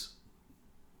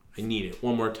 I need it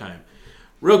one more time.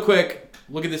 Real quick,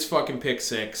 look at this fucking pick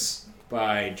 6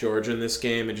 by Georgia in this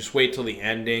game, and just wait till the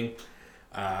ending.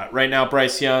 Right now,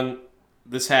 Bryce Young,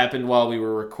 this happened while we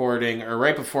were recording, or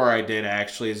right before I did,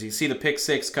 actually. As you see, the pick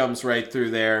 6 comes right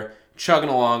through there, chugging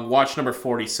along. Watch number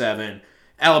 47.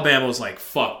 Alabama was like,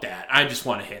 fuck that. I just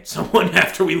want to hit someone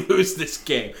after we lose this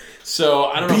game. So,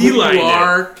 I don't know who you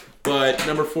are. But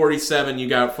number 47, you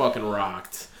got fucking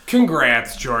rocked.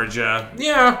 Congrats, Georgia.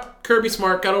 Yeah, Kirby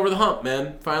Smart got over the hump,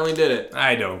 man. Finally did it.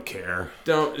 I don't care.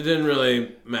 It didn't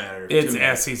really matter. It's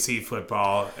SEC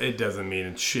football. It doesn't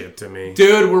mean shit to me.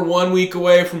 Dude, we're 1 week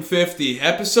away from 50.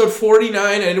 Episode 49,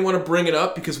 I didn't want to bring it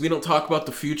up because we don't talk about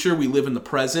the future. We live in the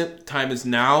present. Time is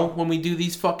now when we do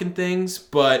these fucking things.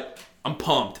 But I'm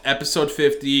pumped. Episode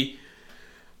 50.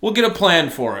 We'll get a plan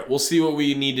for it. We'll see what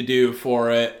we need to do for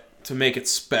it to make it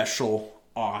special,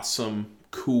 awesome,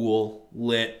 cool,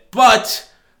 lit.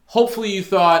 But hopefully you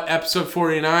thought episode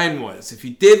 49 was. If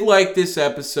you did like this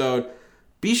episode,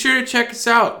 be sure to check us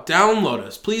out. Download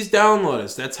us. Please download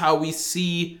us. That's how we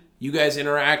see you guys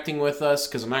interacting with us,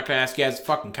 because I'm not going to ask you guys to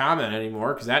fucking comment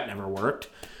anymore, because that never worked.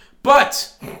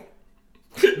 But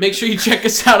make sure you check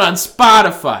us out on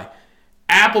Spotify,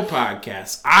 Apple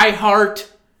Podcasts, iHeart.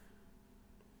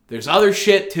 There's other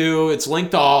shit, too. It's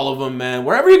linked to all of them, man.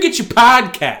 Wherever you get your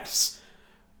podcasts.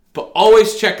 But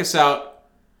always check us out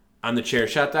on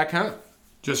thechairshot.com.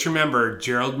 Just remember,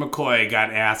 Gerald McCoy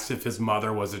got asked if his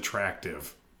mother was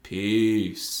attractive.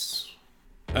 Peace.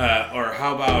 Or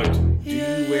how about, do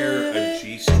you wear a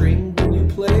G-string when you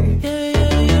play?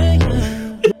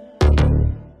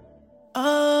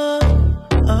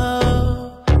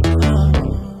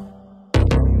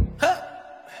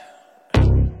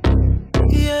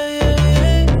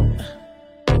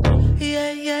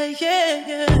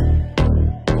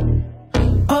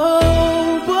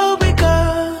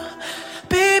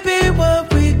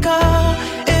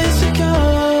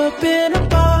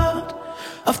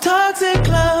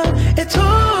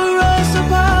 us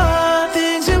apart.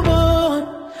 Things you want,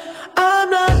 I'm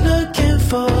not looking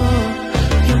for.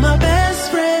 You're my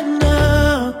best friend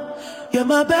now. You're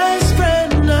my best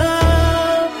friend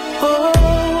now.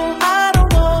 Oh, I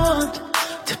don't want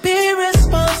to be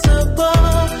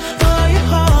responsible for your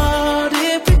heart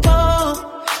if we fall.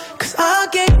 'Cause I'll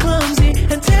get clumsy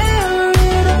and tear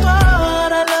it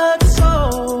apart. I love you so,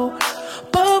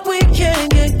 but we can't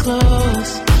get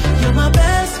close. You're my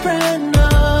best friend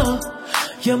now.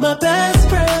 You're my best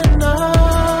friend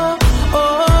now.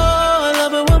 Oh, I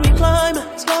love it when we climb,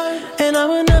 and I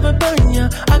will never burn you.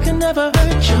 I can never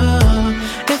hurt you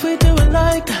if we do it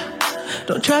like that.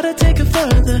 Don't try to take it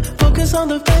further. Focus on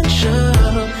the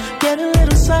friendship. Get a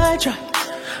little sidetracked,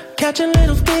 catching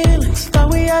little feelings. Thought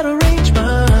we had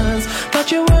arrangements. Thought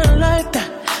you weren't like that.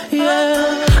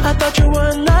 Yeah, I thought you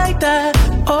weren't like that.